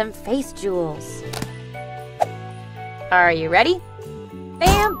and some face jewels. Are you ready?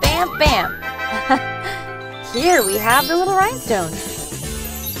 Bam, bam, bam. Here we have the little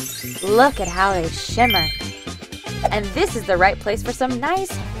rhinestones. Look at how they shimmer. And this is the right place for some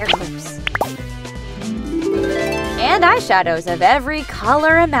nice hair clips. And eyeshadows of every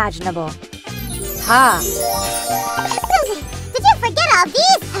color imaginable. Ha! Susie, did you forget all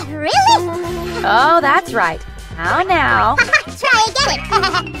these? Really? Oh, that's right. How now? Try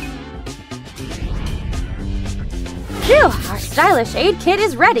again. Phew, our stylish aid kit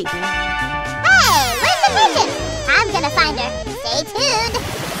is ready. Hey, where's the pigeon? I'm gonna find her. Stay tuned.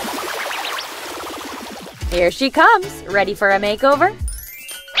 Here she comes. Ready for a makeover?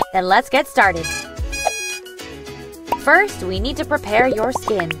 Then let's get started. First, we need to prepare your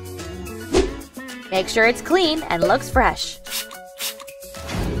skin. Make sure it's clean and looks fresh.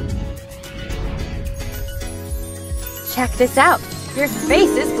 Check this out. Your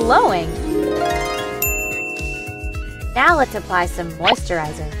face is glowing. Now let's apply some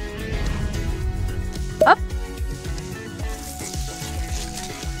moisturizer. Up.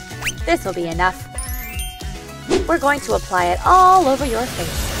 This will be enough. We're going to apply it all over your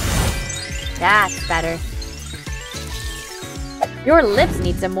face. That's better. Your lips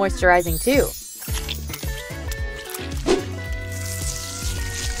need some moisturizing too.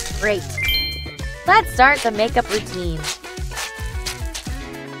 Great. Let's start the makeup routine.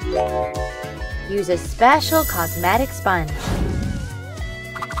 Use a special cosmetic sponge.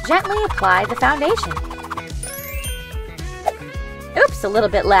 Gently apply the foundation. Oops, a little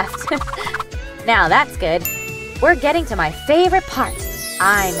bit left. Now that's good. We're getting to my favorite part,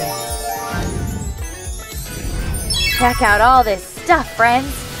 eye makeup. Check out all this stuff,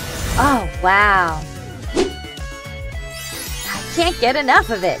 friends. Oh, wow. I can't get enough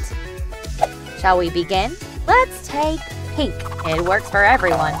of it. Shall we begin? Let's take pink. It works for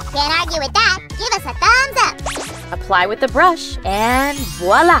everyone. Can't argue with that. Give us a thumbs up. Apply with the brush, and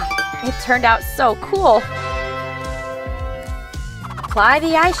voila! It turned out so cool. Apply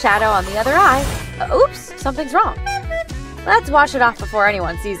the eyeshadow on the other eye. Oops, something's wrong. Let's wash it off before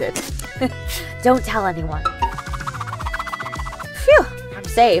anyone sees it. Don't tell anyone. Phew, I'm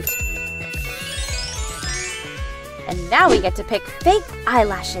saved. And now we get to pick fake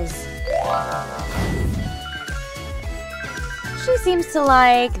eyelashes. She seems to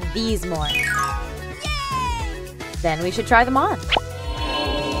like these more. Then we should try them on.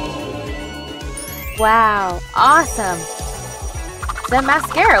 Wow, awesome. The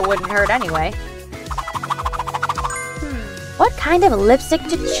mascara wouldn't hurt anyway. What kind of lipstick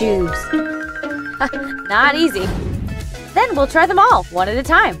to choose? Not easy. Then we'll try them all, one at a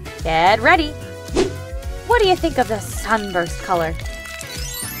time. Get ready. What do you think of the sunburst color?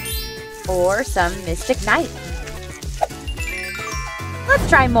 Or some mystic night? Let's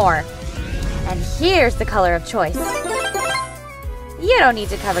try more. And here's the color of choice. You don't need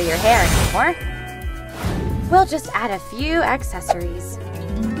to cover your hair anymore. We'll just add a few accessories.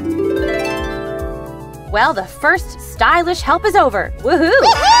 Well, the first stylish help is over. Woohoo! Woohoo!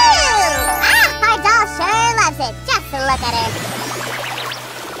 Ah, our doll sure loves it. Just to look at her.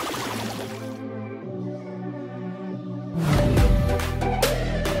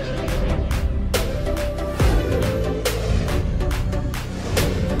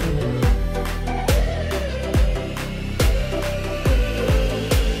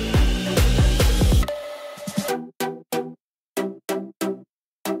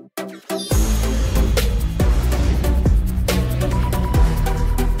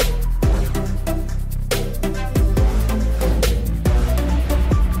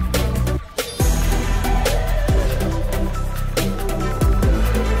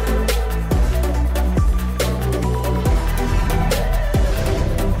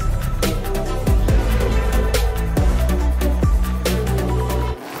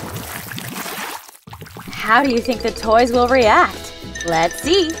 How do you think the toys will react? Let's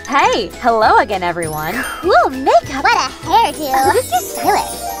see. Hey, hello again, everyone. Cool makeup. What a hairdo. Who's your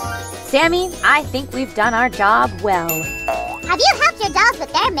stylist? Sammy, I think we've done our job well. Have you helped your dolls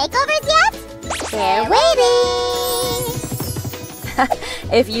with their makeovers yet? They're waiting.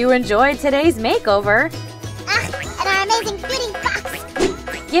 If you enjoyed today's makeover, and our amazing fitting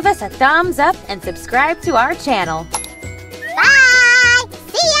box, give us a thumbs up and subscribe to our channel. Bye!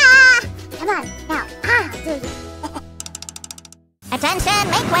 See ya! Come on, now, I'll do you. Attention,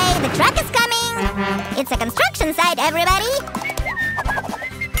 make way, the truck is coming! It's a construction site, everybody!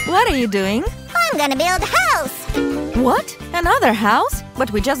 What are you doing? I'm gonna build a house! What? Another house?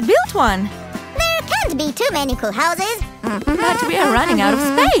 But we just built one! There can't be too many cool houses! But we are running out of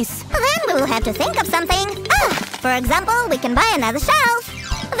space! Then we'll have to think of something. For example, we can buy another shelf.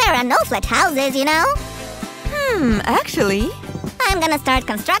 There are no flat houses, you know. Actually... I'm gonna start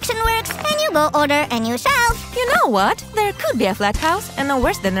construction works, and you go order a new shelf. You know what? There could be a flat house, and no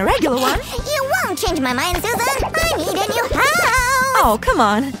worse than a regular one. You won't change my mind, Susan. I need a new house. Oh, come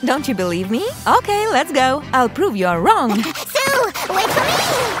on. Don't you believe me? Okay, let's go. I'll prove you are wrong. Sue, wait for me.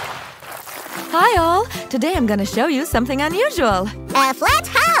 Hi, all. Today I'm gonna show you something unusual. A flat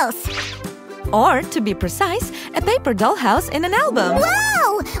house. Or, to be precise, a paper doll house in an album.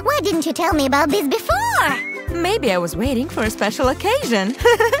 Wow! Why didn't you tell me about this before? Maybe I was waiting for a special occasion.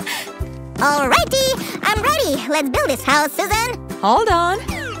 Alrighty, I'm ready. Let's build this house, Susan. Hold on.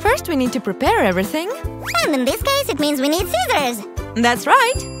 First, we need to prepare everything. And in this case, it means we need scissors. That's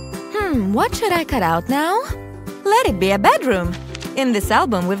right. What should I cut out now? Let it be a bedroom. In this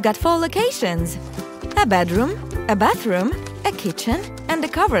album, we've got 4 locations. A bedroom, a bathroom, a kitchen, and a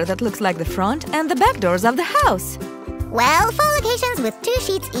cover that looks like the front and the back doors of the house. Well, 4 locations with 2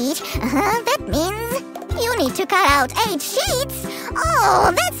 sheets each. That means you need to cut out 8 sheets.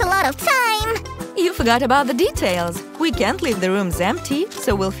 Oh, that's a lot of time. You forgot about the details. We can't leave the rooms empty,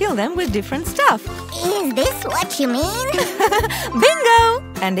 so we'll fill them with different stuff. Is this what you mean? Bingo!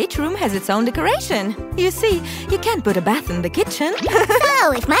 And each room has its own decoration. You see, you can't put a bath in the kitchen.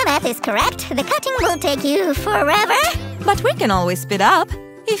 So, if my math is correct, the cutting will take you forever? But we can always speed up,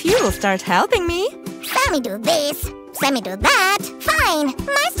 if you will start helping me. Sammy do this, Sammy do that. Fine!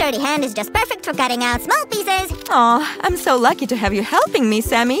 My sturdy hand is just perfect for cutting out small pieces. Aw, I'm so lucky to have you helping me,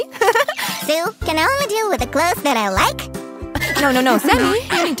 Sammy. Sue, can I only deal with the clothes that I like? No, Sammy.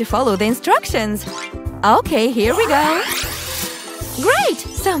 You need to follow the instructions. Okay, here we go. Great!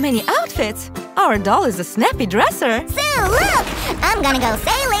 So many outfits. Our doll is a snappy dresser. Sue, look! I'm gonna go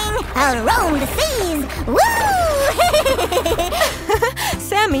sailing. I'll roam the seas. Woo!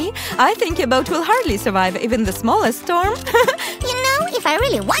 Sammy, I think your boat will hardly survive even the smallest storm. You know, if I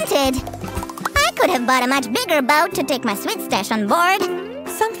really wanted, I could have bought a much bigger boat to take my sweet stash on board.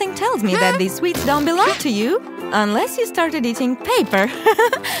 Something tells me that these sweets don't belong to you, unless you started eating paper.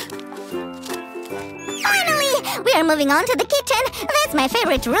 Finally! We are moving on to the kitchen. That's my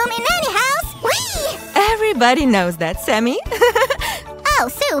favorite room in any house. Whee! Everybody knows that, Sammy. Oh,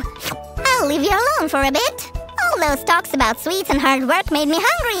 Sue, I'll leave you alone for a bit. All those talks about sweets and hard work made me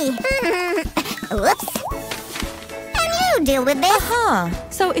hungry. Whoops. And you deal with this.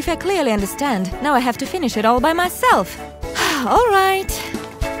 So if I clearly understand, now I have to finish it all by myself. All right.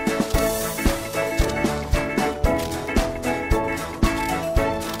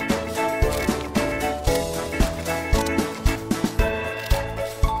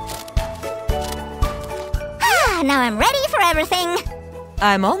 Now I'm ready for everything.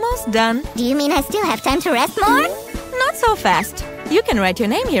 I'm almost done. Do you mean I still have time to rest more? Not so fast. You can write your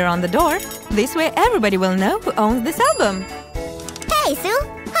name here on the door. This way everybody will know who owns this album. Hey, Sue,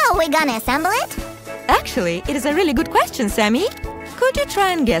 how are we gonna assemble it? Actually, it is a really good question, Sammy. Could you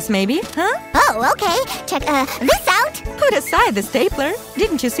try and guess, maybe, huh? Oh, okay. Check this out. Put aside the stapler.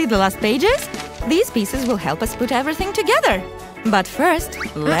 Didn't you see the last pages? These pieces will help us put everything together. But first,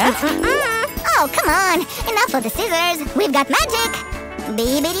 let's... Oh, come on. Enough of the scissors. We've got magic.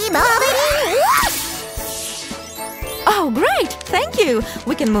 Beebity-bobbity. Oh, great! Thank you!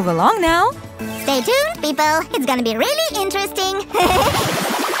 We can move along now. Stay tuned, people. It's gonna be really interesting.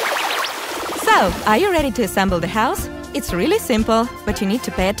 So, are you ready to assemble the house? It's really simple, but you need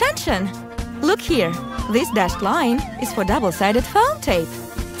to pay attention. Look here. This dashed line is for double-sided foam tape.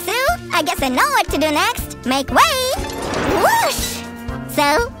 Sue, I guess I know what to do next. Make way! Whoosh!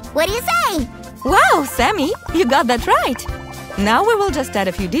 So, what do you say? Wow, Sammy, you got that right. Now we will just add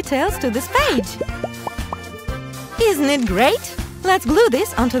a few details to this page. Isn't it great? Let's glue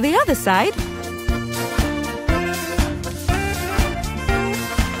this onto the other side.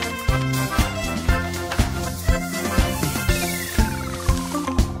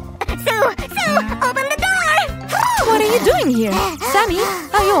 Sue, open the door! What are you doing here? Sammy,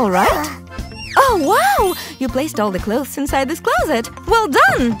 are you all right? Oh, wow! You placed all the clothes inside this closet. Well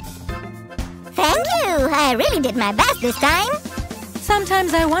done! Thank you! I really did my best this time.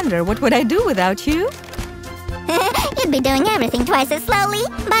 Sometimes I wonder what would I do without you? You'd be doing everything twice as slowly.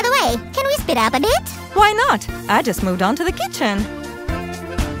 By the way, can we speed up a bit? Why not? I just moved on to the kitchen.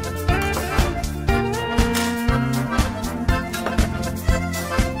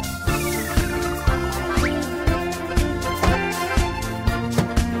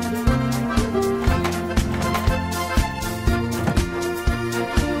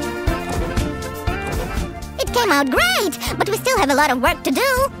 It came out great, but we still have a lot of work to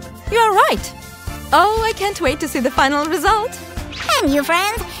do. You're right. Oh, I can't wait to see the final result. And you,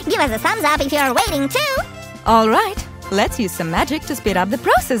 friends, give us a thumbs up if you're waiting too. All right, let's use some magic to speed up the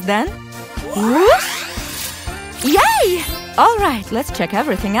process then. Whoosh! Yay! All right, let's check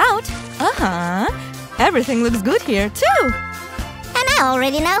everything out. Everything looks good here too. And I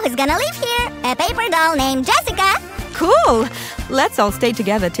already know who's gonna live here. A paper doll named Jessica. Cool! Let's all stay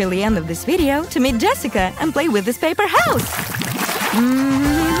together till the end of this video to meet Jessica and play with this paper house.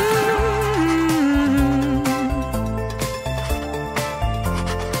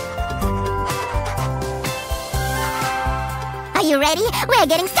 Are you ready? We're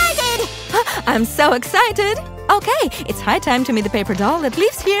getting started! I'm so excited! Okay, it's high time to meet the paper doll that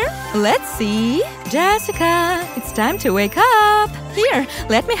lives here. Let's see. Jessica, it's time to wake up. Here,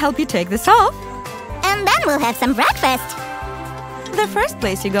 let me help you take this off. And then we'll have some breakfast. The first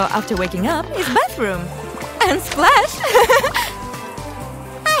place you go after waking up is bathroom. And splash!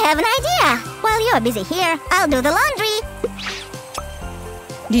 I have an idea. While you're busy here, I'll do the laundry.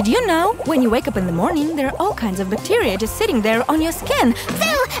 Did you know, when you wake up in the morning, there are all kinds of bacteria just sitting there on your skin?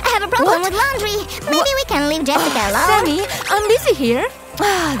 Sue, I have a problem with laundry. Maybe we can leave Jessica alone. Sammy, I'm busy here.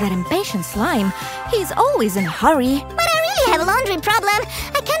 Ah, that impatient slime. He's always in a hurry. But I really have a laundry problem.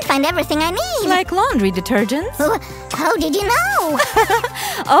 I can't find everything I need. Like laundry detergents. How did you know?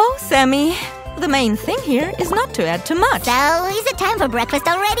 Oh, Sammy. The main thing here is not to add too much. So, is it time for breakfast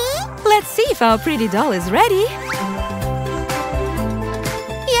already? Let's see if our pretty doll is ready.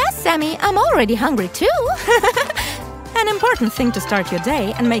 Yes, Sammy, I'm already hungry too. An important thing to start your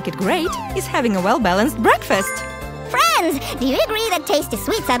day and make it great is having a well-balanced breakfast. Friends, do you agree that tasty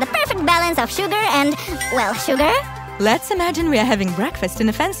sweets are the perfect balance of sugar and, well, sugar? Let's imagine we are having breakfast in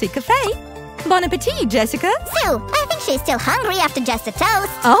a fancy cafe. Bon appetit, Jessica. Sue, I think she's still hungry after just a toast.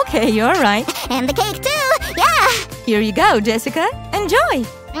 Okay, you're right. And the cake too, yeah! Here you go, Jessica. Enjoy.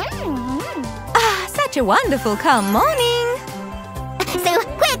 Ah, such a wonderful, calm morning. Sue,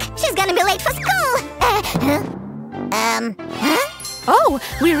 quick! She's gonna be late for school! Oh,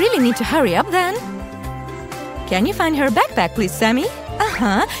 we really need to hurry up then. Can you find her backpack, please, Sammy?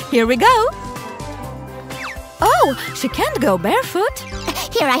 Here we go. Oh, she can't go barefoot.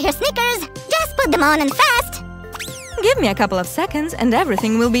 Here are her sneakers. Just put them on and fast. Give me a couple of seconds and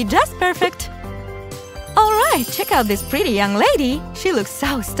everything will be just perfect. All right, check out this pretty young lady. She looks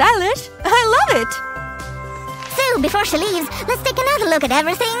so stylish. I love it. Sue, before she leaves, let's take another look at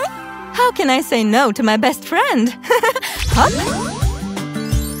everything. How can I say no to my best friend? Hop.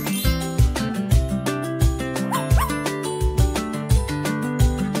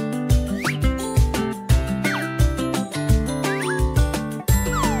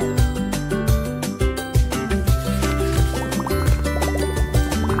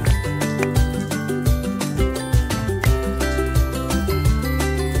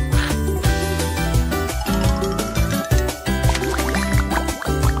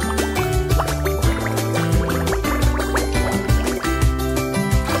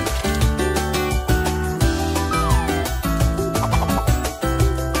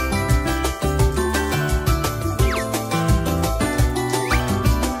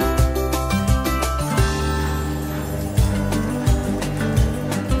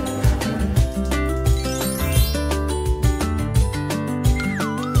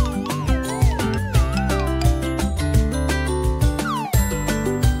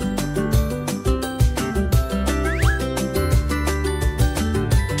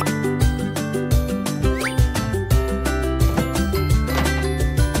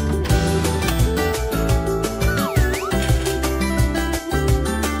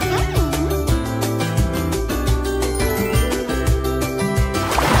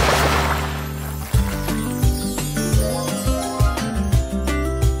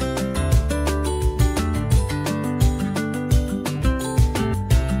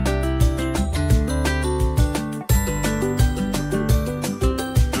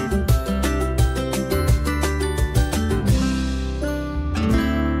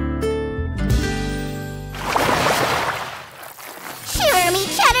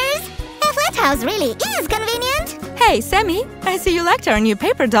 house really is convenient. Hey, Sammy, I see you liked our new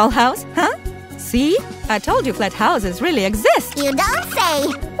paper doll house, huh? See? I told you flat houses really exist. You don't say.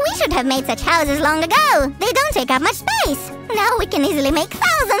 We should have made such houses long ago. They don't take up much space. Now we can easily make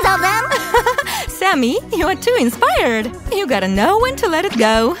thousands of them. Sammy, you are too inspired. You gotta know when to let it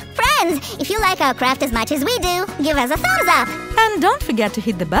go. Friends, if you like our craft as much as we do, give us a thumbs up. And don't forget to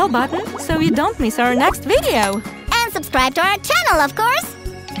hit the bell button so you don't miss our next video. And subscribe to our channel, of course.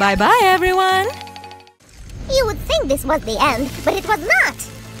 Bye-bye, everyone. You would think this was the end, but it was not.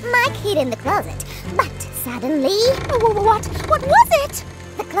 Mike hid in the closet, but suddenly... What? What was it?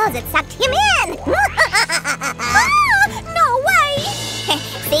 The closet sucked him in! No way!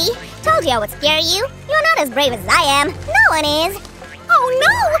 See? Told you I would scare you. You're not as brave as I am. No one is. Oh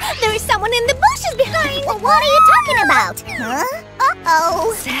no! There is someone in the bushes behind! Well, what are you talking about? Huh?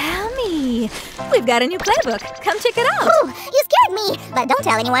 Uh-oh! Sammy, we've got a new playbook. Come check it out. Ooh, you scared me! But don't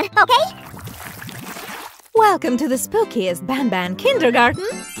tell anyone, okay? Welcome to the spookiest Ban kindergarten.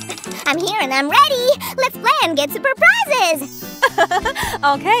 I'm here and I'm ready! Let's play and get super prizes!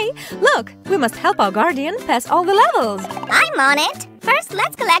 Okay, look, we must help our guardian pass all the levels. I'm on it! First,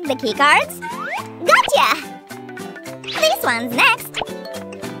 let's collect the key cards. Gotcha! This one's next.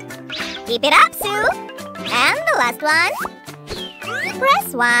 Keep it up, Sue! And the last one.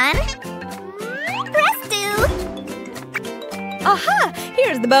 Press 1. Press 2. Aha!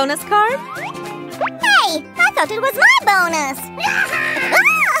 Here's the bonus card. Hey! I thought it was my bonus!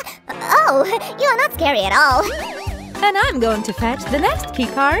 Oh, you're not scary at all. And I'm going to fetch the next key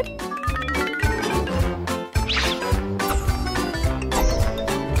card.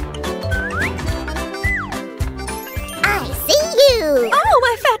 I see you! Oh,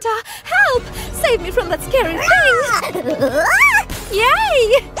 my feta! Help! Save me from that scary thing! Yay!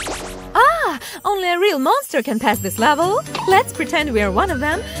 Ah, only a real monster can pass this level. Let's pretend we're one of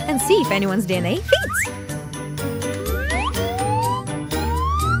them and see if anyone's DNA fits.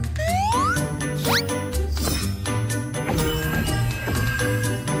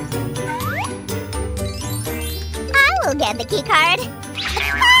 I will get the key card.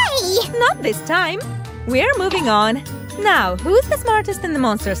 Hey! Not this time. We're moving on. Now, who's the smartest in the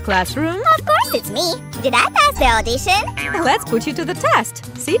monsters classroom? Of course it's me. Did I pass the audition? Let's put you to the test.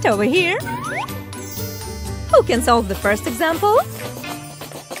 Sit over here. Who can solve the first example?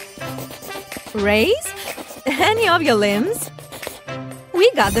 Raise any of your limbs. We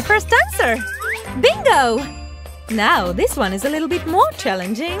got the first answer. Bingo! Now, this one is a little bit more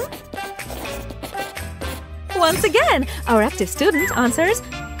challenging. Once again, our active student answers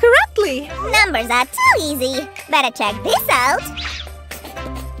correctly. Numbers are too easy. Better check this out.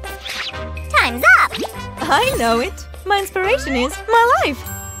 Time's up. I know it. My inspiration is my life.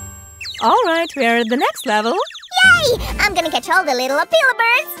 All right, we're at the next level. Yay! I'm gonna catch all the little appeal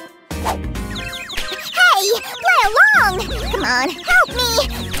birds. Hey, play along. Come on, help me.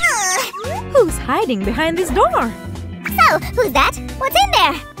 Who's hiding behind this door? So, who's that? What's in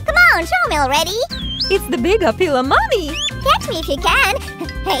there? Come on, show me already. It's the big Apila mommy. Catch me if you can.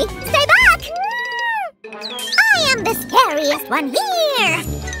 Hey, stay back. I am the scariest one here.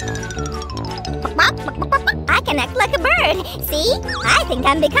 I can act like a bird. See? I think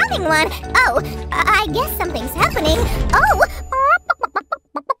I'm becoming one. Oh, I guess something's happening. Oh!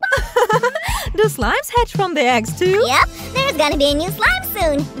 Do slimes hatch from the eggs too? Yep, there's gonna be a new slime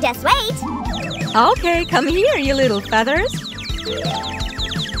soon. Just wait. Okay, come here, you little feathers.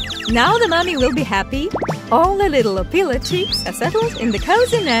 Now the mommy will be happy. All the little Apila chicks are settled in the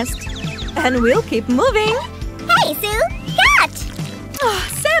cozy nest. And we'll keep moving. Hey, Sue! Catch! Oh,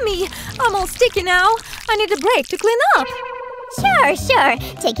 Sammy! I'm all sticky now. I need a break to clean up. Sure.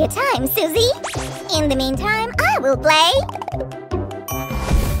 Take your time, Susie. In the meantime, I will play.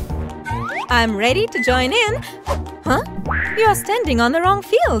 I'm ready to join in. Huh? You're standing on the wrong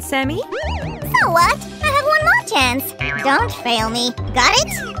field, Sammy. So what? I have one more chance. Don't fail me. Got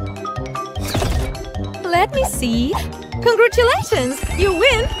it? Let me see. Congratulations! You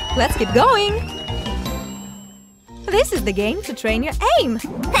win! Let's keep going. This is the game to train your aim.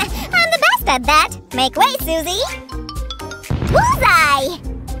 I'm the best at that. Make way, Susie. Bullseye!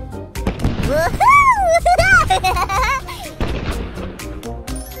 Woohoo!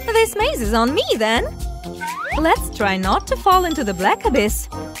 This maze is on me, then. Let's try not to fall into the black abyss.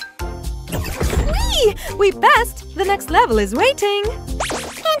 Whee! We passed! The next level is waiting.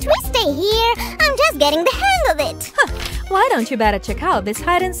 Can't we stay here? I'm just getting the hang of it. Why don't you better check out this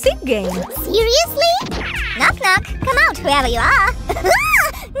hide-and-seek game? Seriously? Knock, knock. Come out, whoever you are.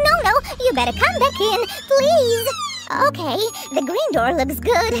 No, you better come back in, please. Okay, the green door looks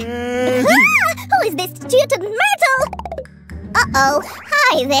good. Who is this stupid myrtle? Uh-oh,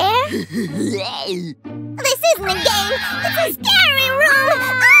 hi there. This isn't a game, it's a scary room.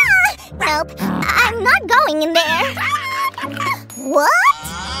 Nope, I'm not going in there. What?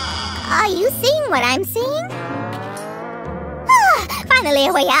 Are you seeing what I'm seeing? Finally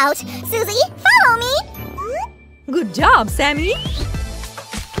a way out. Susie, follow me. Good job, Sammy.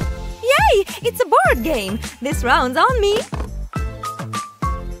 Yay! It's a board game. This round's on me.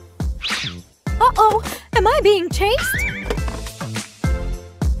 Uh-oh! Am I being chased?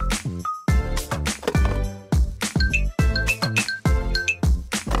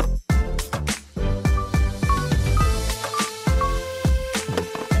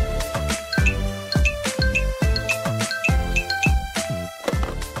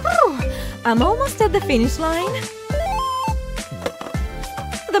 I'm almost at the finish line.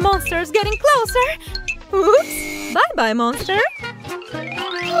 The monster's getting closer. Oops! Bye-bye, monster.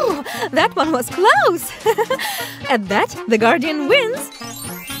 Ooh, that one was close. At that, the Guardian wins.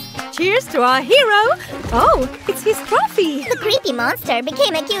 Cheers to our hero. Oh, it's his trophy. The creepy monster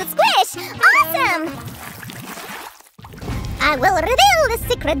became a cute squish. Awesome! I will reveal the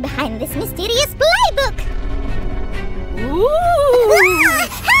secret behind this mysterious playbook. Ooh!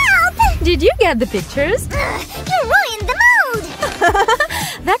 Help! Did you get the pictures? You ruined the mood!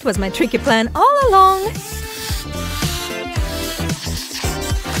 That was my tricky plan all along.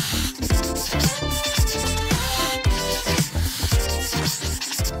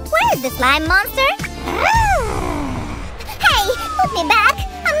 Where's the slime monster? Hey, put me back!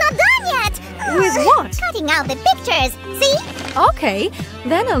 I'm not done yet! With what? Cutting out the pictures, see? Okay,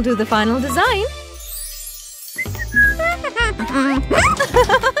 then I'll do the final design.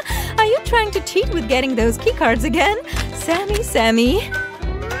 Are you trying to cheat with getting those keycards again? Sammy.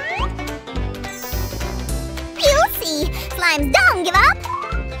 You'll see! Slimes don't give up!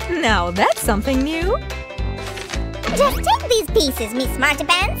 Now that's something new. Just take these pieces, Miss Smarty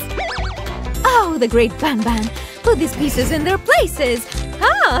Pants. Oh, the great Ban Ban. Put these pieces in their places.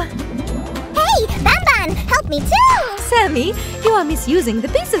 Ah! Hey, Ban Ban, help me too! Sammy, you are misusing the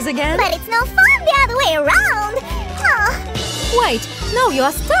pieces again. But it's no fun the other way around. Oh. Wait, no, you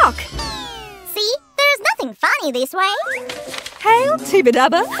are stuck. See, there's nothing funny this way. Hail,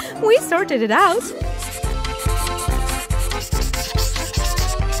 Tibidaba. We sorted it out.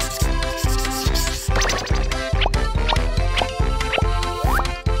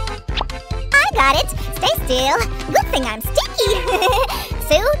 I got it. Stay still. Good thing I'm sticky.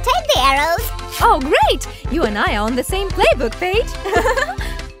 Sue, take the arrows. Oh, great! You and I are on the same playbook page.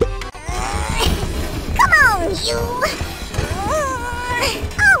 Come on, you.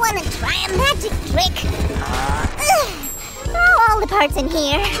 I want to try a magic trick. Throw all the parts in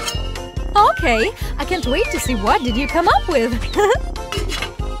here. Okay, I can't wait to see what did you come up with.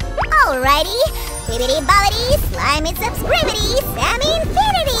 Alrighty. Bibbidi bobbidi, slimy subscribity, Sammy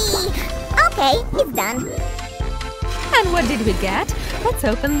infinity. Okay, it's done. And what did we get? Let's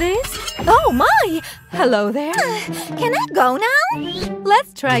open this. Oh my! Hello there. Can I go now?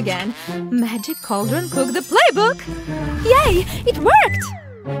 Let's try again. Magic Cauldron Cook the Playbook. Yay! It worked!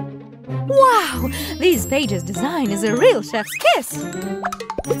 Wow! This page's design is a real chef's kiss.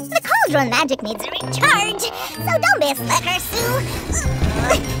 The cauldron magic needs a recharge, so don't be a slacker, Sue.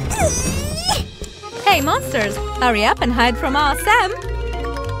 Hey, monsters! Hurry up and hide from our Sam.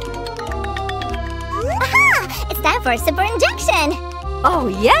 Aha! It's time for a super injection. Oh,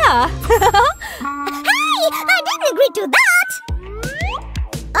 yeah! Hey! I didn't agree to that!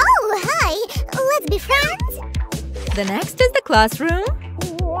 Oh, hi! Let's be friends. The next is the classroom.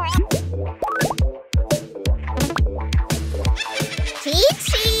 Cheat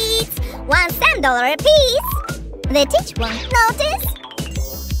sheets! $1 a piece. The teacher won't notice.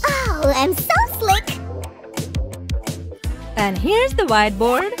 Oh, I'm so slick. And here's the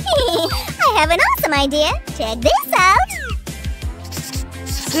whiteboard. I have an awesome idea. Check this out.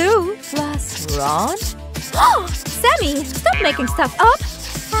 Sue plus Ron. Oh, Sammy, stop making stuff up.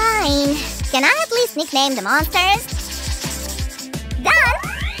 Fine. Can I at least nickname the monsters? Done.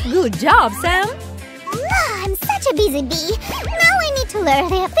 Good job, Sam. I'm such a busy bee. Now I need to learn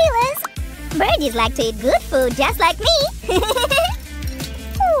their feelings. Birdies like to eat good food just like me.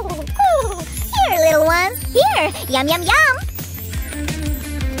 Ooh. Here, little ones. Here. Yum, yum, yum.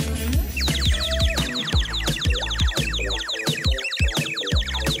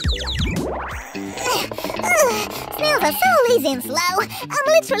 Snails are so lazy and slow. I'm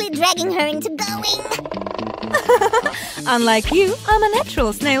literally dragging her into going. Unlike you, I'm a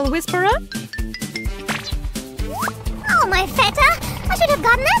natural snail whisperer. Oh, my feta! I should have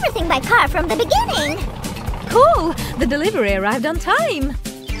gotten everything by car from the beginning. Cool! The delivery arrived on time.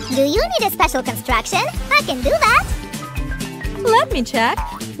 Do you need a special construction? I can do that. Let me check.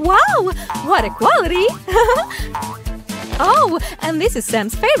 Wow! What a quality! Oh, and this is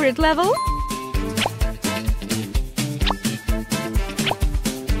Sam's favorite level.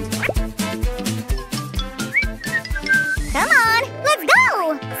 Come on, let's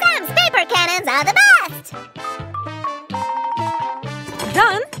go! Sam's paper cannons are the best!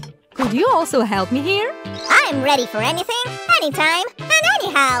 Done. Could you also help me here? I'm ready for anything, anytime, and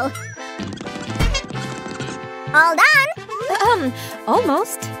anyhow. All done?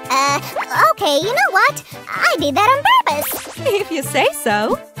 Almost. Okay, you know what? I did that on purpose. If you say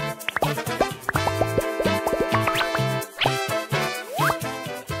so.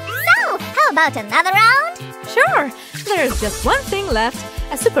 So, how about another round? Sure. There's just one thing left.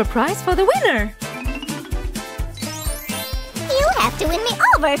 A super prize for the winner. You have to win me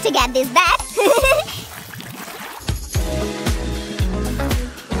over to get this back.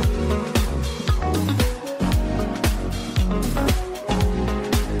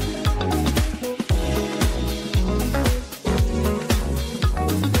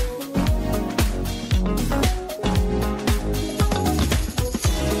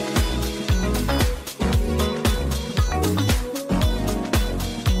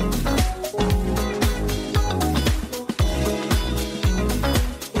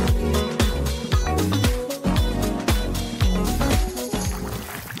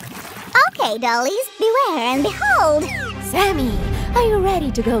 Okay, dollies, beware and behold. Sammy, are you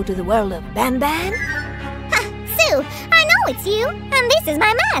ready to go to the world of Ban Ban? Ha, Sue, I know it's you, and this is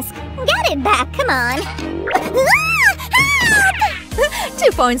my mask. Get it back, come on. Help!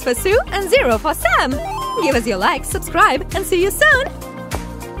 2 points for Sue and 0 for Sam. Give us your like, subscribe, and see you soon.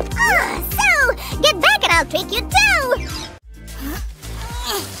 Sue, get back and I'll trick you too.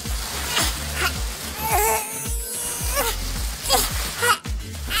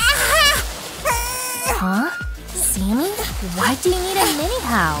 a mini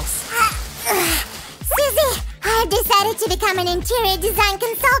house. Susie, I've decided to become an interior design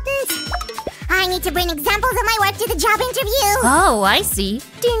consultant. I need to bring examples of my work to the job interview. Oh, I see.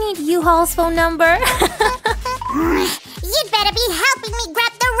 Do you need U-Haul's phone number? You'd better be helping me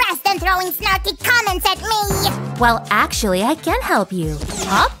grab the rest than throwing snarky comments at me. Well, actually, I can help you.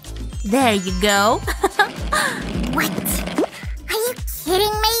 Up. There you go. What? Are you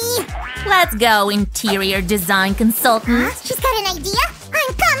kidding me? Let's go, interior design consultant. She's got an idea.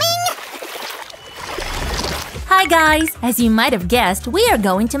 I'm coming. Hi, guys. As you might have guessed, we are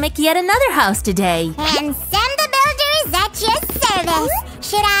going to make yet another house today. And Sam the Builder is at your service.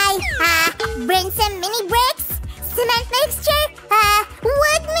 Should I, bring some mini bricks? Cement mixture?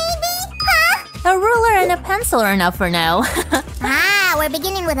 Wood maybe? A ruler and a pencil are enough for now. We're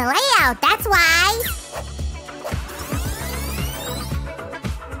beginning with a layout, that's why.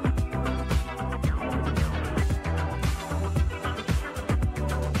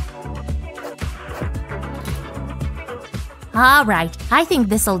 All right, I think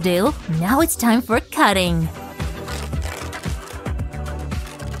this'll do. Now it's time for cutting.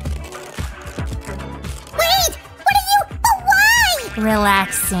 Wait! What are you? But why?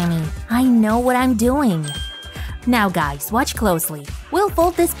 Relax, Sammy. I know what I'm doing. Now, guys, watch closely. We'll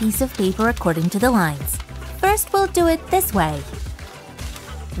fold this piece of paper according to the lines. First, we'll do it this way.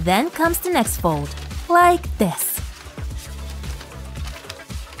 Then comes the next fold, like this.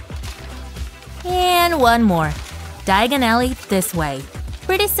 And one more. Diagonally this way.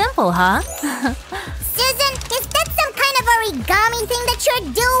 Pretty simple, huh? Susan, is that some kind of origami thing that you're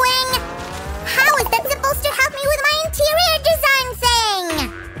doing? How is that supposed to help me with my interior design thing?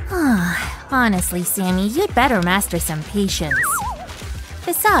 Honestly, Sammy, you'd better master some patience.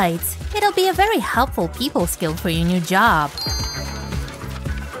 Besides, it'll be a very helpful people skill for your new job.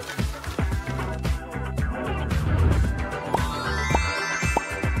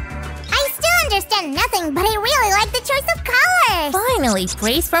 Understand nothing, but I really like the choice of colors. Finally,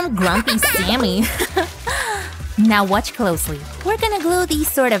 praise from Grumpy Sammy. Now watch closely. We're gonna glue these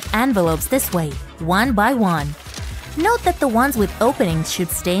sort of envelopes this way, one by one. Note that the ones with openings should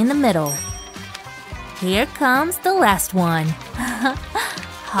stay in the middle. Here comes the last one.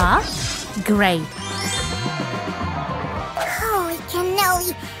 Huh? Great. Holy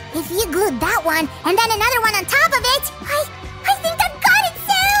cannoli. If you glued that one and then another one on top of it, I think I've got it,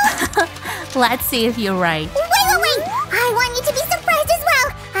 Sue! Let's see if you're right. Wait! I want you to be surprised as well.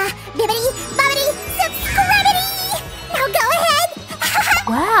 Bibbidi, bobbidi, subscribity! Now go ahead!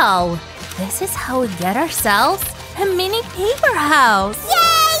 Wow, this is how we get ourselves a mini paper house. Yay!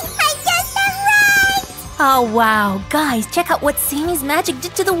 I guessed that right! Oh wow, guys, check out what Sammy's magic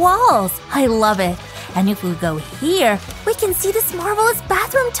did to the walls. I love it. And if we go here, we can see this marvelous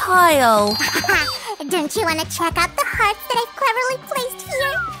bathroom tile. Don't you want to check out the hearts that I've cleverly placed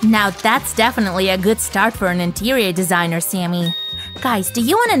here? Now that's definitely a good start for an interior designer, Sammy. Guys, do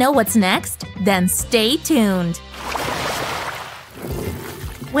you want to know what's next? Then stay tuned.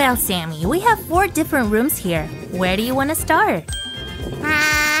 Well, Sammy, we have 4 different rooms here. Where do you want to start?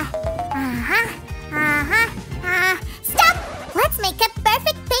 Stop! Let's make a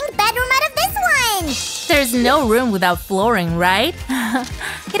perfect pink bedroom out of this one! There's no room without flooring, right?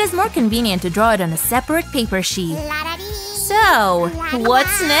 It is more convenient to draw it on a separate paper sheet. So,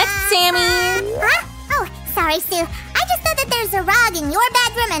 what's next, Sammy? Oh, sorry, Sue. I just thought that there's a rug in your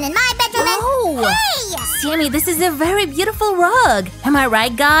bedroom and in my bedroom and… Hey! Sammy, this is a very beautiful rug. Am I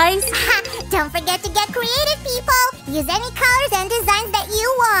right, guys? Don't forget to get creative, people. Use any colors and designs that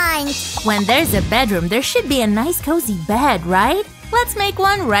you want. When there's a bedroom, there should be a nice cozy bed, right? Let's make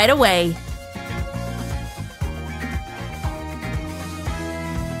one right away.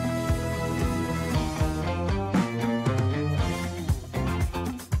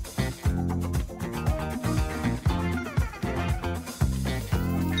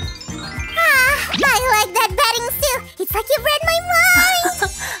 I like that bedding, Sue. It's like you've read my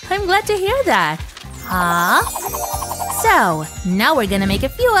mind. I'm glad to hear that. So, now we're gonna make a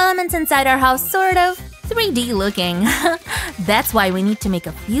few elements inside our house sort of 3D looking. That's why we need to make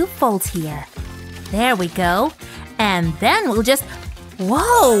a few folds here. There we go. And then we'll just…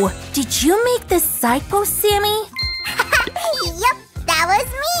 Whoa! Did you make this side post, Sammy? Yep, that was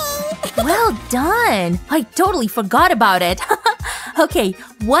me. Well done! I totally forgot about it. Okay,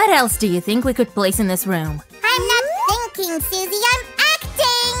 what else do you think we could place in this room? I'm not thinking, Susie. I'm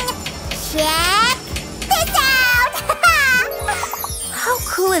acting. Check this out. How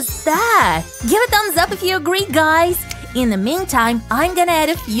cool is that? Give a thumbs up if you agree, guys. In the meantime, I'm gonna add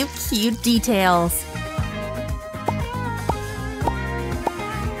a few cute details.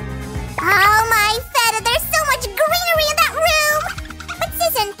 Oh my feta, there's so much greenery in that room.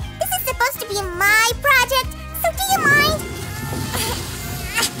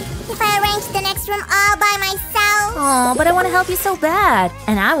 Oh, but I want to help you so bad.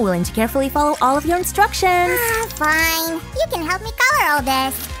 And I'm willing to carefully follow all of your instructions. Fine. You can help me color all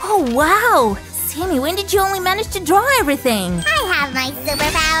this. Oh, wow! Sammy, when did you only manage to draw everything? I have my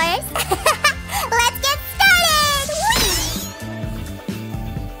superpowers. Let's get started!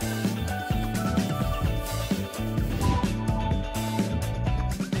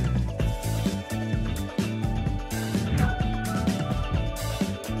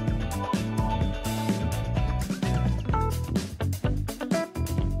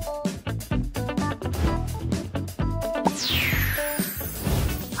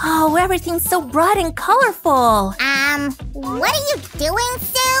 Oh, everything's so bright and colorful. What are you doing,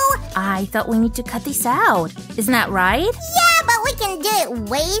 Sue? I thought we need to cut this out. Isn't that right? Yeah, but we can do it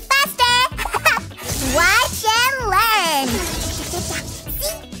way faster. Watch and learn.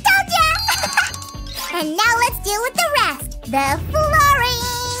 See, told ya. And now let's deal with the rest. The flooring.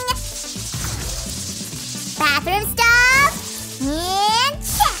 Bathroom stuff. And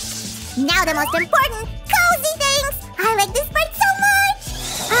check. Now the most important, cozy things. I like this part so much.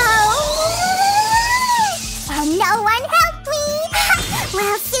 Oh, no one helped me.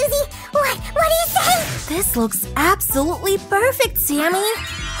 Well, Susie, what do you say? This looks absolutely perfect, Sammy.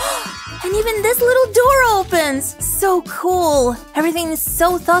 And even this little door opens. So cool. Everything is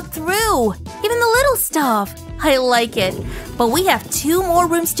so thought through. Even the little stuff. I like it. But we have 2 more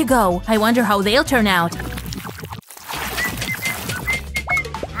rooms to go. I wonder how they'll turn out.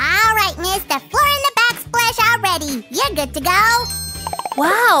 All right, miss, the floor and the backsplash are ready. You're good to go.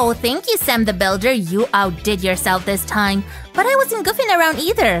 Wow, thank you, Sam the Builder. You outdid yourself this time. But I wasn't goofing around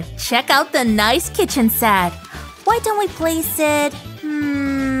either. Check out the nice kitchen set. Why don't we place it,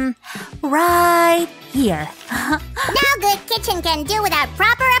 right here. No good kitchen can do without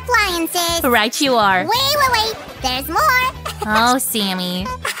proper appliances. Right you are. Wait. There's more. Oh, Sammy.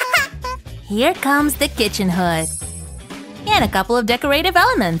 Here comes the kitchen hood. And a couple of decorative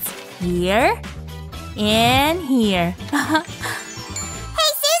elements. Here and here.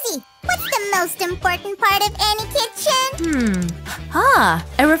 Hey, Susie, what's the most important part of any kitchen?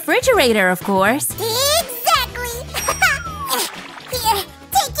 A refrigerator, of course. Exactly. Here,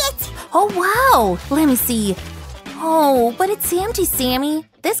 take it. Oh, wow. Let me see. Oh, but it's empty, Sammy.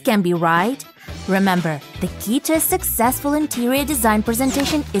 This can't be right. Remember, the key to a successful interior design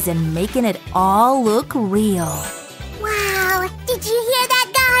presentation is in making it all look real. Wow, did you hear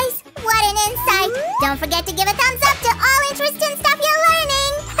that, guys? What an insight. Don't forget to give a thumbs up to all interesting stuff you're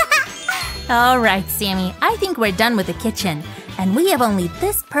learning. All right, Sammy, I think we're done with the kitchen. And we have only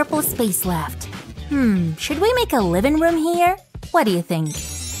this purple space left. Should we make a living room here? What do you think?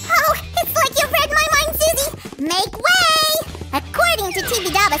 Oh, it's like you read my mind, Susie. Make way! According to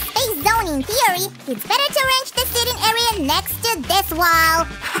TBW's space zoning theory, it's better to arrange the sitting area next to this wall.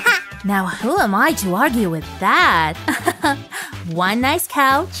 Now, who am I to argue with that? One nice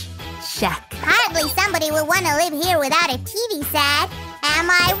couch. Check. Hardly somebody would want to live here without a TV set. Am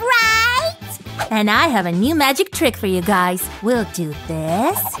I right? And I have a new magic trick for you guys. We'll do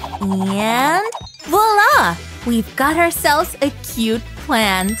this, and voila! We've got ourselves a cute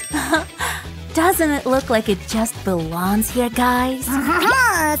plant. Doesn't it look like it just belongs here, guys?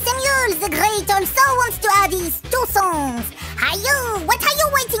 Samuel the Great also wants to add his 2 songs. Hi-yo, what are you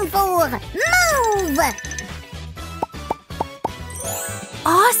waiting for? Move!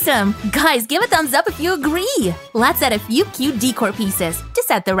 Awesome! Guys, give a thumbs up if you agree. Let's add a few cute decor pieces to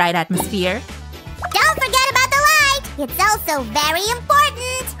set the right atmosphere. Don't forget about the light. It's also very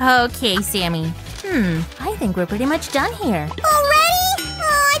important. Okay, Sammy. I think we're pretty much done here. Already?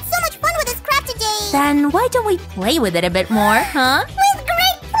 Oh, it's so much fun with this craft today. Then why don't we play with it a bit more, huh? With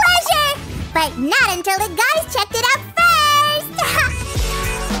great pleasure! But not until the guys checked it out first!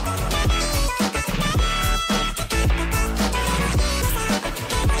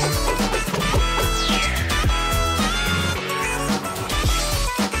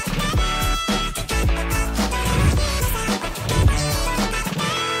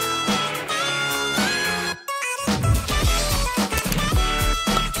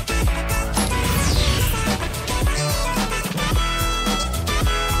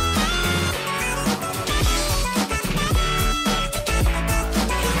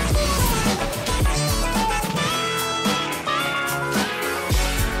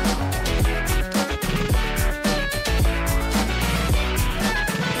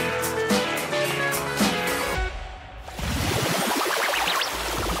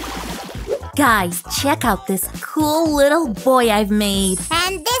 Guys, check out this cool little boy I've made.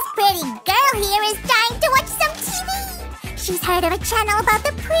 And this pretty girl here is dying to watch some TV. She's heard of a channel about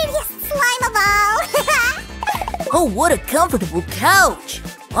the prettiest slime of all. Oh, what a comfortable couch!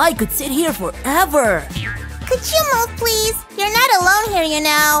 I could sit here forever! Could you move, please? You're not alone here, you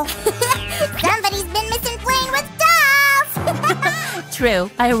know. Somebody's been missing playing with dolls. True,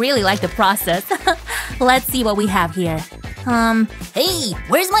 I really like the process. Let's see what we have here. Hey,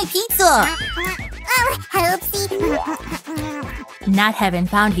 where's my pizza? Oopsie. Not having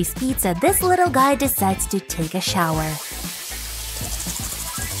found his pizza, this little guy decides to take a shower.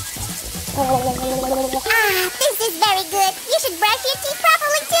 This is very good. You should brush your teeth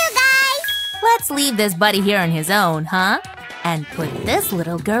properly too, guys. Let's leave this buddy here on his own, huh? And put this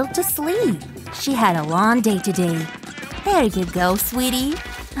little girl to sleep. She had a long day today. There you go, sweetie.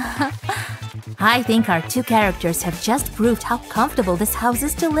 I think our two characters have just proved how comfortable this house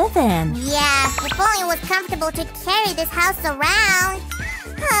is to live in. Yeah, if only it was comfortable to carry this house around.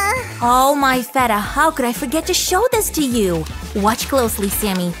 Oh my feta, how could I forget to show this to you? Watch closely,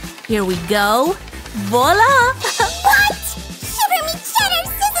 Sammy. Here we go. Voila! What? Shiver me cheddar,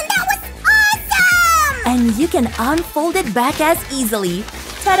 Susan, that was awesome! And you can unfold it back as easily.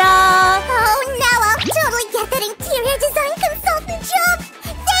 Ta-da! Oh, now I'll totally get that interior design consultant job.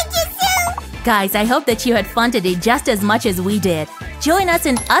 Thank you, Sue! Guys, I hope that you had fun today just as much as we did. Join us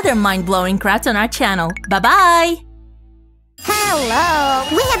in other mind-blowing crafts on our channel. Bye-bye! Hello!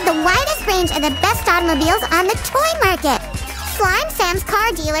 We have the widest range of the best automobiles on the toy market. Slime Sam's Car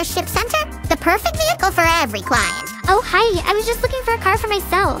Dealership Center, the perfect vehicle for every client. Oh, hi. I was just looking for a car for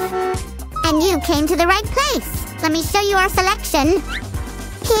myself. And you came to the right place. Let me show you our selection.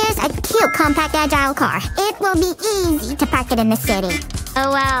 Here's a cute, compact, agile car. It will be easy to park it in the city.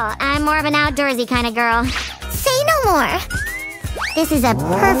 Oh, well, I'm more of an outdoorsy kind of girl. Say no more. This is a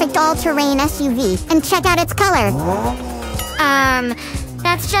perfect all-terrain SUV, and check out its color.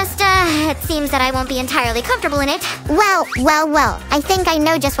 That's just, it seems that I won't be entirely comfortable in it. Well. I think I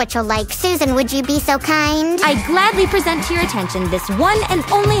know just what you'll like. Susan, would you be so kind? I gladly present to your attention this one and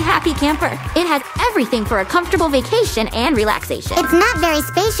only happy camper. It has everything for a comfortable vacation and relaxation. It's not very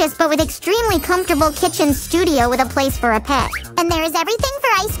spacious, but with extremely comfortable kitchen studio with a place for a pet. And there is everything for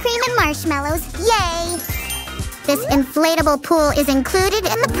ice cream and marshmallows. Yay! This inflatable pool is included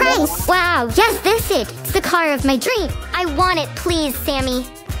in the price. Wow, yes, this it. It's the car of my dream. I want it, please, Sammy.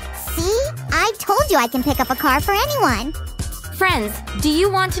 See? I told you I can pick up a car for anyone. Friends, do you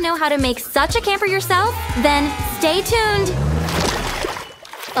want to know how to make such a camper yourself? Then stay tuned.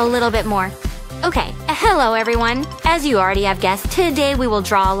 A little bit more. Okay, hello everyone. As you already have guessed, today we will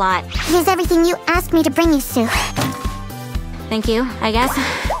draw a lot. Here's everything you asked me to bring you, Sue. Thank you, I guess.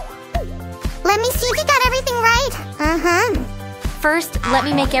 Let me see if you got everything right. Uh-huh. First, let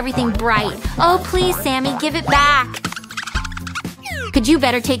me make everything bright. Oh, please, Sammy, give it back. Could you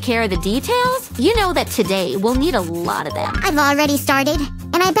better take care of the details? You know that today we'll need a lot of them. I've already started,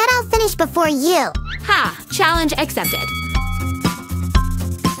 and I bet I'll finish before you. Ha! Challenge accepted.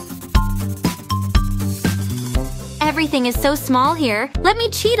 Everything is so small here. Let me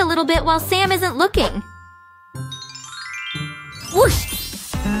cheat a little bit while Sam isn't looking. Whoosh!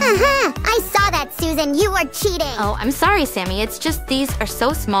 I saw that, Susan. You were cheating. Oh, I'm sorry, Sammy. It's just these are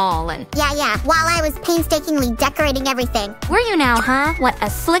so small and… Yeah. While I was painstakingly decorating everything. Were you now, huh? What a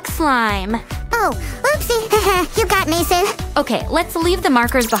slick slime. Oh, oopsie. You got me, Sue. Okay, let's leave the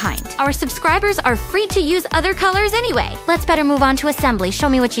markers behind. Our subscribers are free to use other colors anyway. Let's better move on to assembly. Show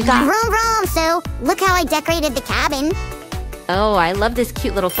me what you got. Vroom, Sue. Look how I decorated the cabin. Oh, I love this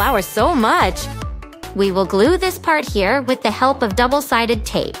cute little flower so much. We will glue this part here with the help of double-sided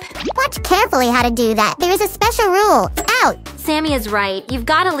tape. Watch carefully how to do that. There is a special rule. Out! Sammy is right. You've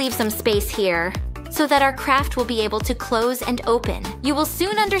got to leave some space here so that our craft will be able to close and open. You will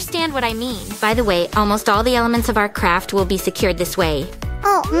soon understand what I mean. By the way, almost all the elements of our craft will be secured this way.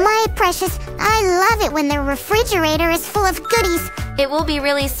 Oh, my precious. I love it when the refrigerator is full of goodies. It will be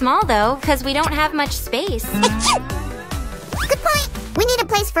really small, though, because we don't have much space. Good point. We need a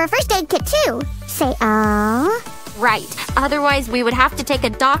place for a first aid kit, too. Say, Right. Otherwise, we would have to take a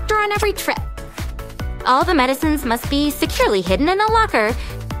doctor on every trip. All the medicines must be securely hidden in a locker.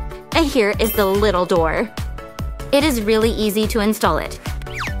 And here is the little door. It is really easy to install it.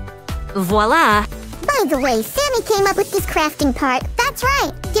 Voila! By the way, Sammy came up with this crafting part. That's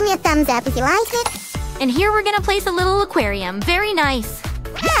right. Give me a thumbs up if you like it. And here we're gonna place a little aquarium. Very nice.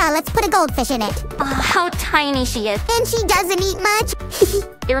 Yeah, let's put a goldfish in it. Oh, how tiny she is. And she doesn't eat much.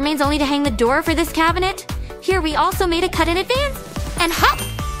 It remains only to hang the door for this cabinet. Here we also made a cut in advance. And hop!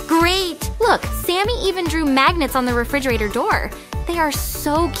 Great! Look, Sammy even drew magnets on the refrigerator door. They are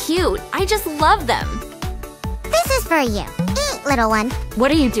so cute. I just love them. This is for you. Eat, little one.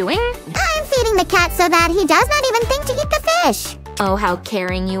 What are you doing? I'm feeding the cat so that he does not even think to eat the fish. Oh, how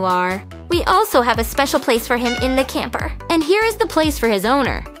caring you are. We also have a special place for him in the camper. And here is the place for his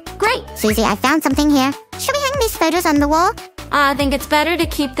owner. Great! Susie, I found something here. Should we hang hang these photos on the wall? I think it's better to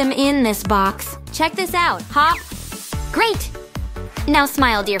keep them in this box. Check this out. Hop. Great! Now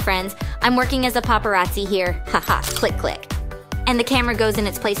smile, dear friends. I'm working as a paparazzi here. Haha, click, click. And the camera goes in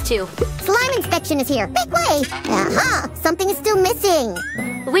its place too. Slime inspection is here. Make way! Aha! Something is still missing.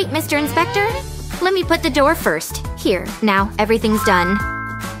 Wait, Mr. Inspector. Let me put the door first. Here, now everything's done.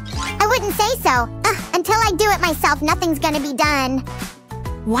 I wouldn't say so. Until I do it myself, nothing's gonna be done.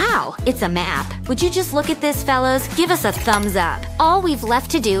 Wow, it's a map. Would you just look at this, fellows? Give us a thumbs up. All we've left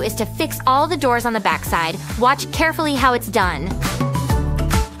to do is to fix all the doors on the backside. Watch carefully how it's done.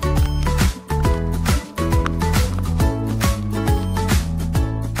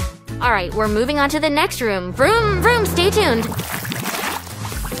 All right, we're moving on to the next room. Vroom, vroom, stay tuned.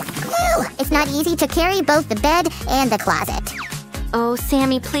 Phew, it's not easy to carry both the bed and the closet. Oh,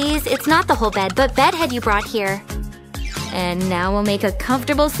 Sammy, please. It's not the whole bed, but bedhead you brought here. And now we'll make a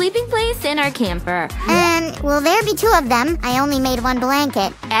comfortable sleeping place in our camper. Will there be 2 of them? I only made 1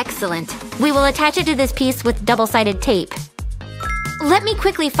 blanket. Excellent. We will attach it to this piece with double-sided tape. Let me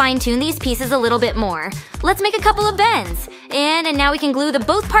quickly fine-tune these pieces a little bit more. Let's make a couple of bends. And now we can glue the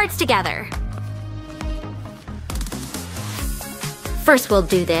both parts together. First we'll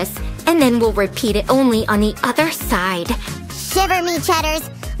do this, and then we'll repeat it only on the other side. Shiver me cheddars.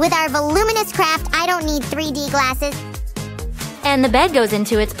 With our voluminous craft, I don't need 3D glasses. And the bed goes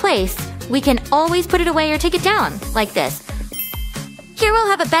into its place. We can always put it away or take it down, like this. Here we'll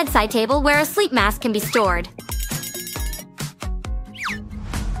have a bedside table where a sleep mask can be stored.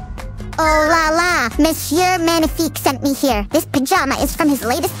 Oh la la, Monsieur Magnifique sent me here. This pajama is from his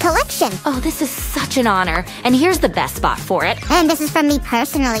latest collection. Oh, this is such an honor. And here's the best spot for it. And this is from me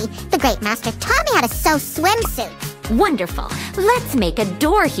personally. The great master taught me how to sew swimsuits. Wonderful. Let's make a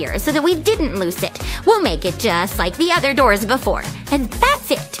door here so that we didn't lose it. We'll make it just like the other doors before. And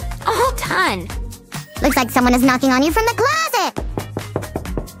that's it. All done. Looks like someone is knocking on you from the closet.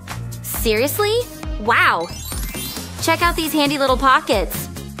 Seriously? Wow. Check out these handy little pockets.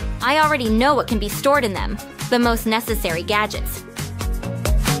 I already know what can be stored in them. The most necessary gadgets.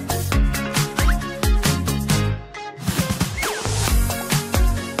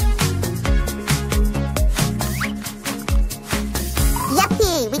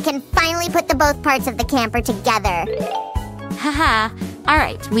 Yuppie! We can finally put the both parts of the camper together. Haha.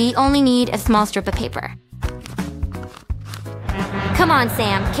 Alright, we only need a small strip of paper. Come on,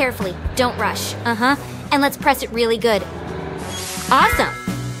 Sam. Carefully. Don't rush. And let's press it really good. Awesome!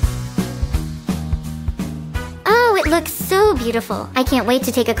 Oh, it looks so beautiful. I can't wait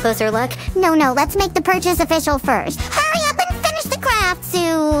to take a closer look. No, let's make the purchase official first. Hurry up and finish the craft,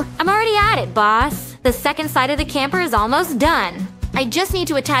 Sue! I'm already at it, boss. The second side of the camper is almost done. I just need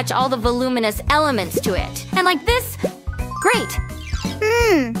to attach all the voluminous elements to it. And like this, great!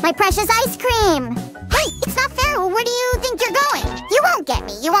 My precious ice cream! Wait, it's not fair. Where do you think you're going? You won't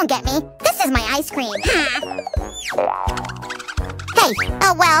get me. This is my ice cream. Hey,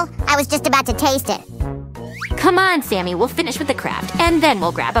 oh well, I was just about to taste it. Come on, Sammy, we'll finish with the craft, and then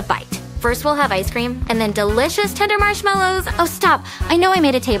we'll grab a bite. First we'll have ice cream, and then delicious tender marshmallows. Oh, stop. I know I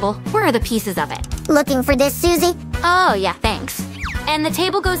made a table. Where are the pieces of it? Looking for this, Susie? Oh, yeah, thanks. And the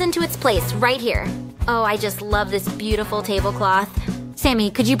table goes into its place, right here. Oh, I just love this beautiful tablecloth. Sammy,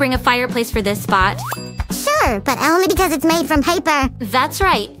 could you bring a fireplace for this spot? Sure, but only because it's made from paper. That's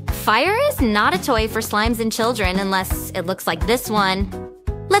right. Fire is not a toy for slimes and children unless it looks like this one.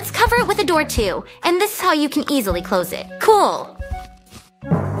 Let's cover it with a door too, and this is how you can easily close it. Cool!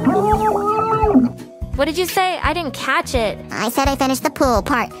 What did you say? I didn't catch it. I said I finished the pool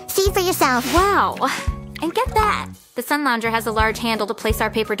part. See for yourself. Wow. And get that! The sun lounger has a large handle to place our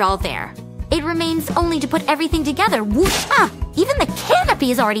paper doll there. It remains only to put everything together. Whoosh! Even the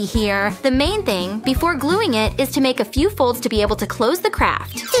canopy is already here. The main thing, before gluing it, is to make a few folds to be able to close the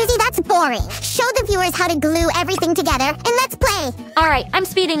craft. Susie, that's boring. Show the viewers how to glue everything together, and let's play. All right, I'm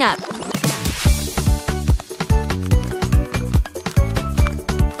speeding up.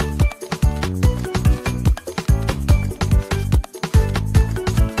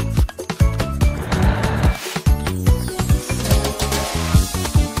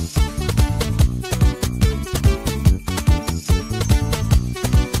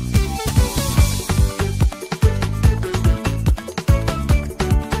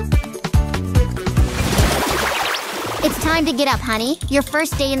 Time to get up, honey. Your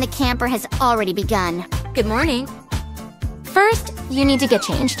first day in the camper has already begun. Good morning. First, you need to get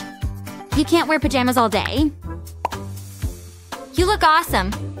changed. You can't wear pajamas all day. You look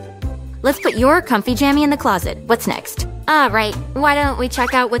awesome. Let's put your comfy jammy in the closet. What's next? Right. Why don't we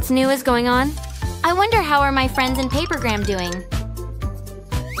check out what's new is going on? I wonder how are my friends in Papergram doing?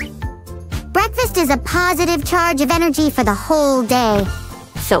 Breakfast is a positive charge of energy for the whole day.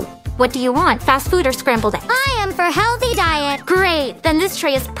 So, what do you want? Fast food or scrambled eggs? I am for healthy diet. Great, then this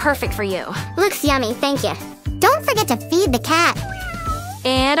tray is perfect for you. Looks yummy, thank you. Don't forget to feed the cat.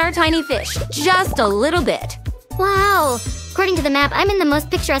 And our tiny fish, just a little bit. Wow. According to the map, I'm in the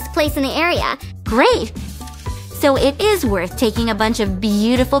most picturesque place in the area. Great. So it is worth taking a bunch of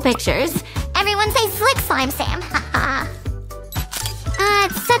beautiful pictures. Everyone say slick slime, Sam.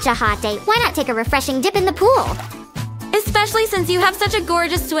 It's such a hot day. Why not take a refreshing dip in the pool? Especially since you have such a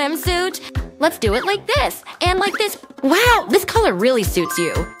gorgeous swimsuit. Let's do it like this, and like this. Wow, this color really suits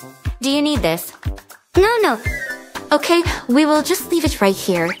you. Do you need this? No. Okay, we will just leave it right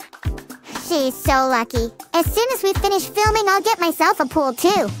here. She's so lucky. As soon as we finish filming, I'll get myself a pool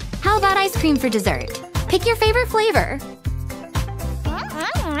too. How about ice cream for dessert? Pick your favorite flavor.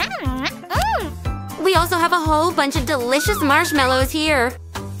 We also have a whole bunch of delicious marshmallows here.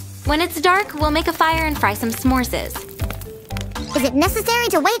 When it's dark, we'll make a fire and fry some s'mores. Is it necessary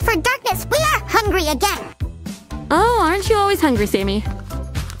to wait for darkness? We are hungry again. Oh, aren't you always hungry, Sammy?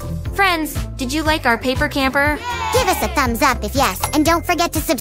 Friends, did you like our paper camper? Give us a thumbs up if yes, and don't forget to subscribe.